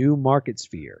into a new market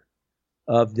sphere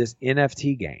of this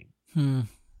NFT game?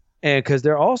 And because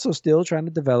they're also still trying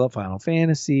to develop Final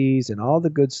Fantasies and all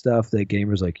the good stuff that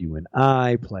gamers like you and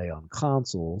I play on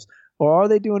consoles, or are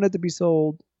they doing it to be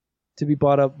sold, to be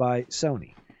bought up by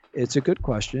Sony? It's a good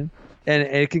question, and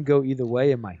it can go either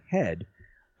way in my head.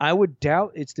 I would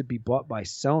doubt it's to be bought by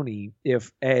Sony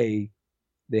if they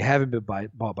haven't been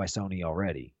bought by Sony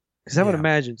already. Because I would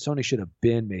imagine Sony should have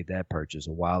been made that purchase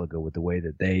a while ago with the way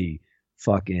that they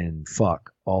fucking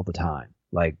fuck all the time.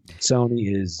 Like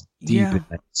Sony is deep in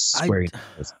that Square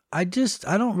Enix.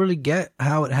 I don't really get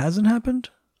how it hasn't happened.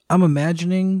 I'm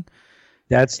imagining.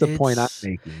 That's the point I'm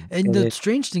making. And the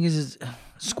strange thing is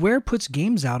Square puts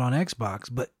games out on Xbox,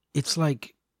 but it's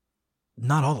like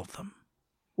not all of them.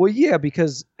 Well, yeah,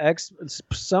 because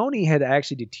Sony had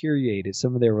actually deteriorated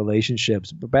some of their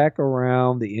relationships back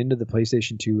around the end of the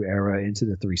PlayStation 2 era into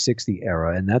the 360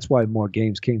 era, and that's why more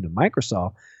games came to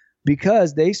Microsoft,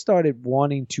 because they started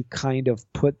wanting to kind of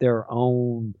put their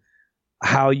own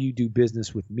how you do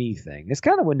business with me thing. It's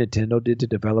kind of what Nintendo did to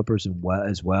developers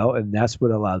as well, and that's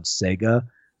what allowed Sega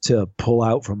to pull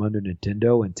out from under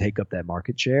Nintendo and take up that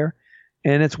market share.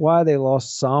 And it's why they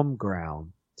lost some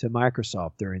ground to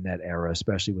Microsoft during that era,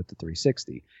 especially with the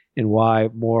 360, and why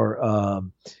more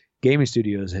gaming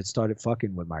studios had started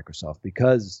fucking with Microsoft,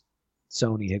 because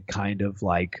Sony had kind of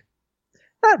like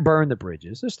not burned the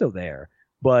bridges. They're still there,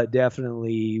 but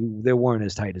definitely they weren't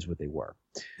as tight as what they were.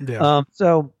 Yeah.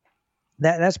 So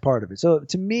that's part of it. So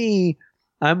to me,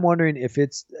 I'm wondering if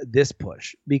it's this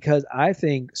push, because I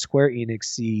think Square Enix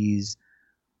sees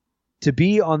to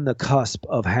be on the cusp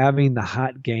of having the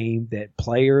hot game that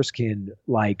players can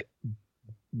like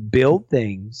build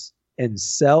things and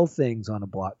sell things on a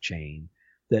blockchain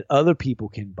that other people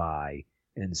can buy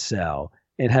and sell,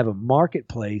 and have a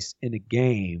marketplace in a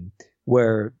game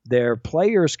where their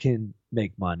players can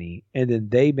make money and then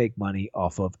they make money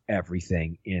off of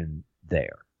everything in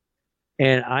there.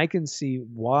 And I can see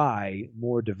why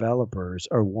more developers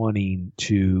are wanting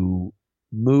to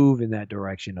move in that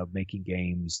direction of making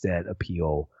games that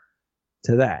appeal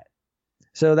to that.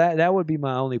 So that would be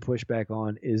my only pushback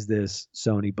on, is this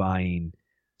Sony buying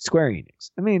Square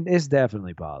Enix. I mean, it's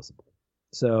definitely possible.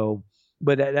 So,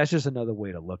 but that's just another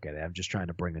way to look at it. I'm just trying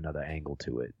to bring another angle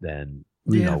to it than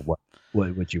you know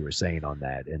what you were saying on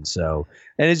that. And so,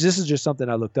 and this is just something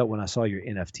I looked up when I saw your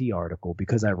NFT article,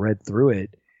 because I read through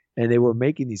it, and they were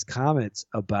making these comments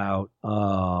about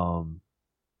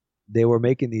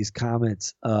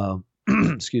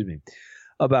excuse me,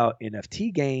 about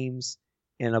NFT games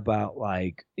and about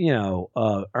like,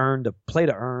 play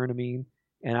to earn. I mean,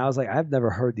 and I was like, I've never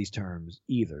heard these terms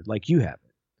either, like you haven't.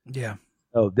 Yeah.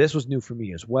 So this was new for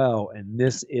me as well, and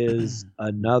this is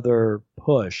another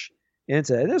push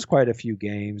into it. There's quite a few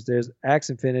games. There's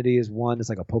Axie Infinity is one. It's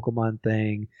like a Pokemon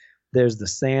thing. There's the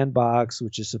Sandbox,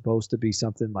 which is supposed to be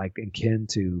something like akin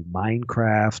to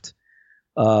Minecraft.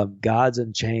 Gods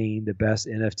Unchained, the best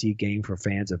NFT game for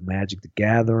fans of Magic the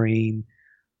Gathering.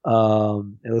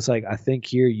 It looks like, I think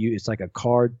here it's like a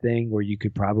card thing where you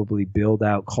could probably build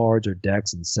out cards or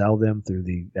decks and sell them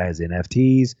as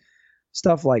NFTs,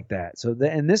 stuff like that. So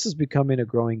and this is becoming a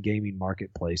growing gaming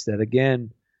marketplace that,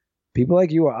 again, people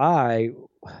like you or I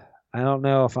don't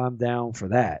know if I'm down for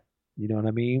that. You know what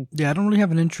I mean? Yeah, I don't really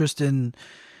have an interest in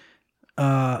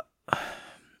but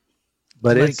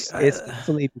it's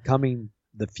definitely becoming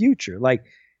the future. Like,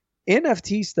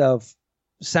 NFT stuff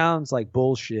sounds like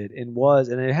bullshit, and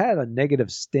it had a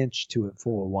negative stench to it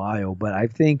for a while, but I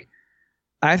think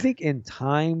in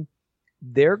time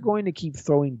they're going to keep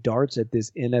throwing darts at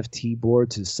this NFT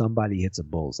board till somebody hits a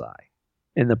bullseye,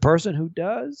 and the person who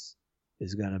does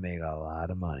is going to make a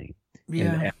lot of money.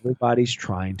 Yeah. And everybody's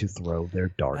trying to throw their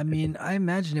dart. I mean, I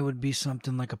imagine it would be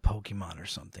something like a Pokemon or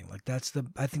something. Like I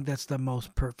think that's the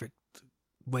most perfect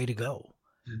way to go.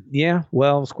 Yeah,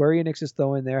 well, Square Enix is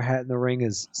throwing their hat in the ring in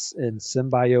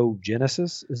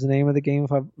Symbiogenesis is the name of the game.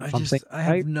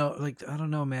 I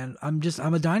don't know, man.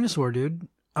 I'm a dinosaur, dude.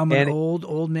 I'm an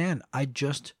old man. I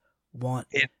just want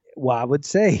it. Well, I would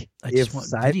say I just want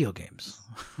video games.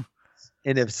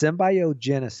 And if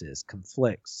Symbiogenesis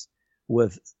conflicts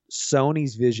with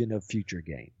Sony's vision of future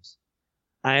games,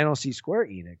 I don't see Square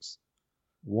Enix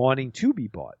wanting to be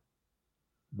bought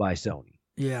by Sony.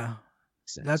 Yeah.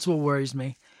 That's what worries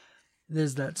me.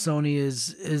 is that Sony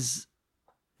is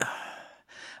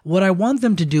what I want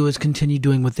them to do is continue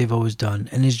doing what they've always done,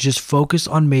 and is just focus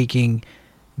on making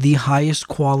the highest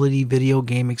quality video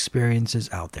game experiences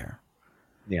out there.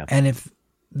 Yeah. And if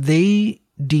they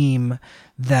deem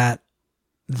that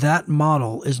that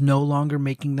model is no longer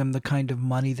making them the kind of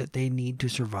money that they need to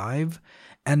survive,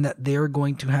 and that they're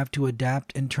going to have to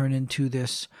adapt and turn into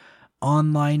this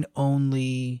online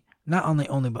only, not online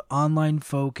only, but online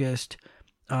focused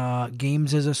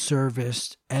games as a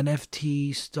service,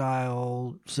 NFT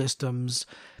style systems,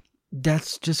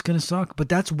 that's just going to suck. But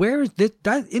that's where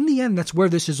that in the end, that's where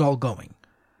this is all going.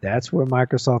 That's where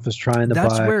Microsoft is trying to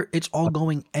That's where it's all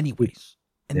going anyways.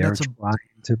 And they're that's trying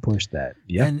to push that.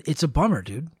 Yeah. And it's a bummer,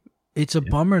 dude. It's a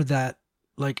bummer that,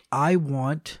 like, I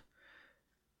want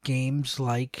games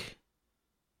like,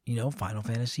 you know, Final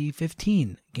Fantasy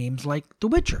 15, games like The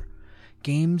Witcher,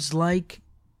 games like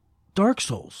Dark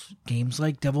Souls, games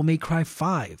like Devil May Cry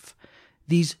 5,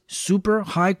 these super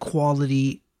high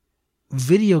quality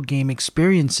video game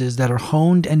experiences that are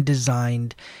honed and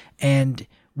designed and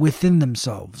within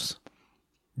themselves.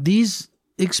 These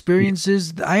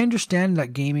experiences, I understand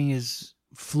that gaming is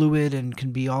fluid and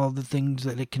can be all the things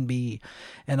that it can be,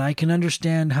 and I can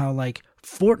understand how, like,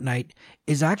 Fortnite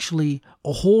is actually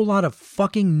a whole lot of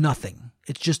fucking nothing.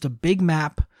 It's just a big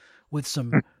map with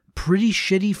some pretty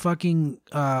shitty fucking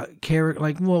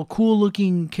cool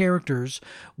looking characters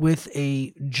with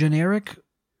a generic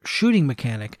shooting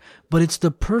mechanic, but it's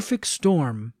the perfect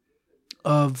storm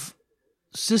of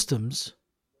systems.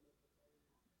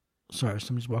 Sorry,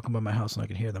 somebody's walking by my house and I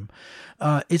can hear them.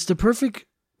 It's the perfect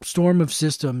storm of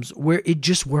systems where it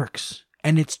just works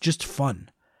and it's just fun,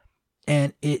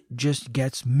 and it just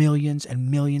gets millions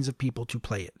and millions of people to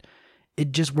play it.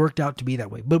 It just worked out to be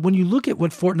that way. But when you look at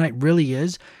what Fortnite really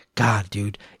is, God,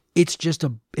 dude, it's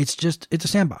a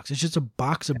sandbox. It's just a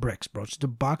box of bricks, bro. It's just a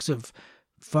box of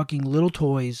fucking little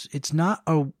toys. It's not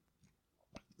a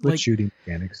with shooting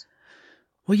mechanics.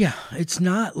 Well, yeah, it's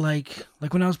not like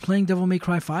when I was playing Devil May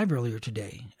Cry 5 earlier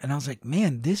today, and I was like,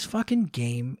 man, this fucking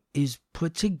game is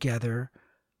put together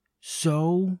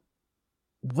so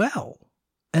well.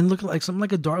 And look, like something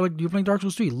like you're playing Dark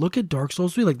Souls 3. Look at Dark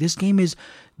Souls 3. Like, this game is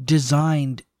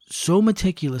designed so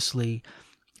meticulously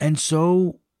and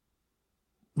so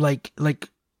like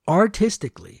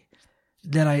artistically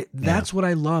that that's what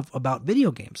I love about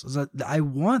video games. Is that I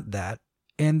want that,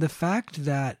 and the fact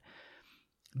that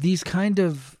these kind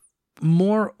of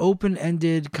more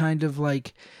open-ended kind of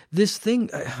like this thing,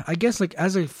 I guess, like,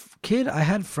 as a kid, I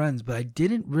had friends, but I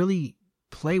didn't really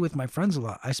play with my friends a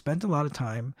lot. I spent a lot of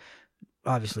time,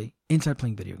 obviously, inside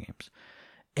playing video games.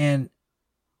 And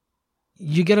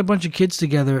you get a bunch of kids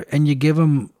together and you give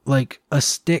them like a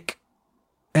stick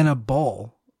and a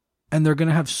ball, and they're going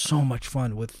to have so much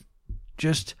fun with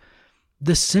just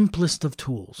the simplest of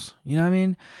tools. You know what I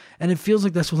mean? And it feels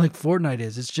like that's what, like, Fortnite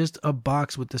is. It's just a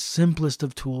box with the simplest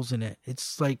of tools in it.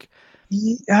 It's like,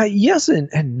 yes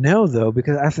and no, though,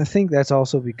 because I think that's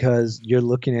also because you're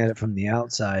looking at it from the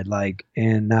outside, like,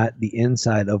 and not the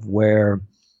inside of where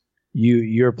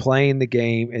you're playing the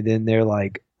game, and then they're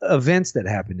like events that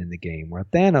happen in the game where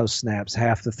Thanos snaps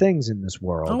half the things in this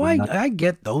world. Oh, I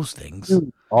get those things.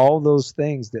 All those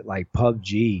things that, like,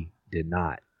 PUBG did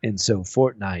not. And so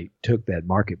Fortnite took that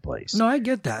marketplace. No, I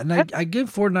get that. And I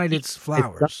give Fortnite its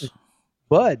flowers.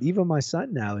 But even my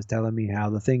son now is telling me how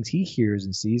the things he hears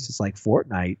and sees, it's like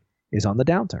Fortnite is on the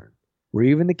downturn. Where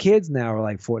even the kids now are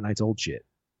like, Fortnite's old shit.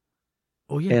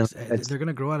 Oh, yeah. They're going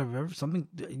to grow out of something.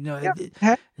 You know,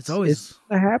 it's always it's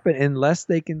going to happen unless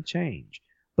they can change.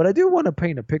 But I do want to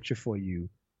paint a picture for you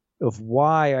of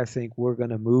why I think we're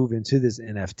going to move into this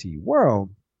NFT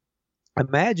world.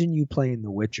 Imagine you playing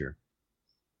The Witcher.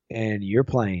 And you're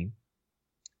playing,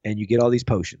 and you get all these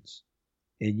potions,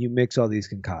 and you mix all these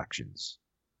concoctions,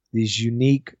 these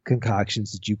unique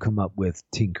concoctions that you come up with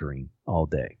tinkering all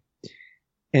day.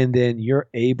 And then you're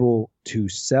able to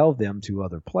sell them to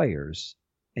other players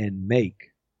and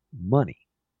make money.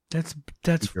 That's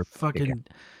fucking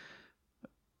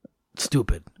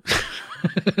stupid.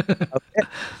 Okay.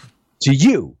 To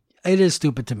you. It is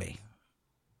stupid to me.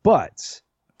 But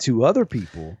to other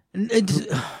people...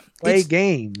 Play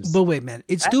games. But wait, man,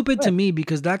 it's stupid to me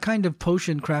because that kind of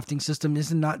potion crafting system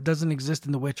doesn't exist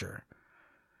in The Witcher.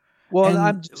 Well, and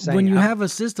I'm just saying, when you have a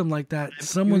system like that,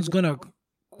 someone's gonna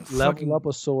level up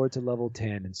a sword to level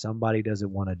 10, and somebody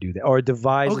doesn't want to do that, or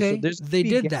devise. Okay, they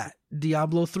did that.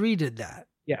 Diablo 3 did that.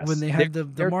 Yes, when they had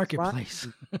the marketplace,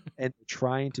 and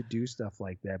trying to do stuff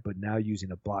like that, but now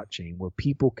using a blockchain where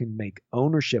people can make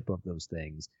ownership of those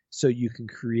things, so you can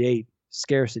create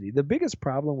scarcity. The biggest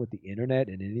problem with the internet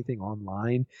and anything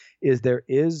online is there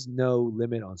is no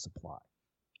limit on supply.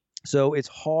 So it's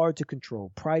hard to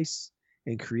control price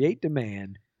and create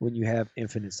demand when you have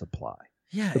infinite supply.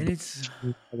 Yeah, and it's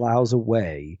allows a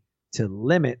way to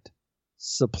limit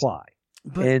supply.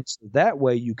 And so that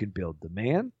way you can build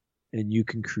demand and you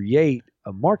can create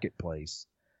a marketplace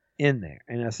in there.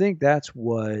 And I think that's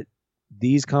what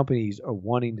these companies are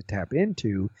wanting to tap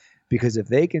into, because if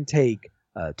they can take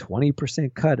a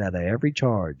 20% cut out of every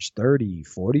charge, 30,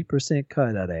 40%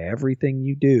 cut out of everything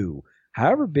you do,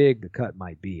 however big the cut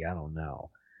might be, I don't know.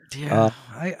 Yeah,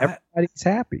 everybody's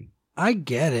happy. I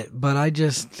get it, but I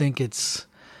just think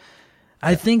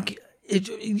I think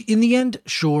in the end,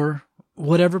 sure,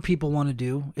 whatever people want to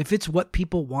do, if it's what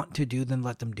people want to do, then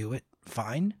let them do it.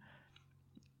 Fine.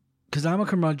 Because I'm a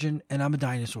curmudgeon and I'm a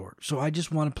dinosaur. So I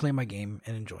just want to play my game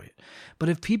and enjoy it. But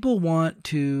if people want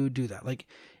to do that, like,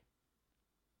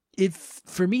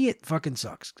 for me, it fucking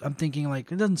sucks. I'm thinking,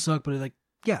 like, it doesn't suck, but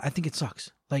yeah, I think it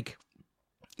sucks. Like,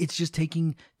 it's just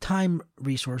taking time,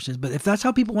 resources. But if that's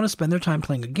how people want to spend their time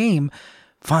playing a game,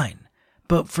 fine.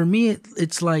 But for me,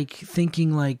 it's like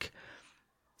thinking like,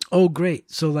 oh, great.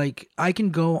 So like I can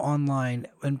go online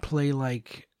and play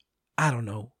like, I don't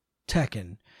know,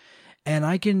 Tekken. And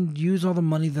I can use all the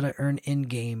money that I earn in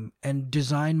game and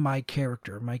design my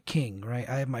character, my king, right?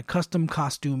 I have my custom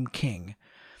costume king.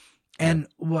 And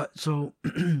so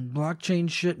blockchain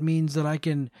shit means that I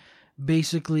can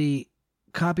basically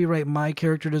copyright my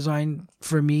character design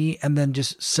for me and then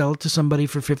just sell it to somebody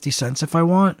for 50 cents if I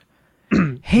want.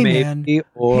 Hey man,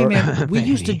 we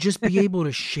used to just be able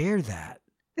to share that.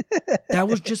 That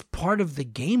was just part of the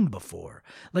game before.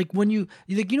 Like when you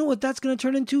know what that's going to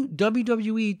turn into?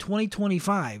 WWE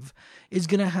 2025 is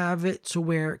going to have it so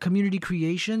where community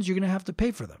creations, you're going to have to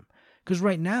pay for them. Because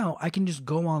right now I can just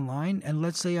go online and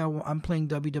let's say I'm playing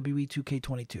WWE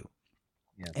 2K22.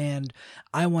 Yeah. And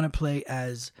I want to play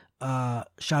as,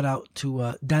 shout out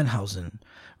to Danhausen,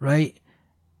 right?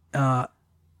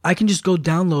 I can just go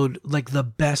download like the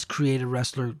best created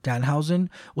wrestler Danhausen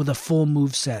with a full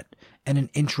move set and an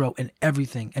intro and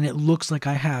everything. And it looks like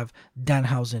I have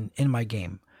Danhausen in my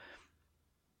game.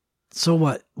 So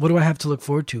what? What do I have to look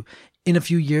forward to? In a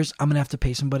few years, I'm going to have to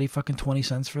pay somebody fucking 20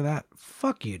 cents for that.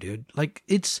 Fuck you, dude. Like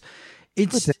it's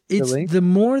the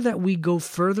more that we go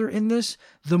further in this,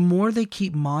 the more they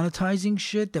keep monetizing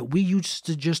shit that we used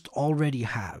to just already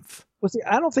have. Well, see,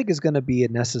 I don't think it's going to be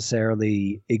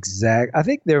necessarily exact. I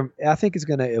think it's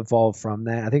going to evolve from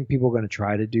that. I think people are going to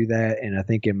try to do that, and I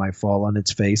think it might fall on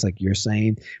its face, like you're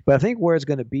saying. But I think where it's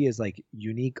going to be is like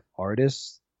unique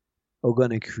artists are going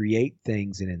to create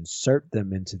things and insert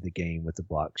them into the game with the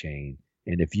blockchain.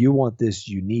 And if you want this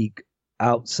unique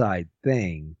outside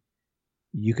thing,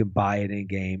 you can buy it in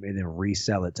game and then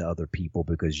resell it to other people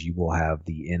because you will have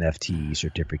the NFT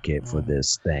certificate for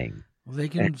this thing. Well, they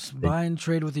can buy and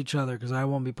trade with each other because I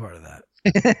won't be part of that.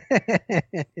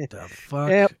 The fuck?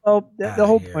 Yeah, well, the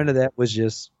whole point of that was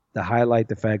just to highlight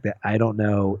the fact that I don't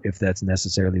know if that's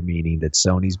necessarily meaning that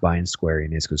Sony's buying Square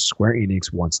Enix because Square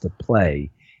Enix wants to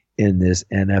play in this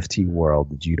NFT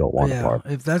world that you don't want to part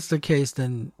of. If that's the case,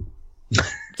 then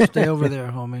stay over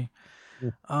there, homie.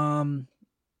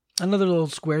 Another little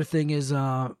Square thing is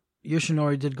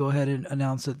Yoshinori did go ahead and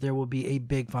announce that there will be a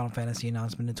big Final Fantasy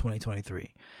announcement in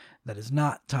 2023 that is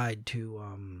not tied to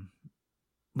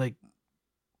like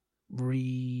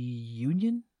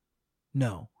reunion.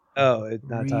 No. Oh, it's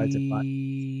not tied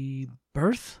to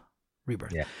Rebirth.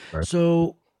 Yeah. Birth.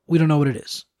 So we don't know what it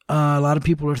is. A lot of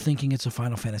people are thinking it's a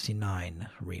Final Fantasy IX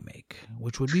remake,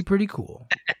 which would be pretty cool.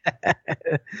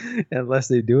 Unless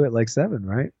they do it like 7,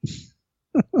 right?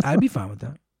 I'd be fine with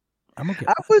that. I'm okay.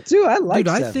 I would too. I like.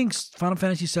 Dude, 7. I think Final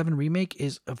Fantasy VII Remake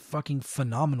is a fucking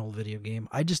phenomenal video game.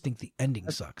 I just think the ending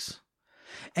sucks,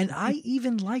 and I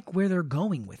even like where they're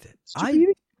going with it. Beat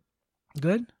it?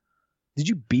 Good. Did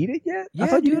you beat it yet?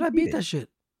 Yeah, dude, I beat that shit.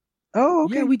 Oh,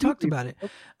 okay. Yeah, we talked about it.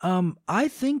 I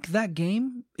think that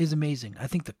game is amazing. I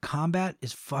think the combat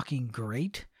is fucking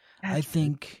great. I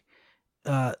think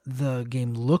the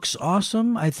game looks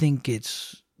awesome. I think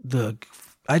it's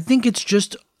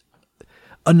just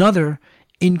another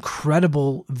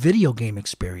incredible video game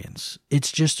experience.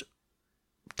 It's just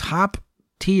top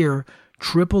tier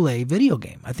AAA video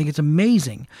game. I think it's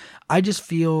amazing. I just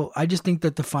think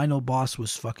that the final boss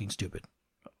was fucking stupid.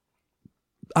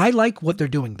 I like what they're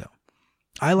doing though.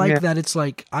 I like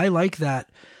that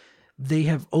they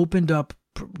have opened up,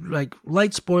 like,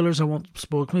 light spoilers, I won't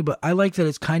spoil it, but I like that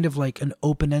it's kind of like an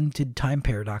open-ended time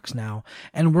paradox now,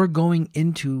 and we're going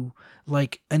into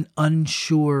like an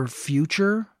unsure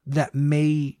future that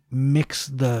may mix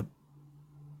the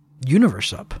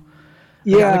universe up.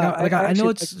 Yeah, I know actually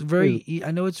it's like very, too.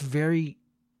 I know it's very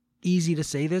easy to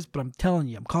say this, but I'm telling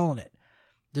you, I'm calling it.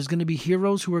 There's going to be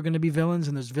heroes who are going to be villains,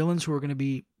 and there's villains who are going to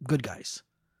be good guys.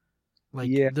 Like,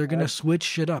 Yeah, they're going to switch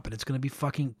shit up, and it's going to be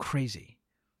fucking crazy.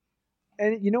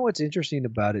 and you know what's interesting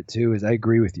about it too is I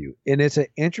agree with you, and it's an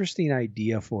interesting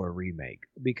idea for a remake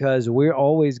because we're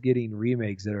always getting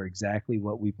remakes that are exactly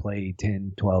what we played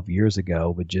 10, 12 years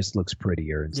ago, but just looks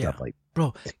prettier and Yeah. stuff like.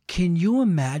 Bro, can you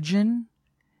imagine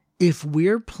if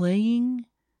we're playing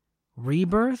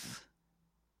Rebirth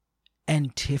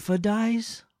and Tifa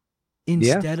dies Yeah,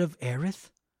 instead of Aerith?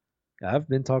 I've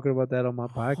been talking about that on my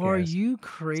Are podcast. you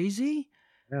crazy?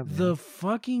 Yeah, The man.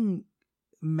 fucking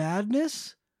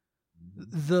madness?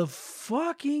 The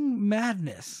fucking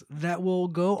madness that will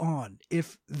go on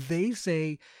if they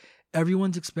say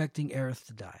everyone's expecting Aerith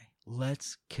to die.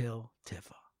 Let's kill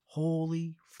Tifa.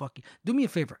 Holy fucking... Do me a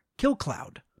favor. Kill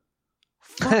Cloud.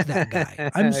 Fuck that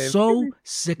guy. I'm so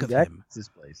sick of him. This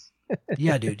place.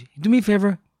 Yeah, dude. Do me a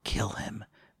favor. Kill him.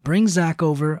 Bring Zach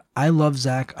over. I love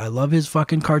Zach. I love his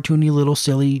fucking cartoony little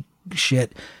silly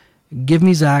shit. Give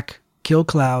me Zach. Kill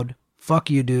Cloud. Fuck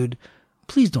you, dude.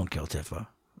 Please don't kill Tifa.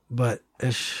 But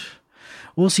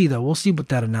we'll see, though. We'll see what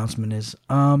that announcement is.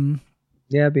 Yeah,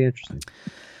 it'd be interesting.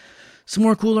 Some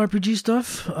more cool RPG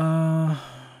stuff.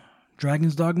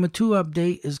 Dragon's Dogma 2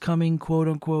 update is coming, quote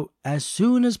unquote, as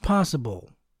soon as possible.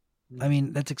 I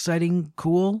mean, that's exciting,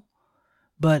 cool.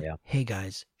 But hey,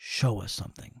 guys, show us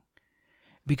something.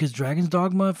 Because Dragon's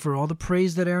Dogma, for all the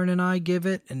praise that Aaron and I give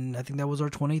it, and I think that was our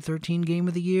 2013 game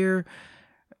of the year,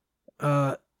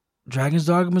 Dragon's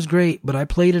Dogma is great, but I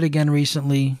played it again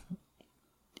recently.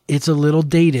 It's a little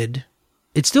dated.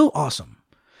 It's still awesome.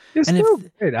 It's and still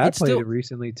great. I it's played still- it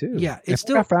recently too. Yeah, I it's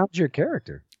think I still... found your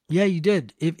character. Yeah, you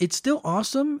did. It's still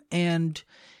awesome, and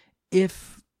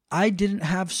if I didn't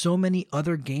have so many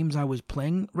other games I was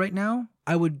playing right now,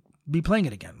 I would be playing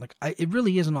it again. It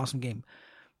really is an awesome game.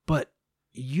 But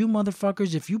you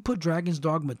motherfuckers, if you put Dragon's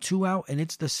Dogma 2 out and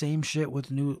it's the same shit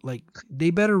with new,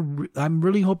 they better... I'm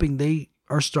really hoping they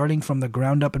are starting from the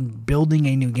ground up and building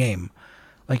a new game.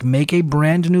 Make a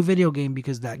brand new video game,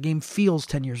 because that game feels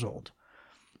 10 years old.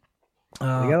 They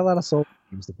got a lot of soul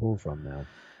games to pull from now.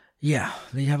 Yeah,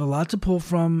 they have a lot to pull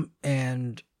from,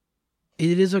 and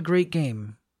it is a great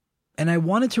game. And I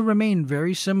want it to remain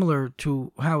very similar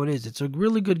to how it is. It's a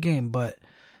really good game, but,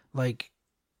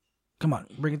 come on,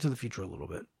 bring it to the future a little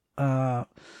bit.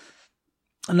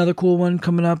 Another cool one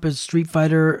coming up is Street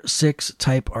Fighter 6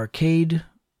 Type Arcade.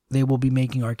 They will be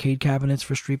making arcade cabinets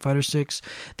for Street Fighter 6.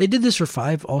 They did this for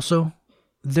 5 also.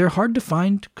 They're hard to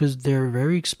find because they're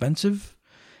very expensive,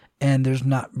 and there's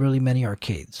not really many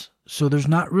arcades. So there's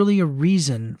not really a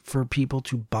reason for people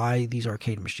to buy these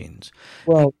arcade machines.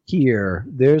 Well,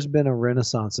 there's been a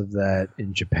renaissance of that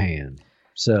in Japan.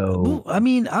 So Well, I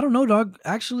mean, I don't know, dog.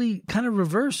 Actually, kind of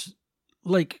reverse.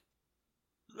 Club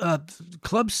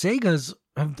Segas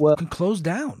have closed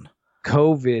down.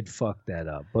 COVID fucked that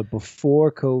up. But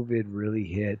before COVID really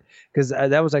hit, because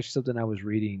that was actually something I was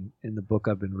reading in the book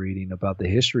I've been reading about the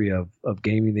history of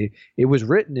gaming. It was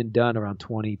written and done around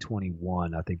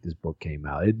 2021. I think this book came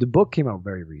out. The book came out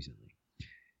very recently.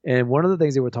 And one of the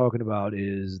things they were talking about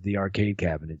is the arcade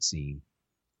cabinet scene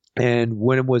and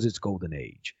when was its golden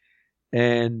age.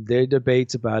 And there are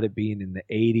debates about it being in the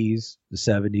 80s, the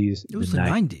 70s, It was the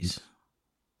 90s.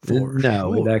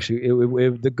 No, it actually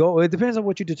it depends on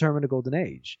what you determine a golden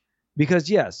age. Because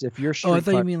yes, if you're I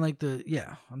thought you mean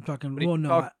I'm talking. Well,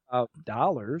 no, about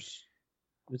dollars,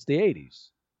 it's the 80s.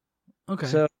 Okay.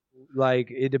 So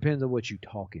it depends on what you're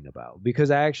talking about.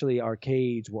 Because actually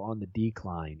arcades were on the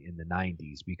decline in the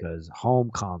 90s because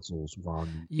home consoles were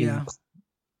on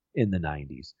in the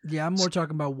 90s. Yeah, I'm more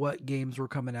talking about what games were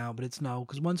coming out, but it's no,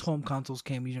 because once home consoles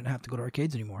came, you didn't have to go to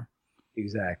arcades anymore.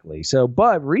 Exactly. So,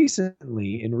 but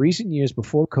recently, in recent years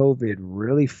before COVID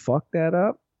really fucked that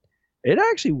up, it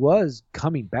actually was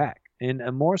coming back, and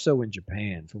more so in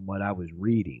Japan, from what I was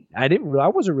reading. I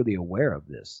wasn't really aware of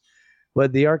this,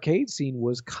 but the arcade scene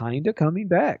was kind of coming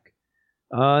back,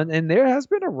 and there has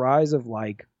been a rise of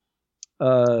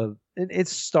and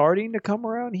it's starting to come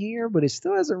around here, but it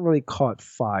still hasn't really caught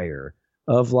fire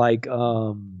of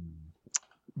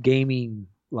gaming.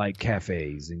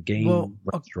 Cafes and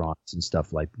restaurants and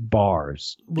stuff like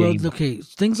bars. Well, okay,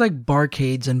 things like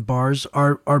barcades and bars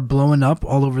are blowing up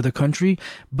all over the country,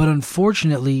 but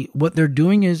unfortunately, what they're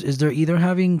doing is they're either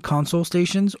having console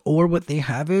stations, or what they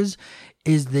have is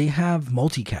they have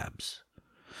multicabs.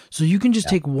 So you can just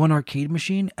take one arcade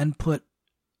machine and put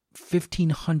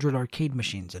 1,500 arcade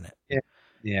machines in it.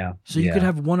 Yeah. So you could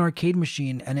have one arcade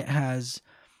machine and it has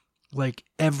like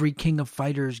every King of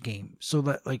Fighters game, so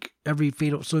that like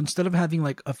so instead of having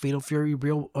like a Fatal Fury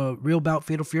real bout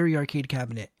Fatal Fury arcade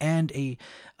cabinet and a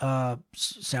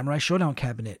Samurai Showdown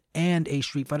cabinet and a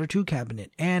Street Fighter 2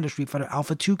 cabinet and a Street Fighter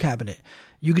Alpha 2 cabinet,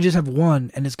 you could just have one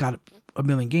and it's got a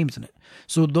million games in it.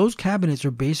 So those cabinets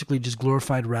are basically just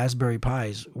glorified Raspberry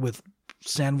Pis with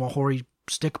Sanwa Hori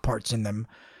stick parts in them.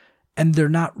 And they're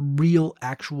not real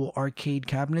actual arcade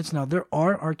cabinets. Now, there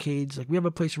are arcades, like we have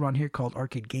a place around here called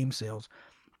Arcade Game Sales,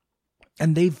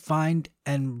 and they find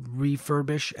and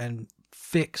refurbish and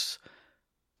fix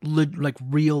like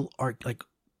real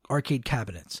arcade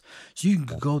cabinets. So you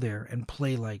can go there and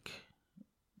play like,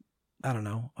 I don't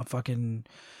know, a fucking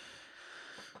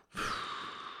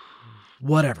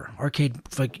whatever arcade,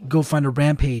 like go find a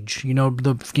Rampage, you know,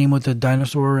 the game with the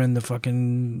dinosaur and the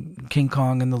fucking King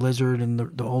Kong and the lizard and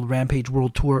the old Rampage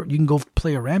World Tour. You can go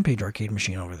play a Rampage arcade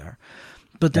machine over there.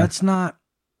 But that's not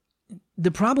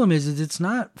the problem. Is it's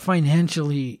not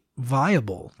financially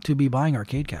viable to be buying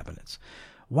arcade cabinets.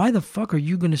 Why the fuck are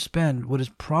you going to spend what is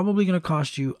probably going to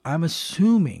cost you, I'm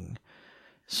assuming,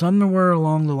 somewhere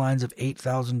along the lines of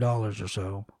 $8,000 or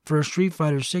so for a Street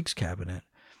Fighter 6 cabinet,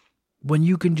 when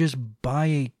you can just buy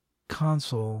a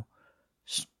console,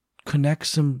 connect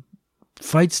some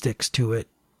fight sticks to it,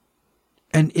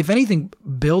 and if anything,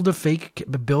 build a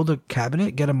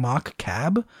cabinet, get a mock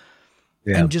cab,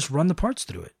 and just run the parts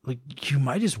through it. Like, you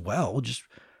might as well just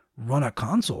run a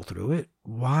console through it.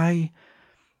 Why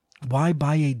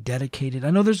buy a dedicated?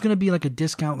 I know there's going to be like a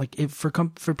discount, like if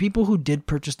for people who did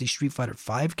purchase the Street Fighter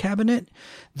 5 cabinet,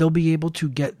 they'll be able to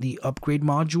get the upgrade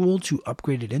module to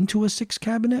upgrade it into a 6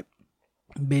 cabinet.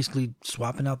 Basically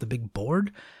swapping out the big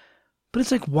board. But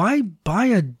it's like, why buy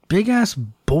a big ass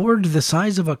board the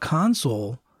size of a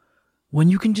console when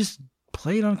you can just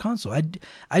play it on console?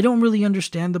 I don't really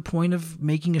understand the point of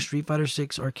making a Street Fighter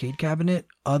 6 arcade cabinet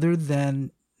other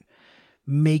than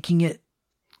making it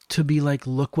to be like,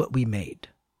 look what we made.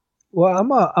 Well, I'm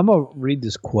gonna read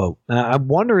this quote. I'm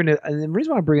wondering, and the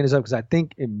reason why I'm bringing this up because I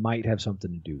think it might have something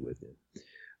to do with it.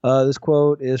 This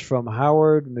quote is from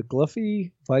Howard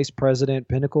McLuffy, Vice President,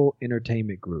 Pinnacle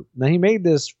Entertainment Group. Now, he made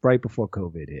this right before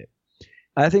COVID hit.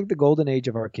 I think the golden age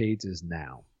of arcades is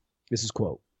now. This is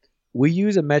quote. We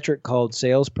use a metric called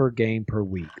sales per game per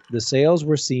week. The sales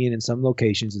we're seeing in some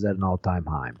locations is at an all-time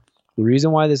high. The reason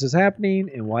why this is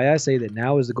happening and why I say that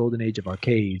now is the golden age of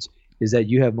arcades is that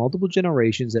you have multiple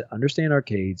generations that understand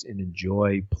arcades and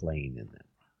enjoy playing in them.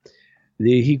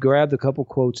 He grabbed a couple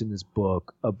quotes in this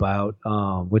book about,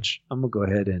 which I'm going to go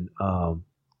ahead and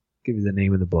give you the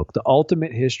name of the book. The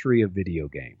Ultimate History of Video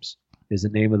Games is the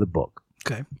name of the book.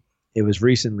 Okay. It was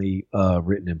recently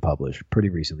written and published. Pretty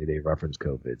recently. They referenced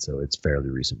COVID, so it's a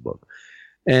fairly recent book.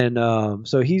 And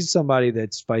so he's somebody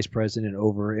that's vice president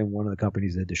over in one of the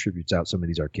companies that distributes out some of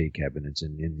these arcade cabinets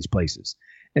in these places.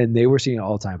 And they were seeing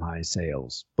all-time high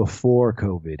sales before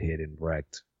COVID hit and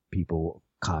wrecked people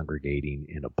congregating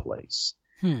in a place.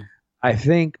 I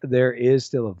think there is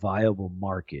still a viable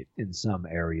market in some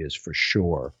areas for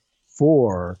sure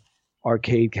for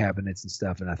arcade cabinets and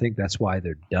stuff, and I think that's why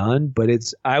they're done. But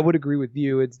I would agree with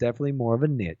you, it's definitely more of a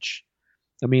niche.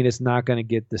 I mean, it's not going to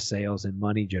get the sales and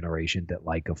money generation that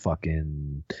like a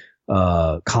fucking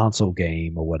console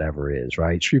game or whatever is,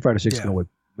 right? Street Fighter 6 is going to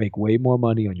make way more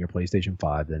money on your PlayStation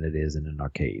 5 than it is in an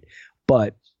arcade,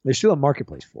 but there's still a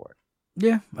marketplace for it.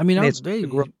 Yeah, I mean, it's a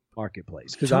growing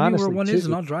marketplace. Because tell honestly, me where one is,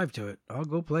 and I'll drive to it. I'll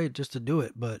go play it just to do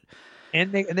it. But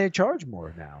they charge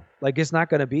more now. Like, it's not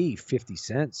going to be 50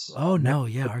 cents. Oh no,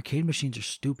 yeah, arcade machines are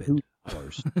stupid.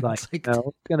 Like, it's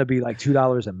going to be like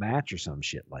 $2 a match or some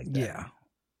shit like that. Yeah.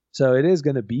 So it is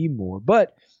going to be more,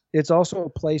 but it's also a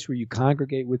place where you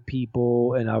congregate with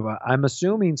people. And I'm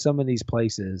assuming some of these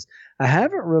places. I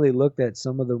haven't really looked at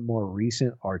some of the more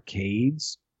recent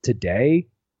arcades today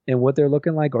and what they're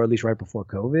looking like, or at least right before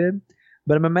COVID.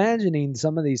 But I'm imagining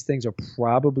some of these things are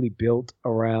probably built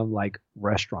around like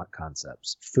restaurant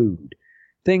concepts, food,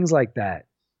 things like that,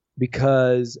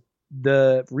 because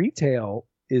the retail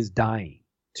is dying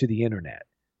to the internet,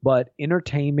 but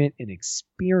entertainment and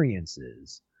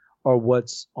experiences are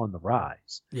what's on the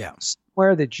rise. Yeah.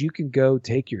 Somewhere that you can go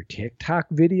take your TikTok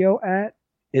video at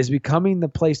is becoming the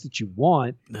place that you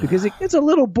want, because it gets a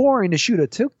little boring to shoot a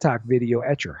TikTok video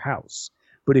at your house.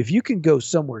 But if you can go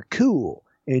somewhere cool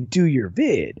and do your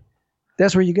vid,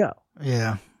 that's where you go.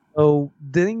 Yeah. So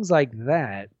things like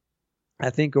that,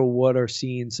 I think, are what are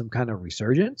seeing some kind of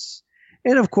resurgence.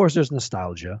 And of course, there's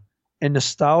nostalgia. And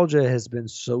nostalgia has been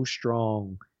so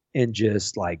strong in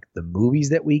just like the movies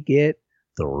that we get,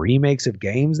 the remakes of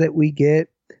games that we get.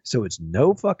 So it's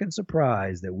no fucking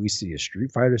surprise that we see a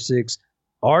Street Fighter 6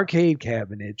 arcade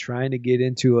cabinet trying to get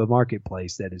into a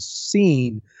marketplace that has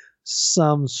seen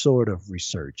some sort of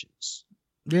resurgence.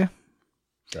 Yeah.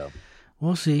 So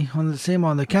we'll see. On the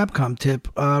Capcom tip,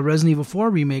 Resident Evil 4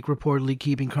 remake reportedly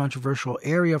keeping controversial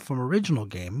area from original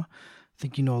game. I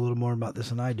think you know a little more about this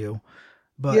than I do,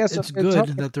 but yeah, so it's good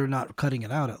that they're not cutting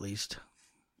it out at least.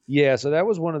 Yeah, so that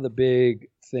was one of the big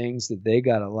things that they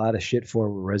got a lot of shit for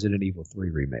with Resident Evil 3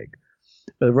 remake.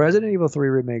 The Resident Evil 3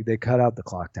 remake, they cut out the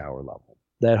clock tower level.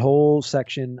 That whole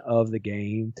section of the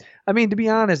game. I mean, to be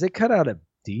honest, they cut out a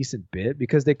decent bit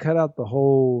because they cut out the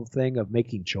whole thing of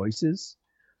making choices.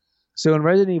 So in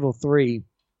Resident Evil 3,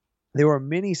 there were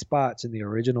many spots in the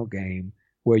original game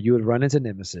where you would run into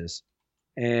Nemesis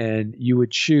and you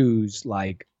would choose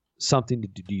like something to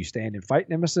do. Do you stand and fight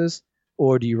Nemesis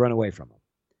or do you run away from him?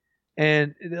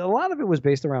 And a lot of it was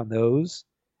based around those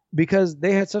because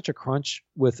they had such a crunch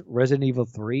with Resident Evil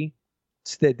 3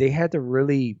 that they had to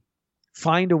really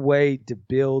find a way to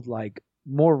build like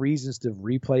more reasons to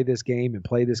replay this game and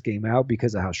play this game out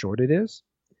because of how short it is.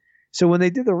 So when they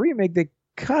did the remake, they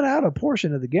cut out a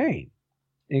portion of the game.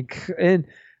 And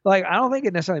like, I don't think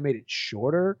it necessarily made it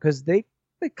shorter because they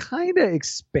kind of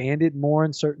expanded more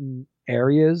in certain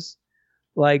areas.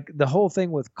 Like the whole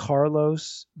thing with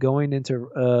Carlos going into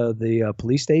the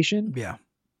police station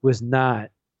was not.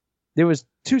 There was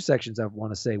two sections I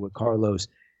want to say with Carlos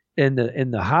in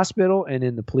the hospital and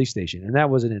in the police station, and that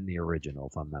wasn't in the original,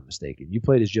 if I'm not mistaken. You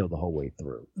played as Jill the whole way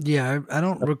through. Yeah, I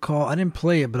don't recall. I didn't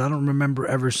play it, but I don't remember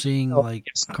ever seeing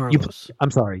Carlos.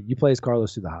 I'm sorry, you play as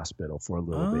Carlos through the hospital for a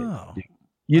little bit.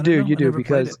 You do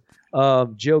because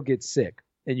Jill gets sick,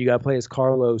 and you got to play as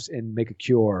Carlos and make a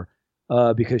cure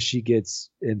because she gets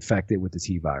infected with the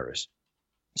T virus.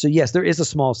 So yes, there is a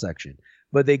small section,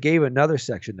 but they gave another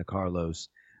section to Carlos,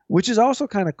 which is also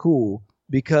kind of cool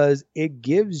because it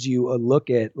gives you a look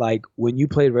at like when you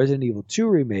played Resident Evil 2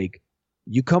 remake,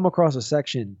 you come across a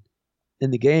section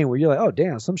in the game where you're like, oh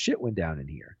damn, some shit went down in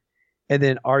here. And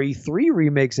then RE3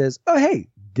 remake says, oh hey,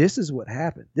 this is what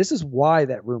happened. This is why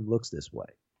that room looks this way.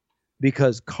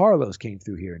 Because Carlos came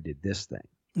through here and did this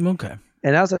thing. Okay.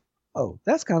 And I was like, oh,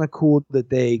 that's kind of cool that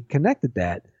they connected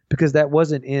that because that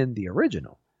wasn't in the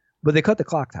original. But they cut the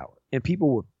clock tower and people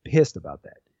were pissed about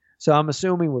that. So I'm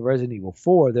assuming with Resident Evil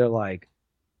 4, they're like,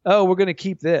 oh, we're going to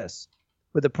keep this.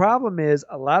 But the problem is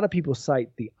a lot of people cite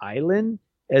the island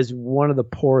as one of the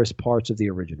poorest parts of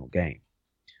the original game.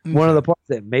 Okay. One of the parts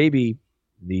that maybe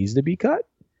needs to be cut.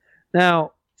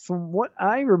 Now, from what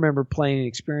I remember playing and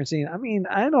experiencing, I mean,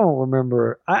 I don't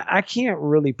remember. I can't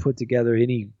really put together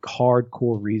any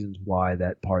hardcore reasons why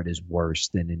that part is worse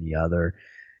than any other.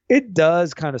 It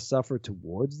does kind of suffer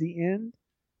towards the end,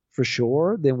 for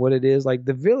sure, than what it is. Like,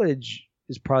 the village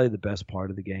is probably the best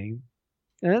part of the game.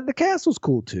 And the castle's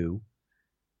cool, too.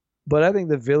 But I think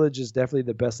the village is definitely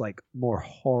the best, like, more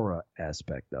horror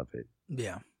aspect of it.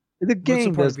 Yeah. The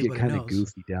game does get kind of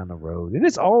goofy down the road. And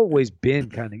it's always been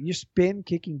kind of, you're spin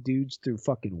kicking dudes through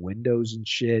fucking windows and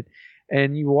shit.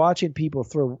 And you're watching people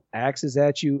throw axes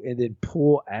at you and then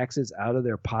pull axes out of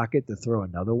their pocket to throw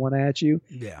another one at you.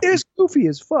 Yeah. It's goofy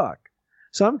as fuck.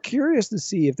 So I'm curious to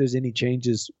see if there's any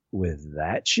changes with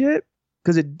that shit.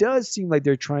 Because it does seem like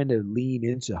they're trying to lean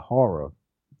into horror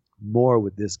more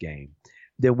with this game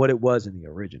than what it was in the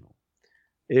original.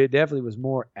 It definitely was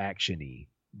more action-y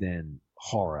than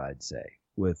horror, I'd say,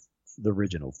 with the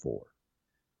original 4.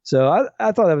 So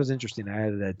I thought that was interesting. I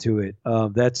added that to it.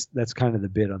 That's kind of the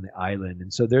bit on the island.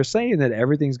 And so they're saying that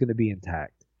everything's going to be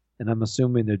intact. And I'm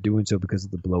assuming they're doing so because of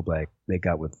the blowback they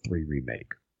got with 3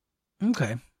 remake.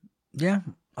 Okay. Yeah,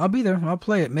 I'll be there. I'll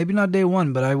play it. Maybe not day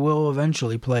one, but I will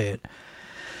eventually play it.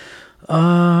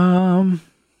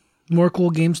 More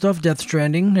cool game stuff. Death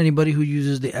Stranding. Anybody who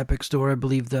uses the Epic Store, I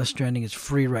believe Death Stranding is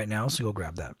free right now, so go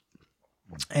grab that.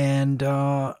 And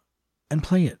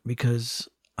play it because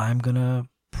I'm gonna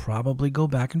probably go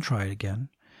back and try it again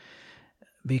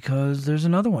because there's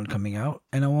another one coming out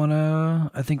and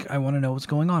I think I want to know what's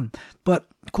going on. But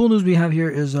cool news we have here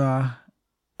is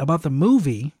about the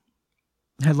movie.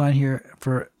 Headline here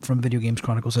from Video Games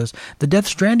Chronicle says the Death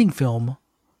Stranding film,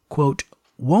 quote,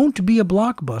 won't be a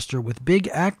blockbuster with big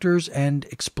actors and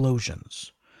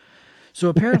explosions. So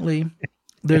apparently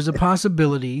there's a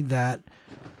possibility that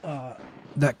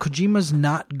Kojima's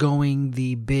not going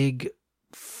the big,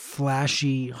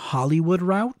 flashy Hollywood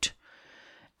route.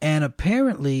 And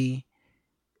apparently,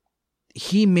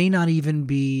 he may not even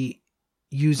be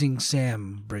using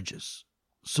Sam Bridges.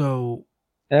 So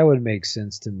that would make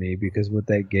sense to me because what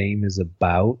that game is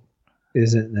about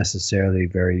isn't necessarily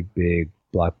very big,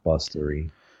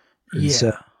 blockbustery. And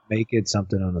so make it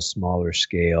something on a smaller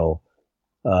scale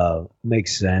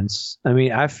makes sense. I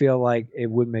mean, I feel like it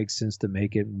would make sense to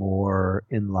make it more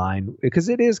in line because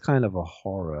it is kind of a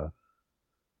horror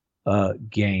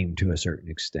game to a certain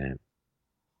extent,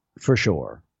 for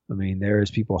sure. I mean, there's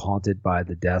people haunted by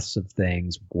the deaths of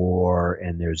things, war,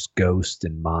 and there's ghosts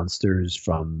and monsters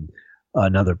from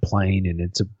another plane, and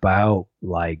it's about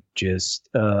like just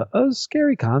a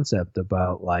scary concept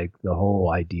about like the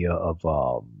whole idea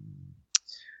of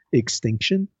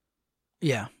extinction.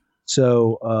 Yeah.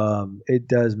 So it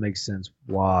does make sense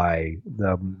why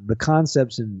the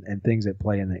concepts and things that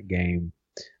play in that game.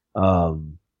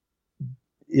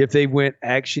 If they went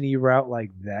actiony route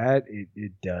like that,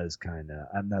 it does kind of.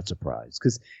 I'm not surprised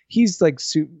because he's like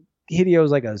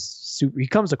Hideo's like a super. He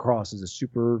comes across as a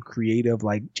super creative,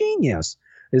 like genius.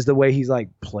 Is the way he's like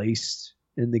placed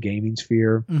in the gaming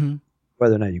sphere. Mm-hmm.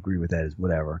 Whether or not you agree with that is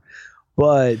whatever.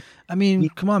 But I mean,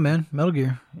 come on, man, Metal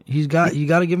Gear. You got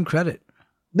to give him credit.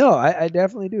 No, I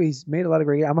definitely do. He's made a lot of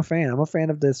great. I'm a fan. I'm a fan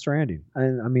of Death Stranding.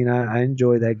 I mean, I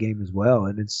enjoy that game as well,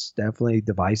 and it's definitely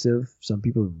divisive. Some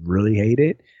people really hate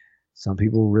it. Some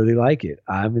people really like it.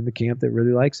 I'm in the camp that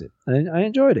really likes it, and I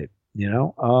enjoyed it. You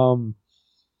know,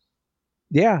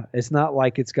 yeah, it's not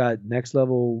like it's got next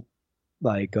level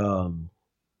like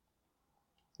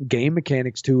game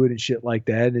mechanics to it and shit like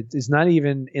that. It's not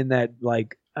even in that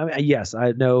like. I mean, yes,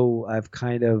 I know I've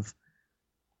kind of.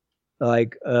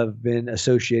 Like been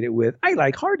associated with I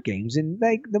like hard games and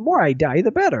like the more I die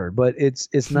the better, but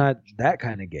it's not that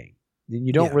kind of game, and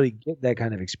you don't really get that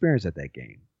kind of experience at that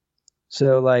game.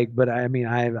 So like, but I mean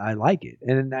I like it,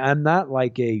 and I'm not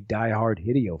like a diehard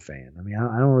Hideo fan. I mean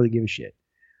I don't really give a shit.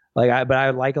 But I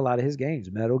like a lot of his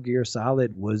games. Metal Gear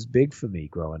Solid was big for me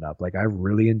growing up. Like I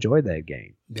really enjoyed that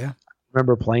game. Yeah, I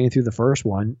remember playing through the first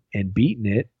one and beating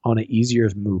it on an easier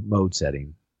mode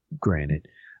setting. Granted,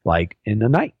 like in the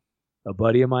night. A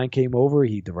buddy of mine came over.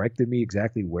 He directed me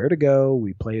exactly where to go.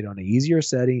 We played on an easier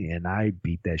setting, and I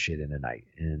beat that shit in a night.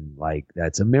 And like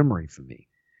that's a memory for me.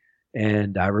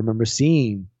 And I remember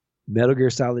seeing Metal Gear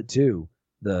Solid 2,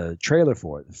 the trailer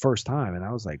for it, the first time, and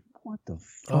I was like, "What the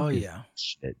fuck?" Oh yeah,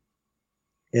 shit.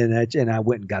 And I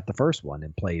went and got the first one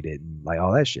and played it and like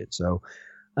all that shit. So,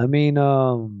 I mean,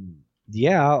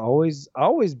 yeah, I'll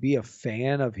always be a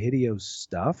fan of Hideo's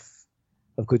stuff,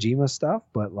 of Kojima's stuff,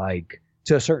 but like.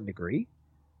 To a certain degree,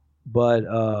 but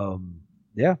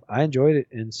yeah, I enjoyed it,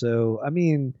 and so I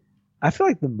mean, I feel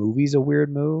like the movie's a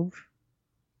weird move.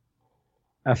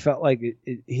 I felt like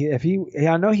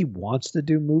I know he wants to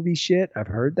do movie shit. I've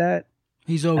heard that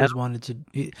he's always wanted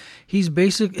to. He's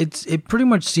basic. It pretty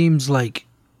much seems like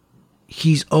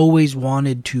he's always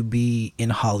wanted to be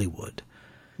in Hollywood.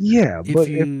 Yeah, if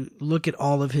you look at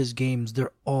all of his games,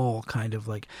 they're all kind of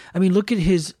like. I mean, look at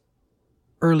his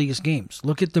earliest games.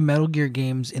 Look at the Metal Gear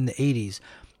games in the 80s.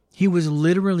 He was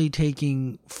literally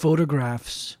taking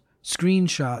photographs,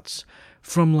 screenshots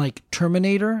from like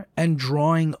Terminator and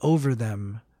drawing over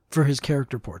them for his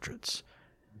character portraits.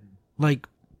 Like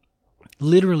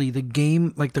literally the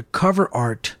game, like the cover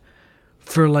art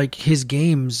for like his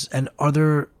games and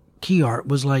other key art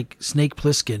was like Snake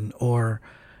Plissken or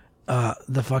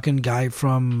the fucking guy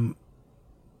from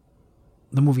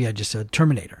the movie I just said,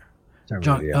 Terminator.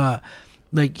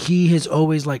 Like he has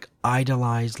always like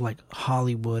idolized like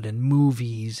Hollywood and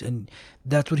movies, and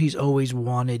that's what he's always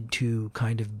wanted to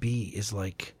kind of be, is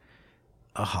like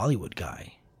a Hollywood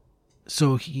guy.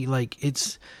 So he like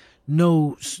it's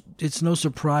no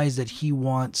surprise that he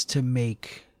wants to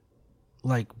make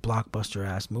like blockbuster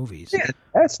ass movies. Yeah,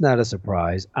 that's not a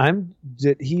surprise.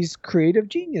 He's creative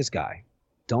genius guy.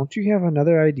 Don't you have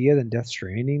another idea than Death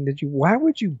Stranding? Why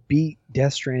would you beat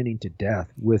Death Stranding to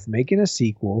death with making a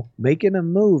sequel, making a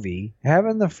movie,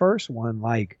 having the first one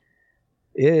like,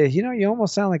 you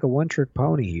almost sound like a one-trick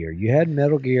pony here. You had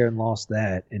Metal Gear and lost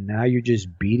that, and now you're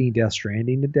just beating Death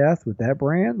Stranding to death with that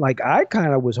brand. Like I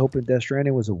kind of was hoping Death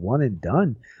Stranding was a one and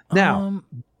done. Now,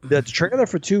 the trailer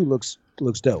for 2 looks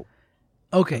dope.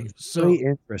 Okay, so really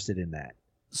interested in that.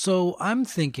 So I'm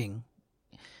thinking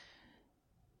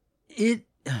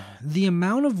the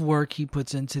amount of work he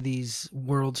puts into these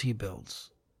worlds he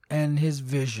builds and his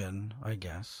vision, I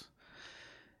guess,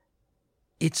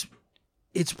 it's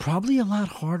probably a lot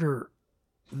harder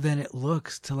than it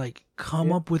looks to like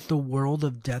come up with the world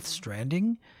of Death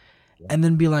Stranding and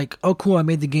then be like, oh cool, I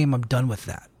made the game, I'm done with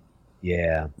that.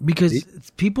 Yeah. Because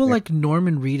people like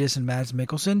Norman Reedus and Mads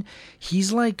Mikkelsen,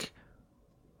 he's like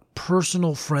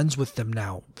personal friends with them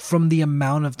now from the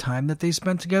amount of time that they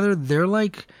spent together. They're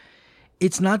like,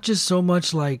 it's not just so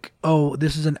much like, oh,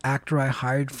 this is an actor I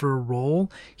hired for a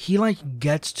role. He like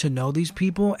gets to know these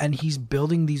people and he's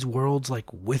building these worlds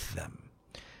like with them.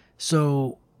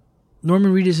 So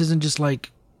Norman Reedus isn't just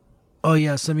like, oh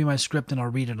yeah, send me my script and I'll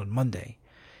read it on Monday.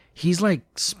 He's like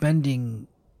spending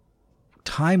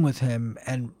time with him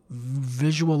and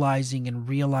visualizing and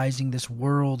realizing this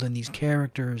world and these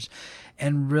characters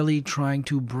and really trying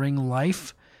to bring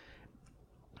life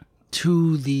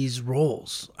to these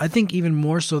roles. I think even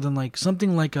more so than like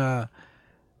something like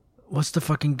what's the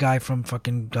fucking guy from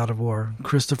fucking God of War?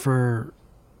 Christopher.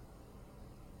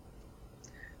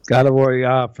 God of War,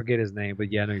 I forget his name,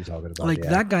 but yeah, I know you're talking about. Like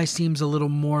yeah. that guy seems a little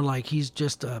more like he's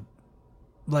just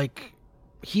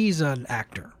he's an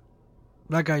actor.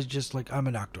 That guy's just like, I'm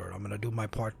an actor. I'm gonna do my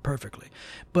part perfectly.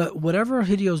 But whatever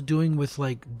Hideo's doing with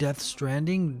like Death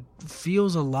Stranding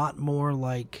feels a lot more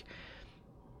like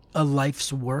a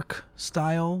life's work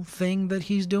style thing that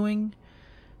he's doing.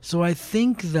 So I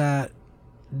think that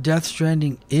Death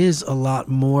Stranding is a lot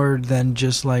more than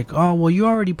just like, oh well, you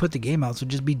already put the game out, so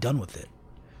just be done with it.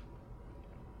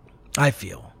 I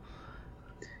feel.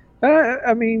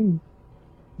 I mean,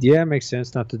 yeah, it makes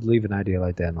sense not to leave an idea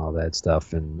like that and all that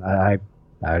stuff. And I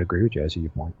agree with you. I see your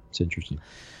point. It's interesting.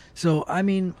 So, I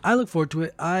mean, I look forward to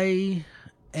it. I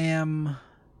am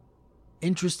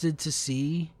interested to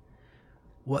see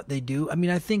what they do. I mean,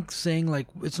 I think saying like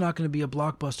it's not going to be a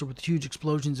blockbuster with huge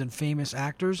explosions and famous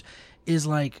actors is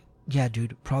like, yeah,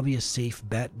 dude, probably a safe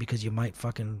bet because you might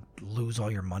fucking lose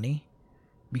all your money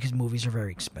because movies are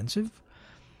very expensive.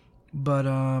 But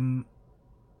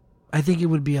I think it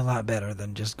would be a lot better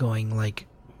than just going like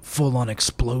full on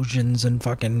explosions and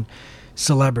fucking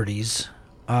celebrities.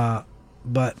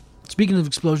 But speaking of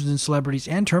explosions and celebrities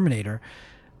and Terminator,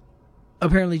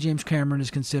 apparently James Cameron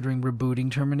is considering rebooting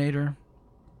Terminator.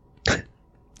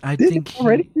 I think he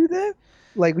already do that?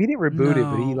 Like we didn't reboot it,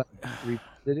 but he like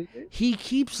rebooted it. He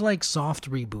keeps like soft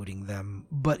rebooting them,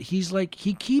 but he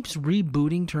keeps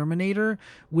rebooting Terminator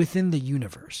within the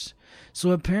universe.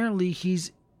 So apparently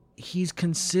he's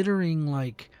considering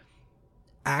like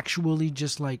actually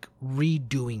just like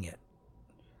redoing it.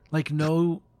 Like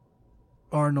no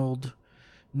Arnold,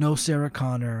 no Sarah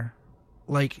Connor,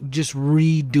 like just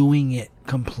redoing it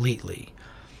completely.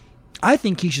 I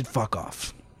think he should fuck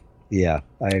off. Yeah,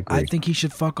 I agree. I think he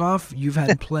should fuck off. You've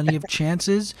had plenty of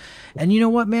chances. And you know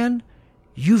what, man?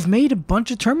 You've made a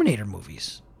bunch of Terminator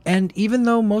movies. And even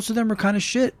though most of them are kind of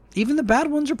shit, even the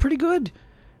bad ones are pretty good.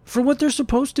 For what they're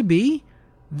supposed to be,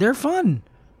 they're fun.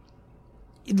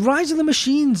 Rise of the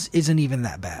Machines isn't even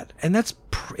that bad. And it's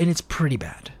pretty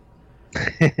bad.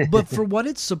 But for what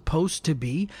it's supposed to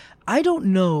be, I don't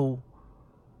know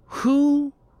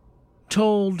who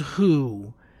told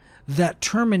who that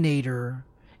Terminator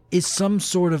is some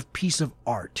sort of piece of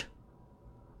art,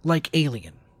 like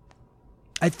Alien.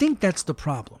 I think that's the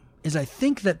problem, is I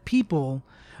think that people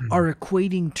are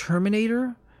equating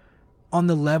Terminator on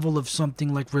the level of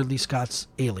something like Ridley Scott's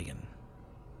Alien.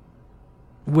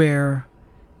 Where,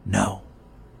 no,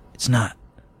 it's not.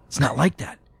 It's not like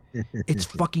that. It's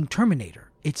fucking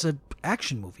Terminator. It's a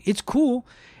action movie. It's cool.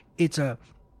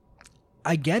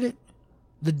 I get it.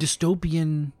 The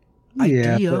dystopian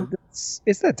idea. But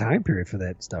it's that time period for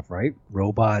that stuff, right?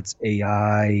 Robots,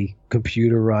 AI,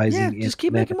 computerizing. Yeah, just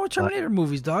keep making more Terminator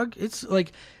movies, dog. It's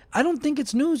like, I don't think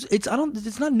it's news. It's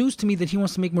not news to me that he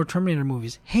wants to make more Terminator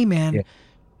movies. Hey man,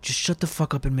 just shut the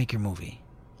fuck up and make your movie.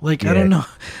 Like, I don't know.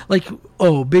 Like,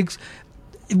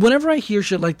 whenever I hear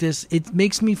shit like this, it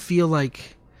makes me feel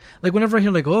like whenever I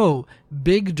hear like, oh,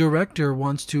 big director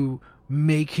wants to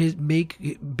make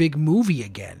big movie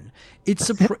again. It's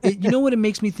you know what it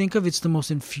makes me think of? It's the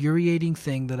most infuriating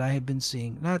thing that I have been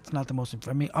seeing. That's not the most.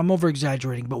 I mean, I'm over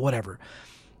exaggerating, but whatever.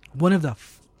 One of the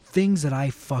things that I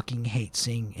fucking hate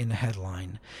seeing in a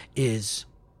headline is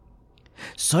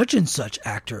such and such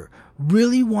actor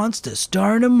really wants to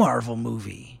star in a Marvel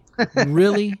movie.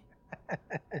 Really?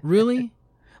 Really?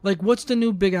 Like, what's the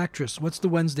new big actress? What's the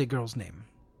Wednesday girl's name?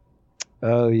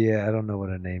 Oh yeah, I don't know what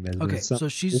her name is. Okay, so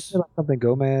she's like something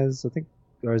Gomez, I think,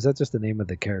 or is that just the name of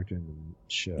the character in the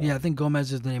show? Yeah, I think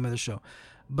Gomez is the name of the show.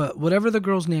 But whatever the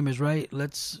girl's name is, right?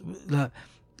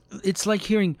 It's like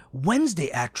hearing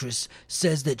Wednesday actress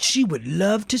says that she would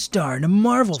love to star in a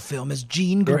Marvel film as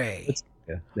Jean Grey.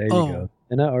 Yeah, there you go.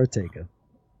 Anna Ortega.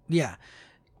 Yeah.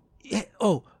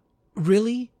 Oh,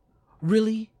 really?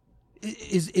 Really?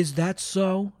 Is that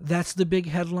so? That's the big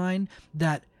headline?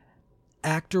 That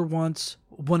actor wants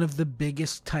one of the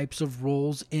biggest types of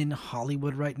roles in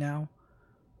Hollywood right now?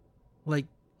 Like,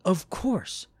 of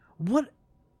course. What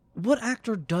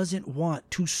actor doesn't want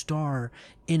to star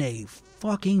in a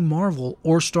fucking Marvel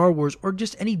or Star Wars or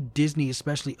just any Disney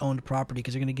especially owned property,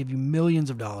 because they're going to give you millions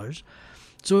of dollars?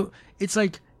 So it's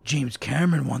like James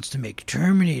Cameron wants to make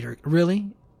Terminator.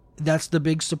 Really? That's the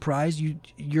big surprise. You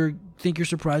think you're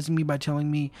surprising me by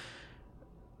telling me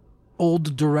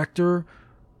old director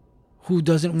who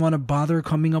doesn't want to bother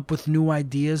coming up with new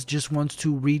ideas, just wants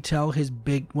to retell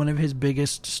one of his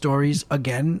biggest stories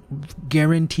again,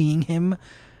 guaranteeing him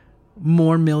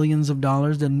more millions of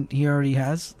dollars than he already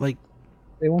has. Like,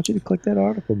 they want you to click that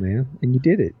article, man, and you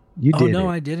did it. You did. Oh no,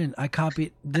 it. I didn't. I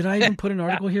copied. Did I even put an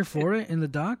article here for it in the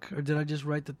doc, or did I just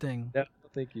write the thing? I don't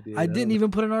think you did. I didn't even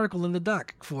put an article in the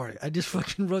doc for it. I just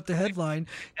fucking wrote the headline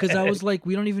because I was like,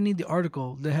 we don't even need the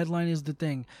article. The headline is the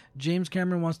thing. James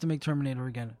Cameron wants to make Terminator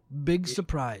again. Big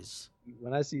surprise.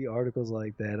 When I see articles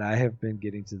like that, I have been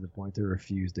getting to the point to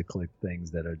refuse to click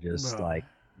things that are just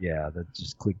that's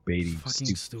just clickbaity.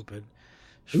 Fucking stupid.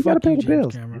 You gotta pay the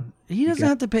bills. Cameron. He doesn't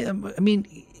have to pay. I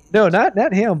mean, no,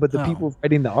 not him, but the people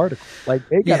writing the article. Like,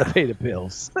 they gotta pay the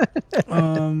bills.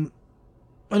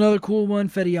 Another cool one,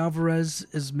 Fede Alvarez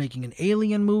is making an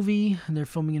Alien movie, and they're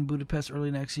filming in Budapest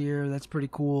early next year. That's pretty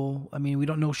cool. I mean, we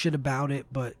don't know shit about it,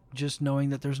 but just knowing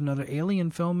that there's another Alien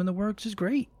film in the works is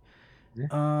great.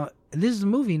 Yeah. This is a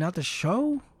movie, not the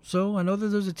show, so I know that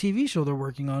there's a TV show they're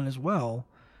working on as well.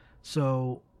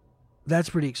 So that's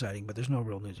pretty exciting, but there's no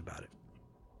real news about it.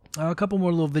 A couple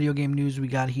more little video game news we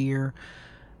got here.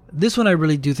 This one I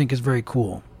really do think is very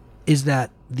cool, is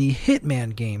that the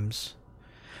Hitman games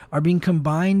are being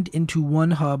combined into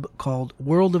one hub called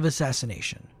World of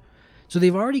Assassination. So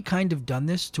they've already kind of done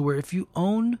this to where if you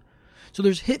own... So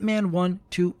there's Hitman 1,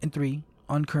 2, and 3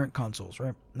 on current consoles,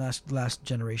 right? Last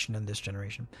generation and this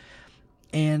generation.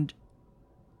 And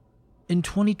in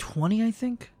 2020, I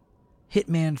think,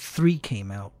 Hitman 3 came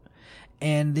out.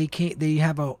 And they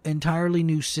have an entirely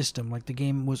new system. Like, the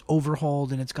game was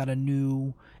overhauled and it's got a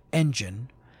new engine.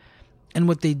 And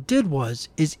what they did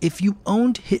is if you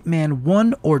owned Hitman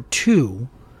 1 or 2,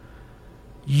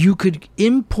 you could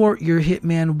import your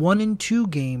Hitman 1 and 2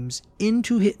 games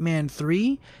into Hitman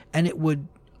 3, and it would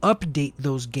update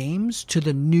those games to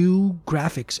the new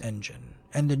graphics engine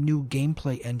and the new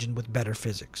gameplay engine with better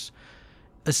physics.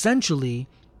 Essentially,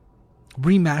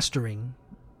 remastering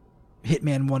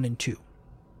Hitman 1 and 2,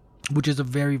 which is a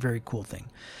very, very cool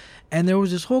thing. And there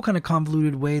was this whole kind of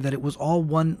convoluted way that it was all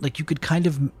one, like you could kind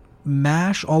of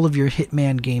mash all of your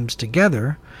Hitman games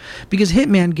together, because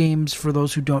Hitman games, for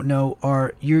those who don't know,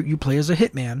 are you play as a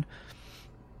hitman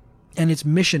and it's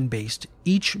mission based.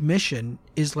 Each mission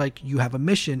is like, you have a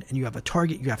mission and you have a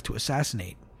target you have to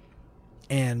assassinate,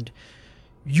 and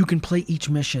you can play each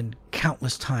mission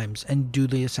countless times and do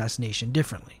the assassination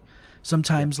differently.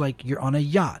 Sometimes like you're on a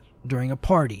yacht during a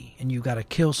party and you got to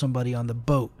kill somebody on the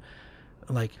boat.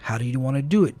 Like, how do you want to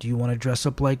do it? Do you want to dress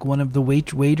up like one of the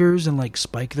waiters and like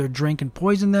spike their drink and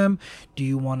poison them? Do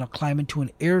you want to climb into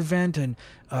an air vent and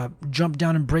jump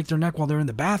down and break their neck while they're in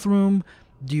the bathroom?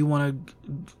 Do you want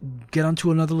to get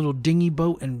onto another little dinghy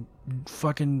boat and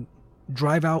fucking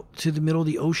drive out to the middle of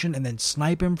the ocean and then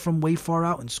snipe him from way far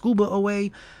out and scuba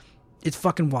away? It's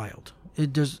fucking wild.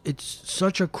 It's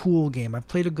such a cool game. I've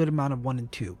played a good amount of 1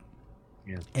 and 2.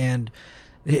 Yeah. And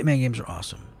the Hitman games are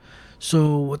awesome.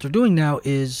 So what they're doing now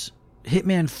is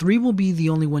Hitman 3 will be the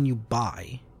only one you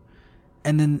buy,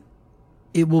 and then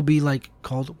it will be like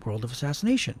called World of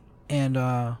Assassination, and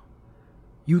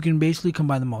you can basically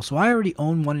combine them all. So I already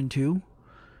own 1 and 2,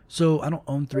 so I don't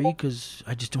own 3 because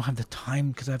I just don't have the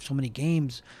time because I have so many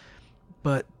games.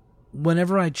 But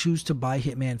whenever I choose to buy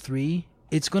Hitman 3,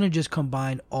 it's going to just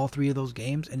combine all 3 of those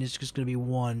games, and it's just going to be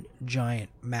one giant,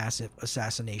 massive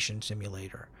assassination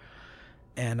simulator.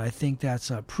 And I think that's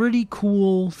a pretty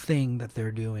cool thing that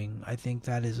they're doing. I think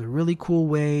that is a really cool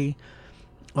way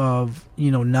of,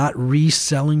 not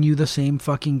reselling you the same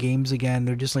fucking games again.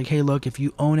 They're just like, hey, look, if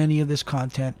you own any of this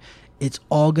content, it's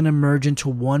all going to merge into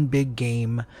one big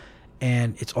game,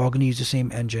 and it's all going to use the same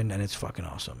engine, and it's fucking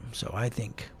awesome. So I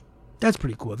think that's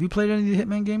pretty cool. Have you played any of the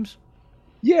Hitman games?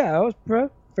 Yeah, I was a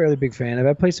fairly big fan of it.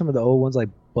 I played some of the old ones, like,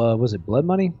 was it Blood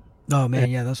Money? Oh, man,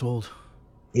 yeah, that's old.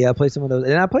 Yeah, I played some of those,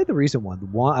 and I played the recent one.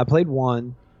 I played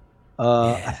 1.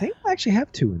 I think I actually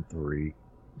have 2 and 3.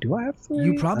 Do I have 3?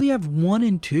 You probably have 1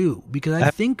 and 2 because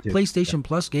I think PlayStation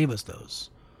Plus gave us those.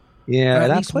 Yeah,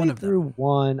 and I played through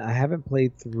 1. I haven't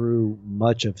played through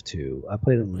much of 2. I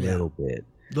played a little bit.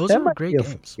 Those are great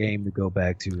games. Game to go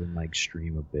back to and like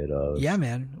stream a bit of. Yeah,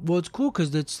 man. Well, it's cool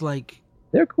because it's like.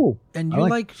 They're cool, and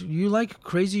you like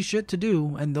crazy shit to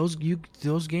do, and those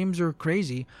games are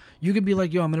crazy. You could be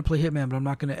like, yo, I'm gonna play Hitman, but I'm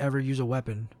not gonna ever use a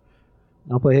weapon.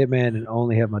 I'll play Hitman and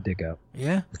only have my dick out.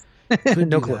 Yeah,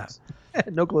 no clothes,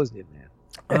 no clothes,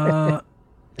 Hitman.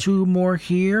 2 more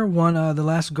here. One, The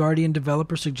Last Guardian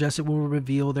developer suggests it will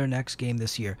reveal their next game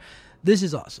this year. This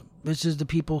is awesome. This is the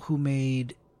people who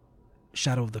made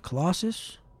Shadow of the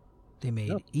Colossus, They made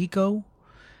Yep. Eco.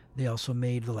 They also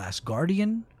made The Last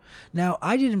Guardian. Now,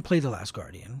 I didn't play The Last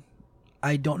Guardian.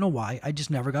 I don't know why. I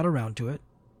just never got around to it.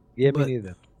 Yeah, But me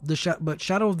neither. But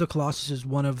Shadow of the Colossus is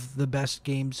one of the best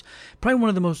games, probably one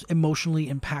of the most emotionally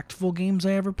impactful games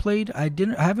I ever played. I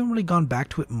haven't really gone back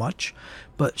to it much,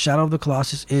 but Shadow of the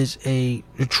Colossus is a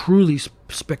truly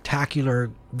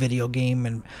spectacular video game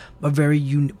and a very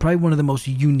probably one of the most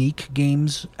unique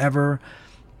games ever,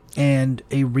 and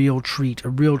a real treat, a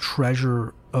real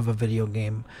treasure of a video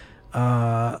game.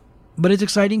 But it's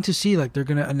exciting to see, like, they're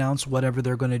going to announce whatever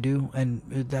they're going to do, and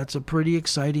that's a pretty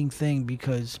exciting thing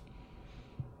because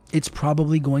it's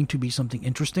probably going to be something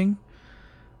interesting.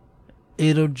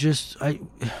 It'll be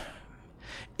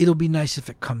nice if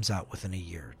it comes out within a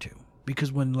year or two,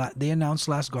 because when they announced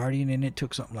Last Guardian, and it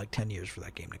took something like 10 years for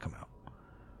that game to come out.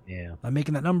 Yeah. I'm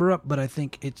making that number up, but I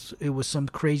think it was some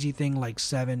crazy thing like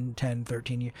 7, 10,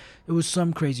 13 years. It was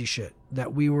some crazy shit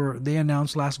that they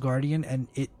announced Last Guardian, and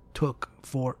it took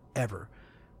forever.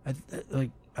 I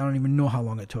don't even know how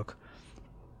long it took.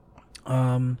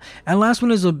 And last one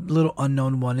is a little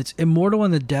unknown one. It's Immortal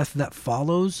and the Death That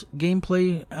Follows.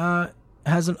 Gameplay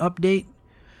has an update,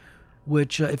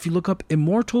 which if you look up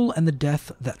Immortal and the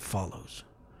Death That Follows.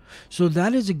 So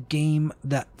that is a game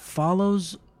that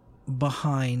follows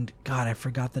behind, God, I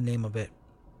forgot the name of it.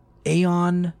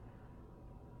 Aeon.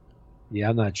 Yeah,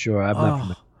 I'm not sure. I'm not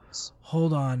familiar.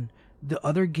 Hold on. The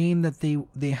other game that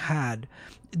they had,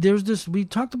 there's this, we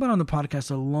talked about on the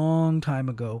podcast a long time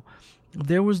ago.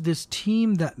 There was this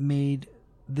team that made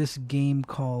this game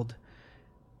called,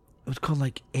 it was called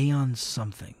like Aeon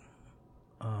something.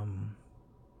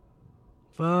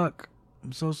 Fuck.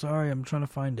 I'm so sorry. I'm trying to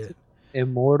find it.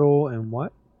 Immortal and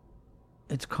what?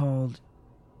 It's called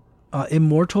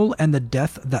Immortal and the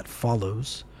Death That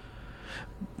Follows.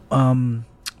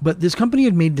 But this company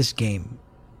had made this game,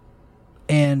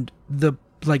 and the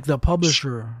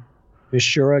publisher,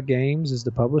 Mishura Games is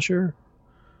the publisher.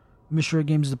 Mishura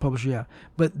Games is the publisher, yeah.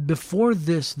 But before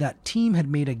this, that team had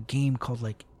made a game called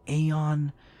like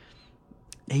Aeon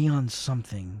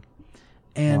something,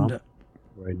 and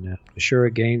right now,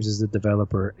 Mishura Games is the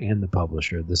developer and the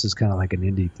publisher. This is kind of like an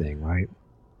indie thing, right?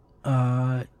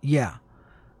 Yeah.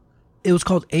 It was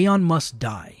called Aeon Must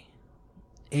Die.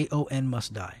 AON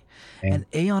Must Die. And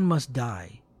Aeon Must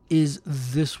Die is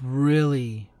this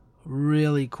really,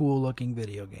 really cool looking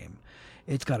video game.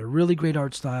 It's got a really great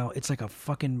art style. It's like a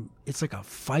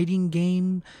fighting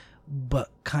game, but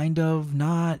kind of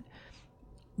not.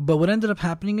 But what ended up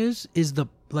happening is the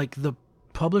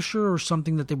publisher or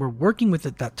something that they were working with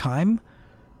at that time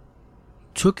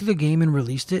took the game and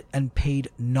released it and paid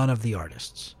none of the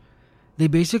artists. They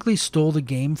basically stole the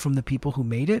game from the people who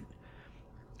made it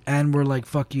and were like,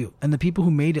 fuck you. And the people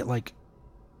who made it, like,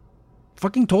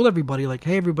 fucking told everybody, like,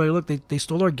 hey, everybody, look, they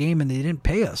stole our game and they didn't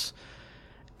pay us.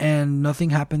 And nothing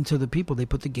happened to the people. They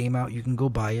put the game out. You can go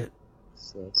buy it.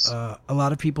 A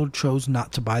lot of people chose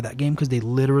not to buy that game because they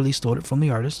literally stole it from the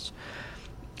artists.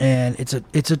 And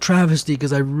it's a travesty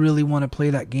because I really want to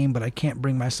play that game, but I can't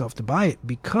bring myself to buy it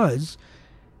because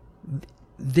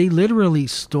they literally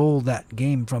stole that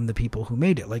game from the people who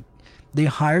made it. Like, they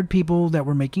hired people that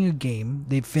were making a game,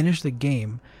 they finished the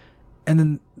game, and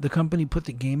then the company put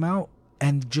the game out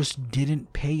and just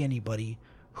didn't pay anybody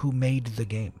who made the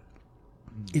game.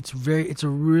 It's a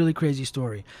really crazy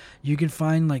story. You can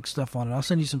find like stuff on it. I'll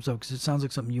send you some stuff because it sounds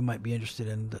like something you might be interested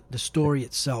in. The story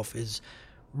itself is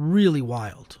really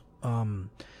wild.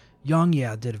 Yang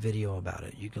did a video about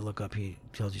it. You can look up. He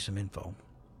tells you some info.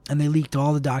 And they leaked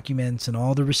all the documents and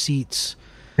all the receipts.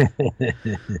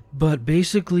 But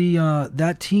basically,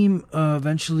 that team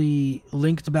eventually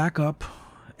linked back up,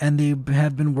 and they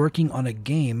had been working on a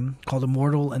game called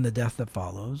Immortal and the Death That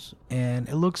Follows, and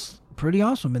it looks pretty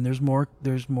awesome. And there's more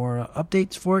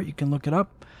updates for it. You can look it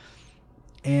up,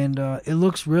 and it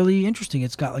looks really interesting.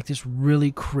 It's got like this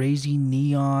really crazy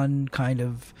neon kind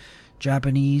of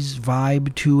Japanese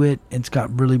vibe to it. It's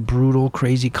got really brutal,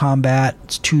 crazy combat.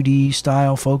 It's 2D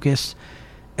style focus,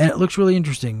 and it looks really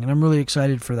interesting. And I'm really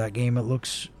excited for that game. It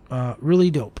looks really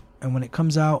dope. And when it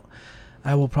comes out,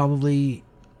 I will probably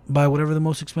buy whatever the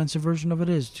most expensive version of it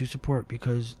is to support,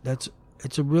 because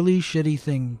it's a really shitty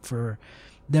thing for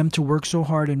them to work so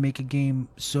hard and make a game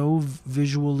so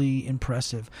visually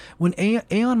impressive. When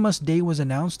Aeon Must Die was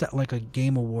announced at like a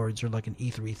Game Awards or like an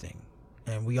E3 thing,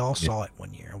 and we all saw it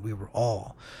one year, and we were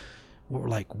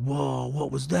like, whoa,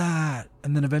 what was that?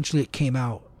 And then eventually it came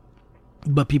out,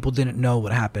 but people didn't know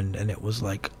what happened, and it was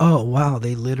like, oh wow,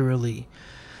 they literally,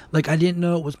 like, I didn't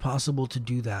know it was possible to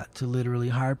do that, to literally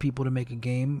hire people to make a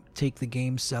game, take the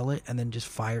game, sell it, and then just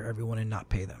fire everyone and not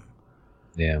pay them.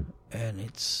 Yeah. And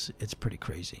it's pretty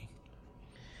crazy.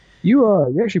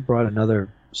 You actually brought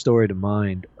another story to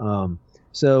mind.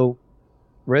 So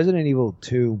Resident Evil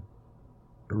 2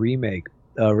 remake.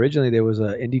 Originally, there was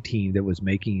an indie team that was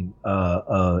making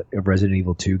a Resident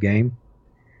Evil 2 game,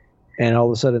 and all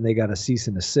of a sudden they got a cease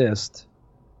and desist,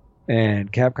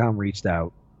 and Capcom reached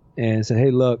out and said,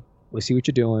 "Hey, look, we see what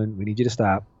you're doing. We need you to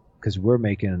stop because we're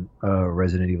making a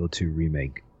Resident Evil 2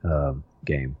 remake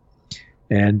game.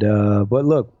 And but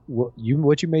look, what you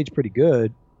made's pretty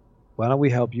good. Why don't we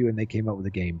help you?" And they came up with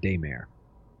a game, Daymare.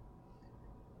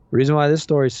 The reason why this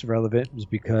story is relevant is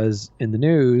because in the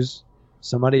news,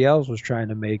 somebody else was trying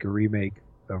to make a remake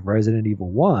of Resident Evil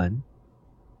 1,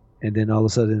 and then all of a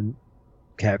sudden,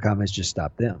 Capcom has just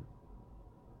stopped them.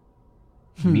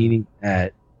 Meaning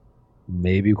that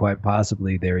maybe quite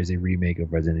possibly there is a remake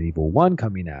of Resident Evil 1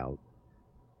 coming out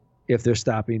if they're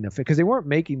stopping because they weren't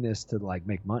making this to like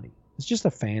make money. It's just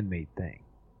a fan-made thing.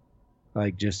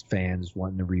 Like just fans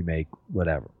wanting to remake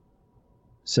whatever.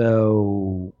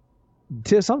 So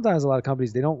sometimes a lot of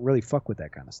companies, they don't really fuck with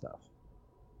that kind of stuff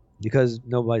because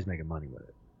nobody's making money with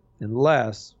it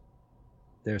unless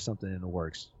there's something in the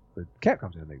works, but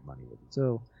Capcom's going to make money with it.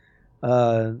 So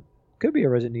could be a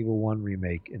Resident Evil 1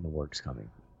 remake in the works coming.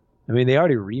 I mean, they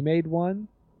already remade one,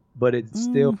 but it's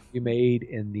still remade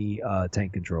in the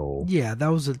tank control. Yeah,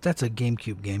 that's a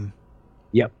GameCube game.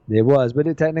 Yep, it was, but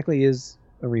it technically is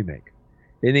a remake.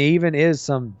 And there even is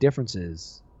some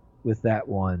differences with that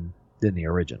one than the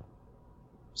original.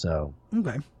 So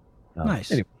okay,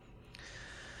 nice. Anyway.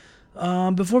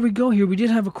 Before we go here, we did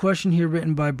have a question here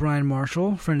written by Brian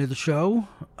Marshall, friend of the show.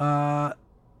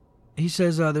 He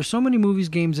says, there's so many movies,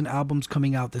 games, and albums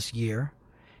coming out this year.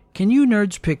 Can you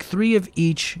nerds pick 3 of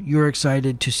each you're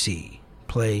excited to see,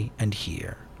 play, and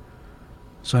hear?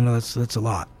 So I know that's a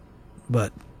lot,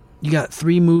 but you got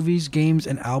 3 movies, games,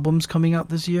 and albums coming out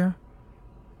this year?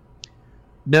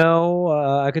 No,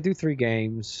 I could do 3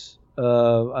 games. I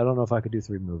don't know if I could do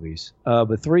 3 movies.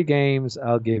 But 3 games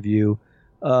I'll give you.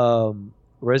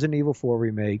 Resident Evil 4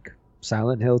 remake,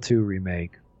 Silent Hill 2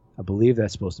 remake. I believe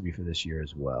that's supposed to be for this year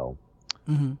as well.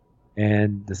 Mm-hmm.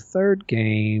 And the 3rd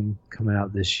game coming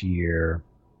out this year,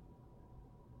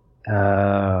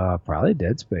 probably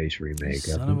Dead Space remake.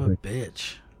 Son of a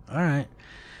bitch. All right.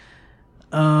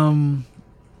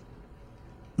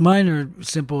 Mine are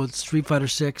simple. It's Street Fighter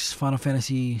 6, Final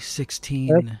Fantasy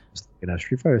 16.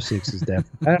 Street Fighter 6 is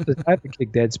definitely. I have to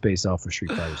kick Dead Space off for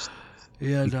Street Fighter 6.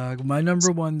 Yeah, dog. My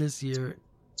number 1 this year.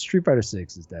 Street Fighter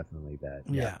 6 is definitely that.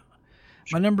 Yeah.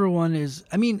 My number 1 is.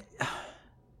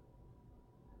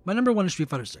 My number 1 is Street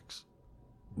Fighter 6,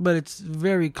 but it's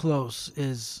very close.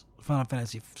 Is Final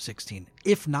Fantasy 16?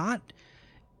 If not,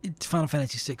 Final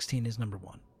Fantasy 16 is number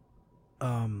 1.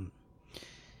 I'm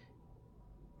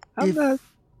not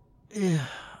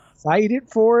excited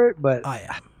for it, but I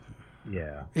am.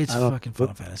 Yeah, it's fucking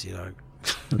Final Fantasy, dog.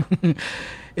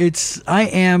 I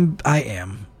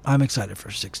am. I'm excited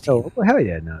for 16. Oh hell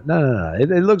yeah! No. It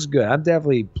looks good. I'm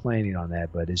definitely planning on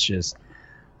that, but it's just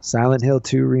Silent Hill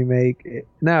 2 remake.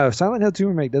 Now, if Silent Hill 2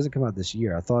 remake doesn't come out this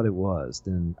year, I thought it was,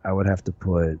 then I would have to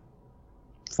put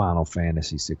Final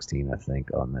Fantasy 16, I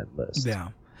think, on that list. Yeah.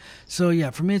 So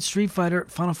yeah, for me it's Street Fighter,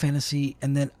 Final Fantasy,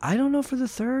 and then I don't know for the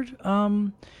 3rd.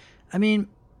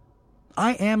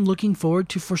 I am looking forward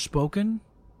to Forspoken.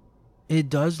 It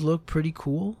does look pretty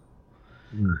cool.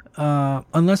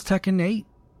 Unless Tekken 8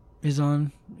 is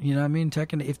on, if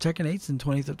Tekken 8's in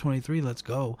 2023, let's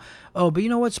go. Oh, but you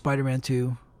know what? Spider-Man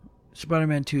 2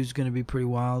 is going to be pretty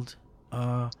wild.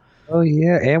 Oh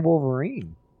yeah, and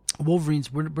Wolverine.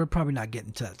 Wolverine's we're probably not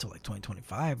getting to that till like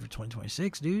 2025 or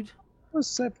 2026, dude. It was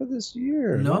set for this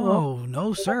year.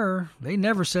 No, sir. They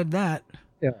never said that.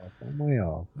 Yeah, I'm way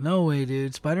off. No way,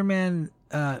 dude. Spider-Man,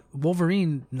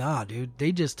 Wolverine, nah, dude.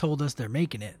 They just told us they're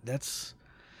making it.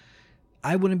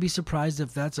 I wouldn't be surprised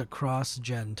if that's a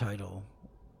cross-gen title.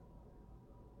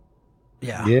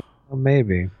 Yeah. Yeah,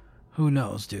 maybe. Who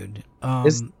knows, dude?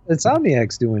 It's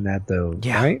Insomniac's doing that, though,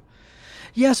 right?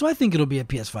 Yeah, so I think it'll be a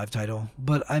PS5 title.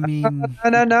 But, I mean...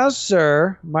 No,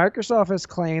 sir. Microsoft has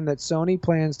claimed that Sony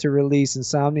plans to release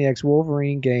Insomniac's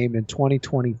Wolverine game in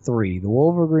 2023. The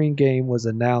Wolverine game was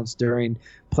announced during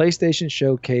PlayStation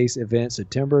Showcase event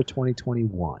September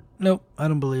 2021. Nope, I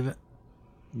don't believe it.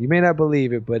 You may not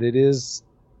believe it, but it is.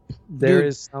 There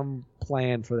is some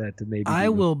plan for that to maybe. I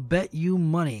will bet you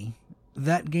money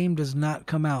that game does not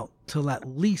come out till at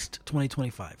least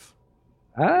 2025.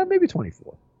 Maybe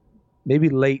 24. Maybe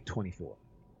late 24.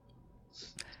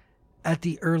 At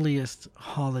the earliest,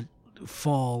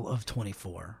 fall of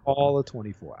 24. Fall of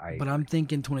 24. But I'm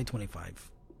thinking 2025.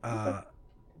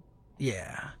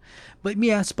 Yeah. But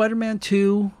yeah, Spider-Man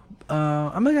 2.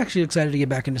 I'm actually excited to get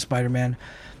back into Spider-Man.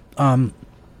 I'm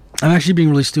actually being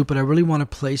really stupid. I really want to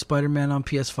play Spider-Man on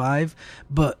PS5,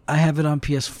 but I have it on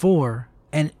PS4.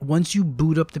 And once you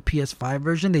boot up the PS5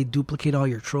 version, they duplicate all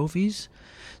your trophies.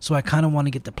 So I kind of want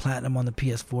to get the platinum on the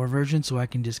PS4 version so I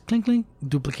can just clink, clink,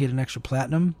 duplicate an extra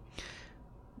platinum.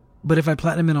 But if I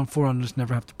platinum it on 4, I'll just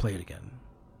never have to play it again.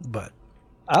 But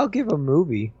I'll give a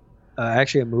movie.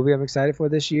 Actually, a movie I'm excited for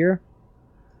this year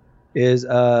is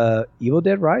Evil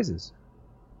Dead Rises.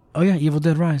 Oh yeah, Evil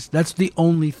Dead Rise. That's the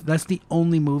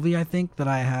only movie I think that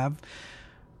I have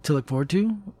to look forward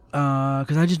to.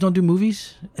 Because I just don't do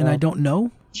movies and I don't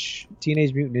know.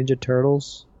 Teenage Mutant Ninja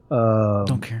Turtles.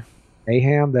 Don't care.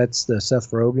 Mayhem. That's the Seth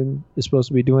Rogen is supposed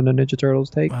to be doing the Ninja Turtles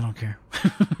take. I don't care.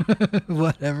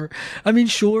 Whatever. I mean,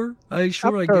 sure. I'm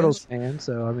a Turtles fan,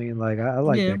 so I mean, like I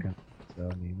like that kind of. So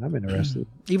I mean, I'm interested.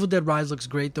 Evil Dead Rise looks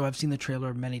great, though. I've seen the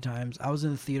trailer many times. I was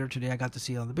in the theater today. I got to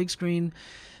see it on the big screen.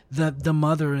 The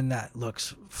mother in that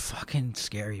looks fucking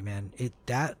scary, man.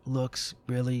 That looks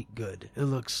really good. It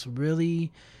looks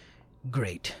really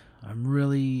great. I'm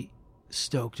really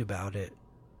stoked about it.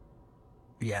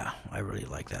 Yeah, I really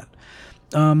like that.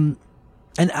 And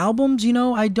albums,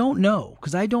 I don't know,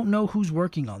 because I don't know who's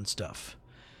working on stuff.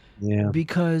 Yeah.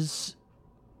 Because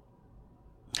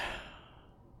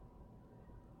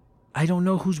I don't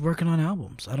know who's working on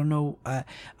albums. I don't know. I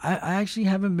actually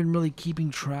haven't been really keeping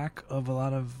track of a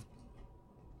lot of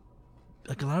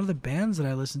the bands that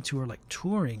I listen to are like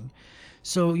touring.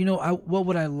 So, what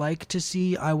would I like to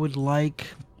see? I'd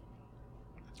like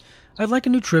a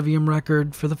new Trivium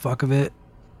record for the fuck of it.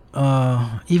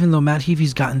 Even though Matt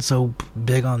Heafy's gotten so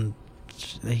big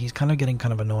he's kind of getting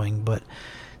kind of annoying, but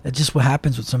that's just what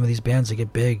happens with some of these bands. They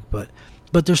get big, but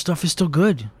their stuff is still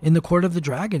good. In the Court of the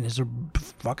Dragon is a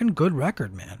fucking good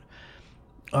record, man.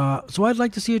 So I'd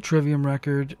like to see a Trivium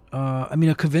record. A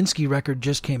Kavinsky record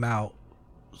just came out,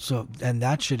 and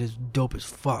that shit is dope as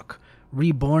fuck.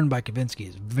 Reborn by Kavinsky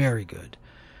is very good.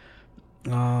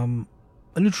 A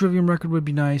new Trivium record would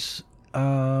be nice.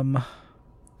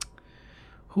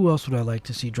 Who else would I like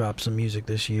to see drop some music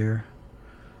this year?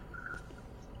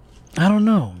 I don't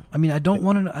know. I mean, I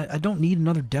don't need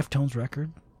another Deftones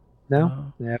record.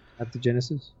 No? After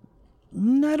Genesis?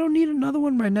 I don't need another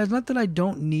one right now. It's not that I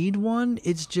don't need one.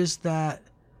 It's just that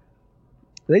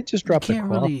they just dropped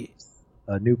New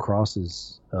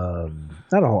Crosses. Not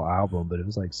a whole album, but it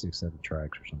was like 6-7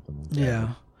 tracks or something like that.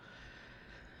 Yeah.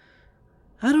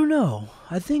 I don't know.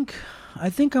 I think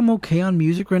I'm okay on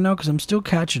music right now because I'm still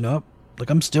catching up. Like,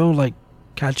 I'm still,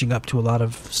 catching up to a lot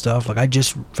of stuff. Like, I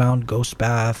just found Ghost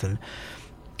Bath and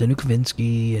the new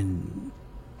Kavinsky, and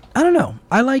I don't know.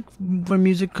 I like when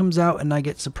music comes out and I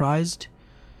get surprised.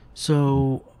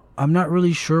 So, I'm not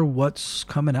really sure what's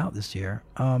coming out this year.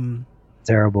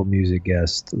 Terrible music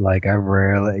guest. Like, I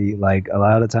rarely, a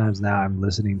lot of times now I'm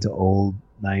listening to old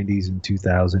 90s and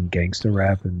 2000 gangster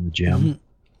rap in the gym.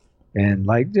 Mm-hmm. And,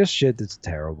 just shit that's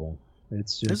terrible.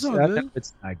 It's just,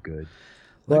 it's not good.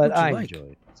 But I enjoy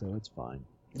it, so it's fine.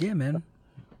 Yeah, man.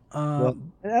 Well,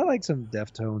 I like some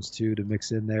Deftones, too, to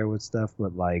mix in there with stuff,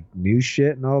 but, new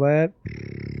shit and all that.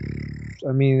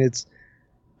 I mean,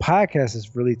 podcast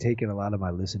has really taken a lot of my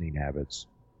listening habits.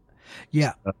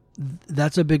 Yeah,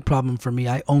 that's a big problem for me.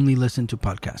 I only listen to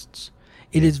podcasts.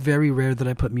 It is very rare that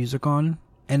I put music on,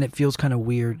 and it feels kind of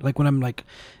weird. Like when I'm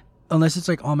unless it's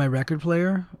on my record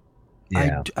player,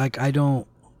 yeah. I don't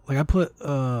I put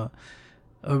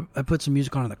I put some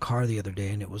music on in the car the other day,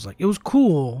 and it was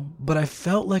cool, but I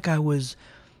felt like I was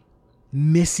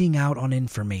missing out on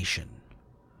information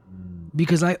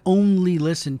because I only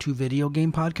listen to video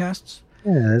game podcasts.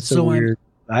 Yeah, that's so weird.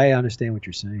 I understand what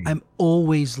you're saying. I'm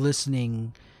always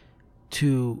listening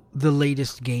to the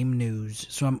latest game news,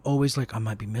 so I'm always I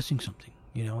might be missing something.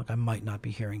 I might not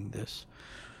be hearing this,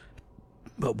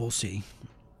 but we'll see.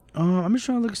 I'm just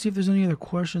trying to see if there's any other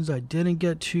questions I didn't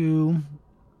get to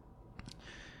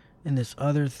in this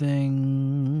other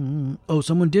thing. Oh,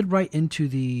 someone did write into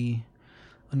the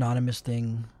anonymous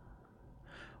thing.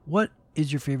 What's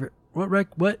your favorite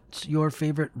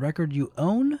record you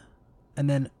own? And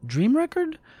then dream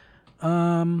record?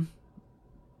 That's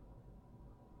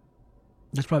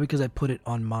probably because I put it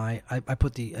on I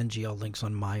put the NGL links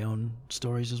on my own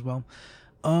stories as well.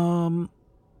 I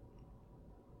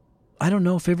don't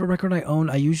know. Favorite record I own?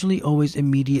 I usually always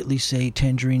immediately say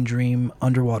Tangerine Dream,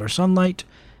 Underwater Sunlight,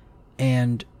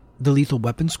 and the Lethal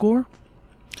Weapon score.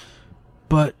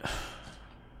 But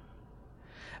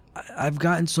I've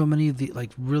gotten so many of the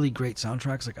really great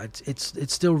soundtracks.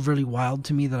 It's still really wild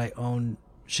to me that I own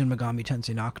Shin Megami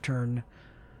Tensei Nocturne,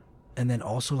 and then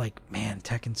also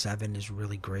Tekken 7 is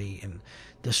really great, and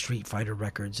the Street Fighter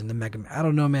records and the Mega Man. I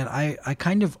don't know, man. I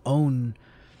kind of own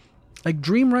Like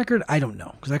Dream Record, I don't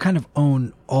know, because I kind of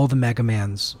own all the Mega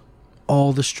Mans,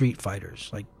 all the Street Fighters.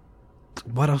 Like,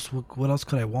 what else? What else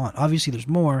could I want? Obviously, there's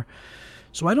more,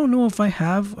 so I don't know if I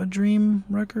have a Dream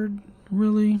Record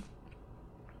really.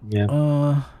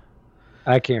 Yeah.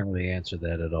 I can't really answer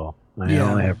that at all. I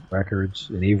only have records,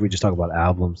 and even if we just talk about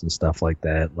albums and stuff like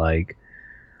that, like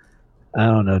I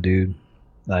don't know, dude.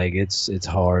 Like it's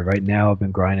hard right now. I've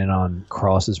been grinding on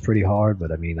Crosses pretty hard,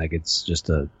 but I mean, like it's just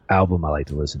a album I like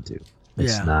to listen to.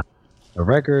 It's not a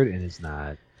record, and it's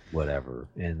not whatever.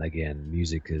 And again,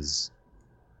 music has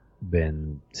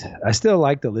been. I still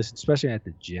like to listen, especially at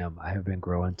the gym. I have been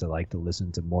growing to like to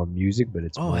listen to more music, but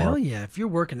it's more. Hell yeah! If you're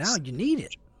working out, you need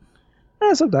it.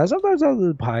 Sometimes I'll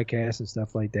do podcasts and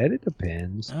stuff like that. It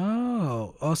depends.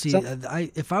 See,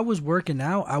 if I was working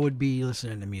out, I would be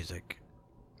listening to music.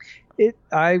 It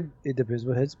depends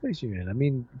what headspace you're in. I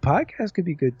mean, podcasts could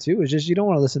be good too. It's just you don't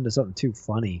want to listen to something too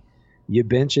funny. You're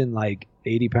benching like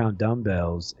 80-pound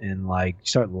dumbbells and like you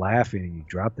start laughing and you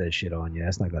drop that shit on you.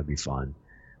 That's not gonna be fun.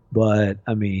 But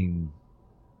I mean,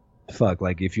 fuck,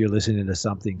 like if you're listening to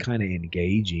something kind of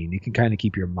engaging, it can kind of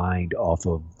keep your mind off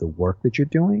of the work that you're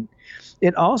doing.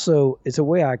 And also, it's a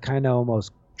way I kind of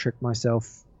almost trick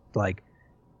myself, like,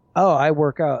 oh, I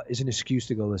work out is an excuse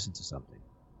to go listen to something.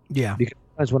 Yeah.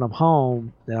 Because when I'm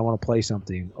home, then I want to play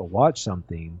something or watch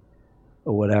something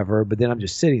or whatever, but then I'm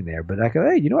just sitting there. But I go,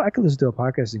 hey, you know what? I could listen to a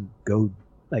podcast and go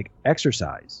like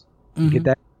exercise and get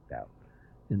that out.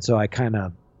 And so I kind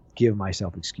of give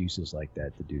myself excuses like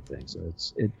that to do things. So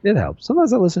it helps.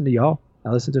 Sometimes I listen to y'all. I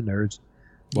listen to nerds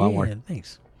while I'm working.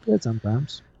 Thanks. Yeah,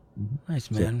 sometimes. Nice,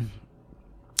 man.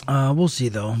 We'll see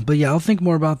though. But yeah, I'll think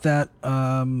more about that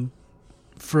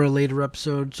for a later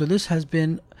episode. So this has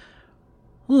been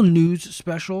a little news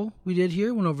special we did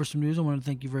here. Went over some news. I want to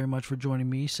thank you very much for joining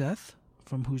me, Seth,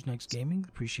 from Who's Next Gaming.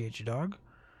 Appreciate you, dog.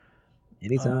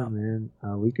 Anytime,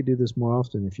 man. We could do this more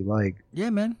often if you like. Yeah,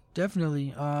 man.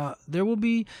 Definitely. I'm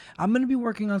going to be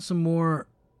working on some more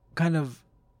kind of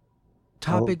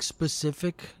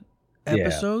topic-specific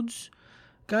episodes,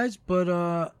 guys,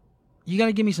 but you got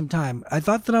to give me some time. I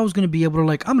thought that I was going to be able to,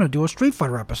 like, I'm going to do a Street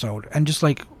Fighter episode and just,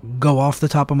 like, go off the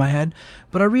top of my head.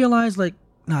 But I realized, like,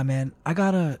 nah, man, I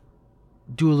got to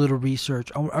do a little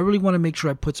research. I really want to make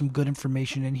sure I put some good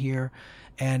information in here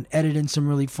and edit in some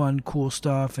really fun, cool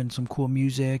stuff and some cool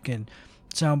music and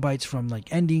sound bites from,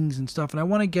 like, endings and stuff. And I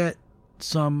want to get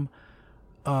some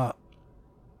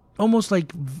almost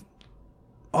like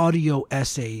audio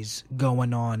essays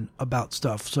going on about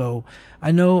stuff. So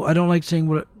I know I don't like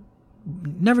saying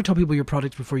never tell people your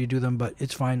products before you do them, but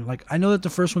it's fine. Like, I know that the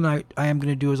first one I am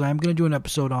going to do is I am going to do an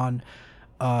episode on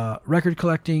record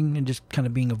collecting and just kind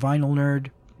of being a vinyl nerd,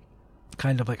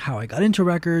 kind of like how I got into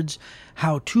records,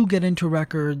 how to get into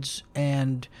records,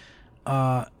 and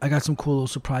I got some cool little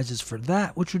surprises for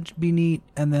that, which would be neat.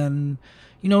 And then,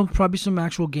 you know, probably some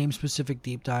actual game-specific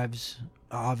deep dives.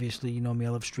 Obviously, you know me, I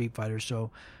love Street Fighter,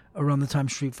 so around the time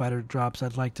Street Fighter drops,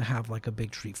 I'd like to have like a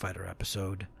big Street Fighter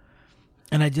episode.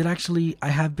 And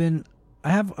I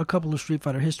have a couple of Street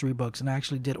Fighter history books, and I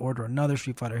actually did order another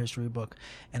Street Fighter history book,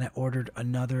 and I ordered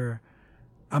another.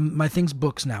 My thing's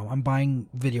books now. I'm buying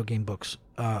video game books,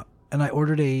 and I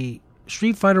ordered a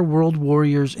Street Fighter World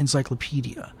Warriors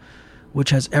Encyclopedia, which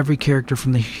has every character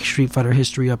from the Street Fighter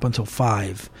history up until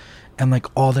 5, and like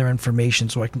all their information,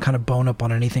 so I can kind of bone up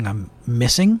on anything I'm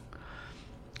missing.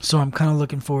 So I'm kind of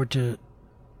looking forward to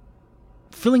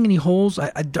filling any holes.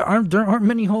 There aren't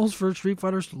many holes for Street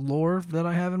Fighter's lore that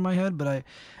I have in my head, but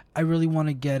I really want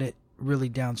to get it really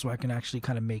down so I can actually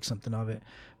kind of make something of it.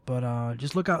 But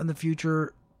just look out in the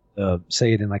future.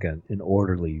 Say it in like an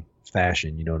orderly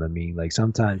fashion, you know what I mean? Like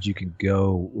sometimes you can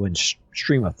go and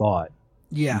stream a thought.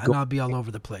 Yeah, and I'll be all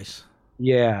over the place.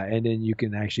 Yeah, and then you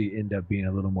can actually end up being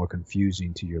a little more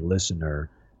confusing to your listener.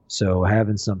 So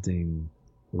having something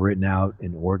written out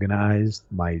and organized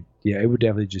it would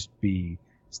definitely just be,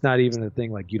 it's not even a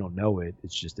thing like you don't know it,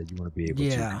 it's just that you want to be able to.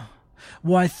 Yeah.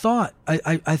 Well, I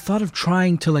thought of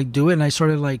trying to like do it, and I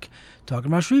started like talking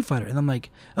about Street Fighter, and I'm like,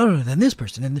 oh no, then this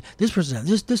person, and this person,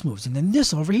 this moves, and then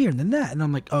this over here, and then that, and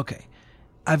I'm like, okay,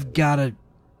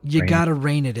 you gotta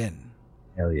rein it in.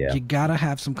 Hell yeah. You gotta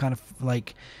have some kind of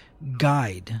like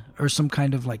guide or some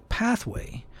kind of like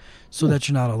pathway, so that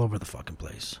you're not all over the fucking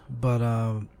place. But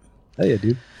hell yeah,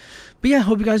 dude. But yeah,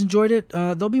 hope you guys enjoyed it.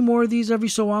 There'll be more of these every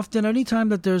so often. Anytime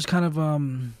that there's kind of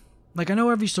like, I know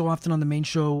every so often on the main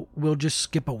show we'll just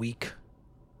skip a week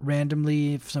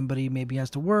randomly if somebody maybe has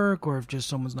to work, or if just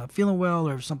someone's not feeling well,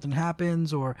 or if something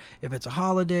happens, or if it's a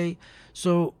holiday.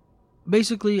 So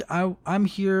basically I'm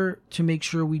here to make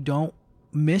sure we don't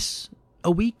miss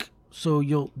a week so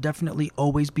you'll definitely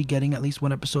always be getting at least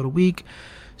one episode a week.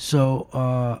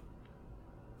 So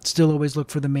still always look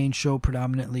for the main show,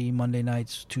 predominantly Monday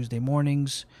nights, Tuesday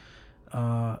mornings.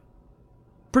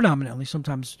 Predominantly,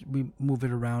 sometimes we move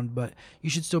it around, but you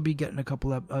should still be getting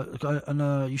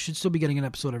you should still be getting an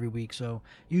episode every week. So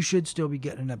you should still be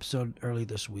getting an episode early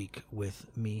this week with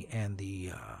me and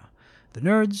the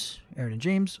nerds, Aaron and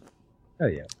James. Oh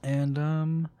yeah.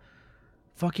 And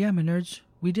fuck yeah, my nerds,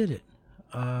 we did it.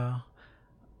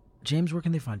 James, where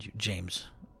can they find you? James,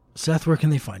 Seth, where can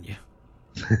they find you?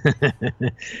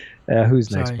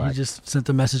 Who's next? Sorry, he just sent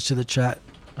a message to the chat.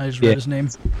 I just read his name.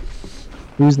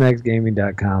 Who's Next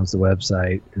Gaming.com is the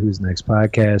website. Who's Next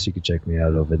Podcast, you can check me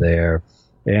out over there.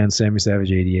 And Sammy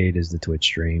Savage 88 is the Twitch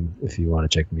stream. If you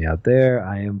want to check me out there,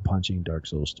 I am punching Dark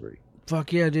Souls 3.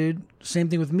 Fuck yeah, dude. Same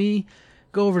thing with me.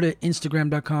 Go over to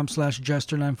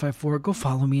Instagram.com/Jester954. Go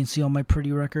follow me and see all my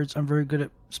pretty records. I'm very good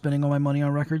at spending all my money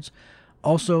on records.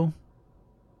 Also,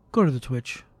 go to the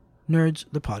Twitch. Nerds,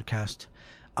 the podcast.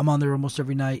 I'm on there almost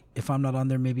every night. If I'm not on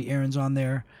there, maybe Aaron's on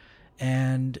there.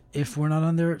 And if we're not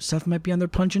on there, Seth might be on there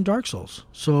punching Dark Souls.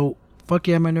 So, fuck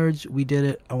yeah, my nerds. We did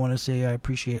it. I want to say I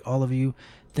appreciate all of you.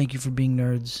 Thank you for being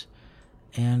nerds.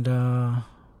 And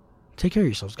take care of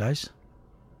yourselves, guys.